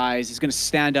resolve in his eyes, he's going to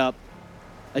stand up,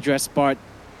 address Bart.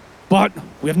 Bart,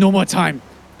 we have no more time.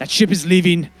 That ship is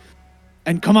leaving.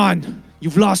 And come on,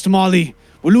 you've lost Molly.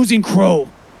 We're losing Crow.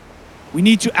 We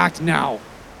need to act now.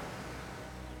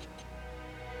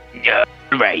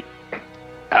 Right.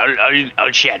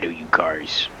 I'll shadow you,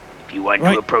 Kars, if you want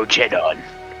to approach head on.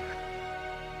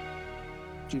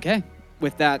 Okay.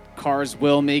 With that, Kars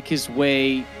will make his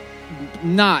way,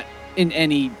 not in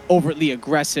any overtly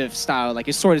aggressive style,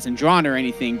 his sword isn't drawn or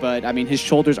anything, but I mean his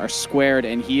shoulders are squared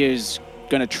and he is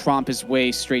gonna tromp his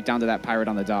way straight down to that pirate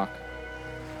on the dock.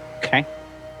 Okay.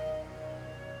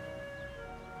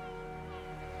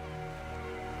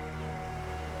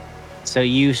 So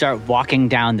you start walking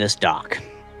down this dock.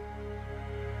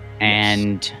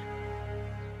 And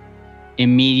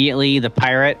immediately the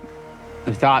pirate,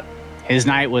 who thought his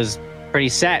night was pretty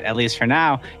set, at least for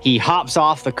now, he hops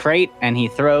off the crate and he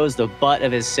throws the butt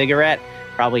of his cigarette,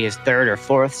 probably his third or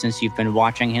fourth since you've been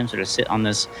watching him sort of sit on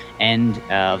this end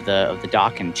of the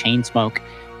dock and chain smoke.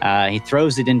 He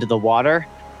throws it into the water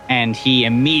and he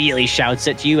immediately shouts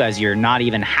at you as you're not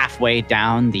even halfway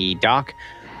down the dock.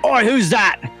 Oi, who's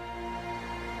that?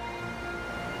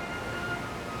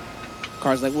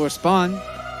 Karzalek will respond.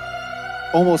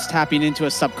 almost tapping into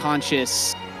a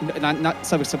subconscious,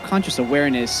 subconscious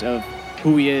awareness of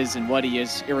who he is and what he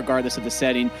is, irregardless of the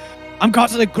setting. I'm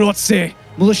Karzalek Grotze,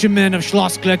 militiaman of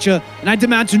Schloss Gletscher, and I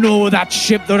demand to know where that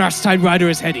ship the Rustide Rider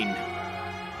is heading.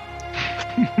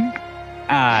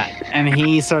 And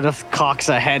he sort of cocks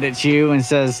a head at you and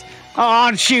says, "Oh,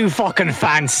 aren't you fucking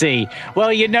fancy?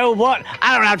 Well, you know what?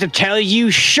 I don't have to tell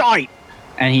you shite."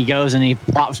 And he goes and he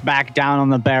plops back down on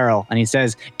the barrel and he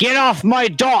says, "Get off my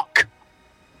dock!"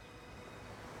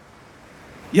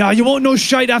 Yeah, you won't know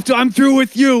shite after I'm through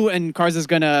with you. And Karza's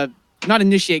gonna not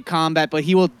initiate combat, but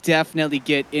he will definitely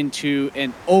get into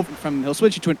he'll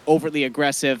switch into an overtly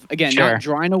aggressive, again, Sure. not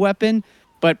drawing a weapon,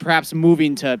 but perhaps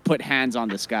moving to put hands on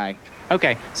this guy.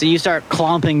 Okay, so you start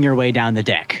clomping your way down the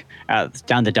deck,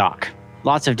 down the dock.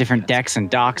 Lots of different decks and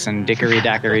docks and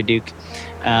dickory-dackory-dook.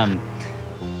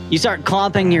 You start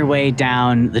clomping your way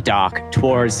down the dock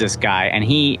towards this guy, and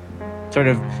he sort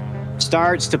of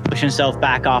starts to push himself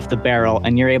back off the barrel,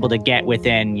 and you're able to get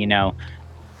within,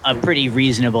 a pretty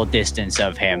reasonable distance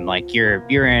of him. Like you're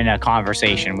in a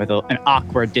conversation with an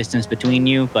awkward distance between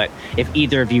you, but if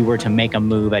either of you were to make a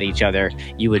move at each other,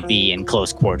 you would be in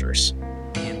close quarters.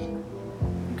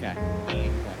 Okay.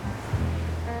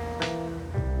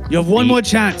 You have one more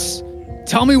chance.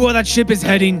 Tell me where that ship is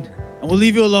heading, and we'll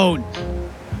leave you alone.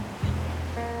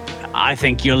 I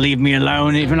think you'll leave me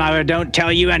alone even if I don't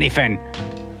tell you anything.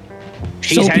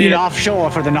 She's So be headed it.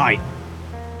 offshore for the night.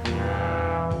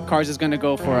 Karz is gonna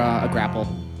go for a grapple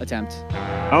attempt.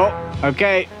 Oh,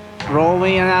 okay. Roll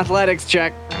me an athletics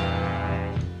check.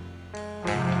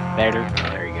 Better.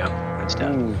 There you go. Good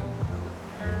stuff.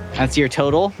 That's your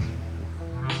total?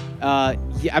 Yeah,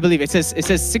 I believe it says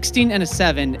 16 and a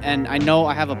 7, and I know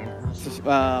I have a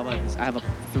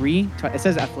 3. It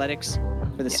says athletics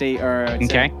for the state, or it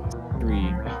said Okay.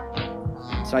 3.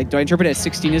 So do I interpret it as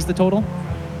 16 is the total?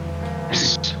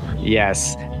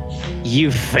 Yes.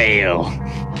 You fail.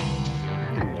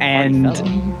 And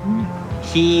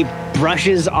he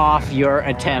brushes off your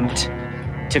attempt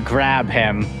to grab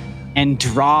him and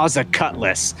draws a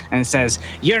cutlass and says,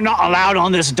 "You're not allowed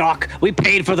on this dock. We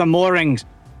paid for the moorings."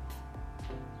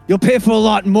 You'll pay for a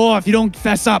lot more if you don't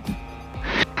fess up.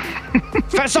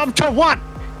 Fess up to what?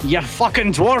 You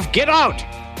fucking dwarf, get out!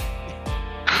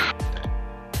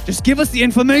 Just give us the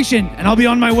information, and I'll be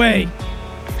on my way.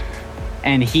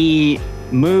 And he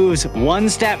moves one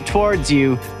step towards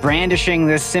you, brandishing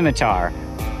this scimitar.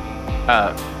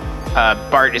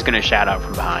 Bart is going to shout out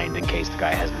from behind in case the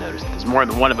guy hasn't noticed. There's more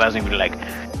than one of us, and he'll be like,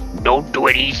 Don't do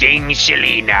anything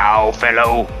silly now,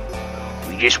 fellow.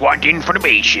 We just want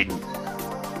information.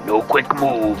 No quick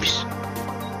moves.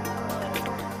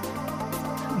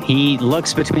 He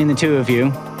looks between the two of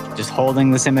you, just holding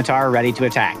the scimitar ready to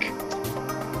attack.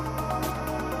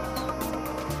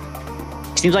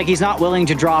 Seems like he's not willing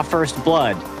to draw first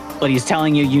blood, but he's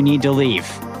telling you need to leave.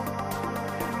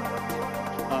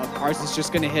 Karz is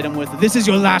just gonna hit him with, "This is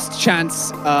your last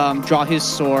chance." Draw his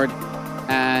sword,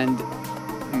 and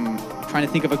trying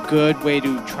to think of a good way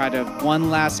to try to one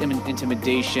last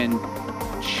intimidation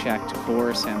check to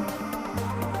coerce him.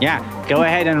 Yeah, go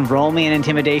ahead and roll me an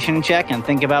intimidation check and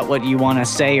think about what you want to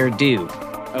say or do.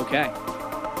 Okay.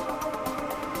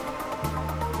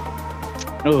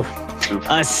 Ooh,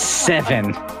 a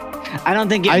 7. I don't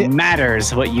think it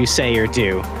matters what you say or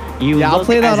do. I'll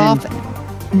play that off.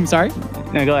 Sorry?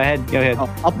 No, go ahead. Go ahead.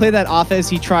 I'll play that off as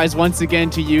he tries once again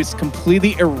to use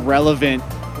completely irrelevant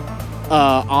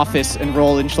office and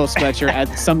role in Schloss Gletscher as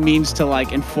some means to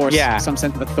enforce some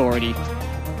sense of authority.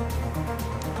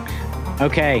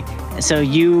 Okay, so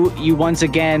you once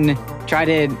again try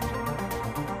to,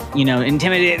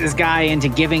 intimidate this guy into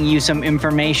giving you some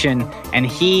information, and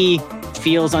he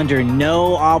feels under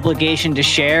no obligation to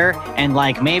share, and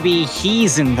maybe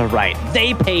he's in the right.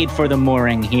 They paid for the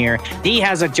mooring here. He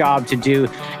has a job to do,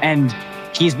 and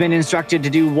he's been instructed to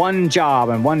do one job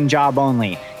and one job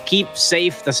only. Keep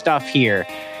safe the stuff here.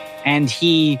 And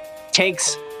he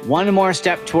takes one more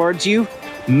step towards you,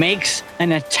 makes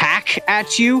an attack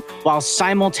at you, while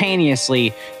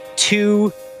simultaneously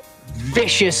 2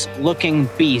 vicious-looking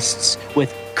beasts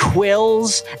with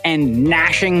quills and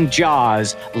gnashing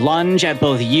jaws lunge at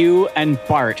both you and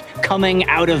Bart, coming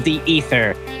out of the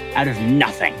ether, out of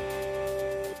nothing.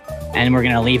 And we're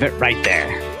gonna leave it right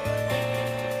there.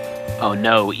 oh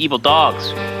no, evil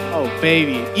dogs. Oh,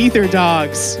 baby. Ether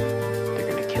dogs. They're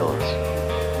going to kill us.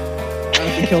 I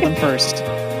have to kill them first.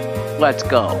 Let's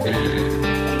go.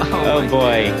 Oh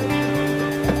boy.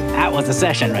 That was a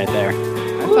session right there.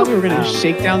 I thought we were going to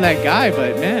shake down that guy,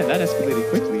 but man, that escalated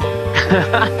quickly.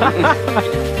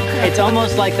 It's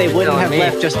almost like they wouldn't have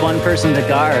left just one person to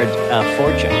guard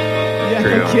Fortune. Yeah,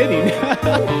 True. no kidding.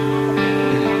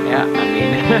 Yeah, I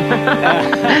mean,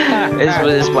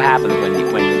 this is what happens when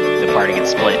the party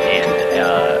gets split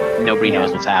and nobody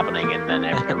knows what's happening, and then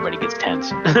everybody gets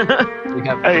tense. We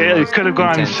have It could have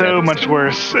gone so much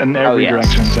worse in every yes.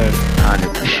 direction. So.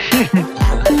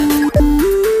 100%.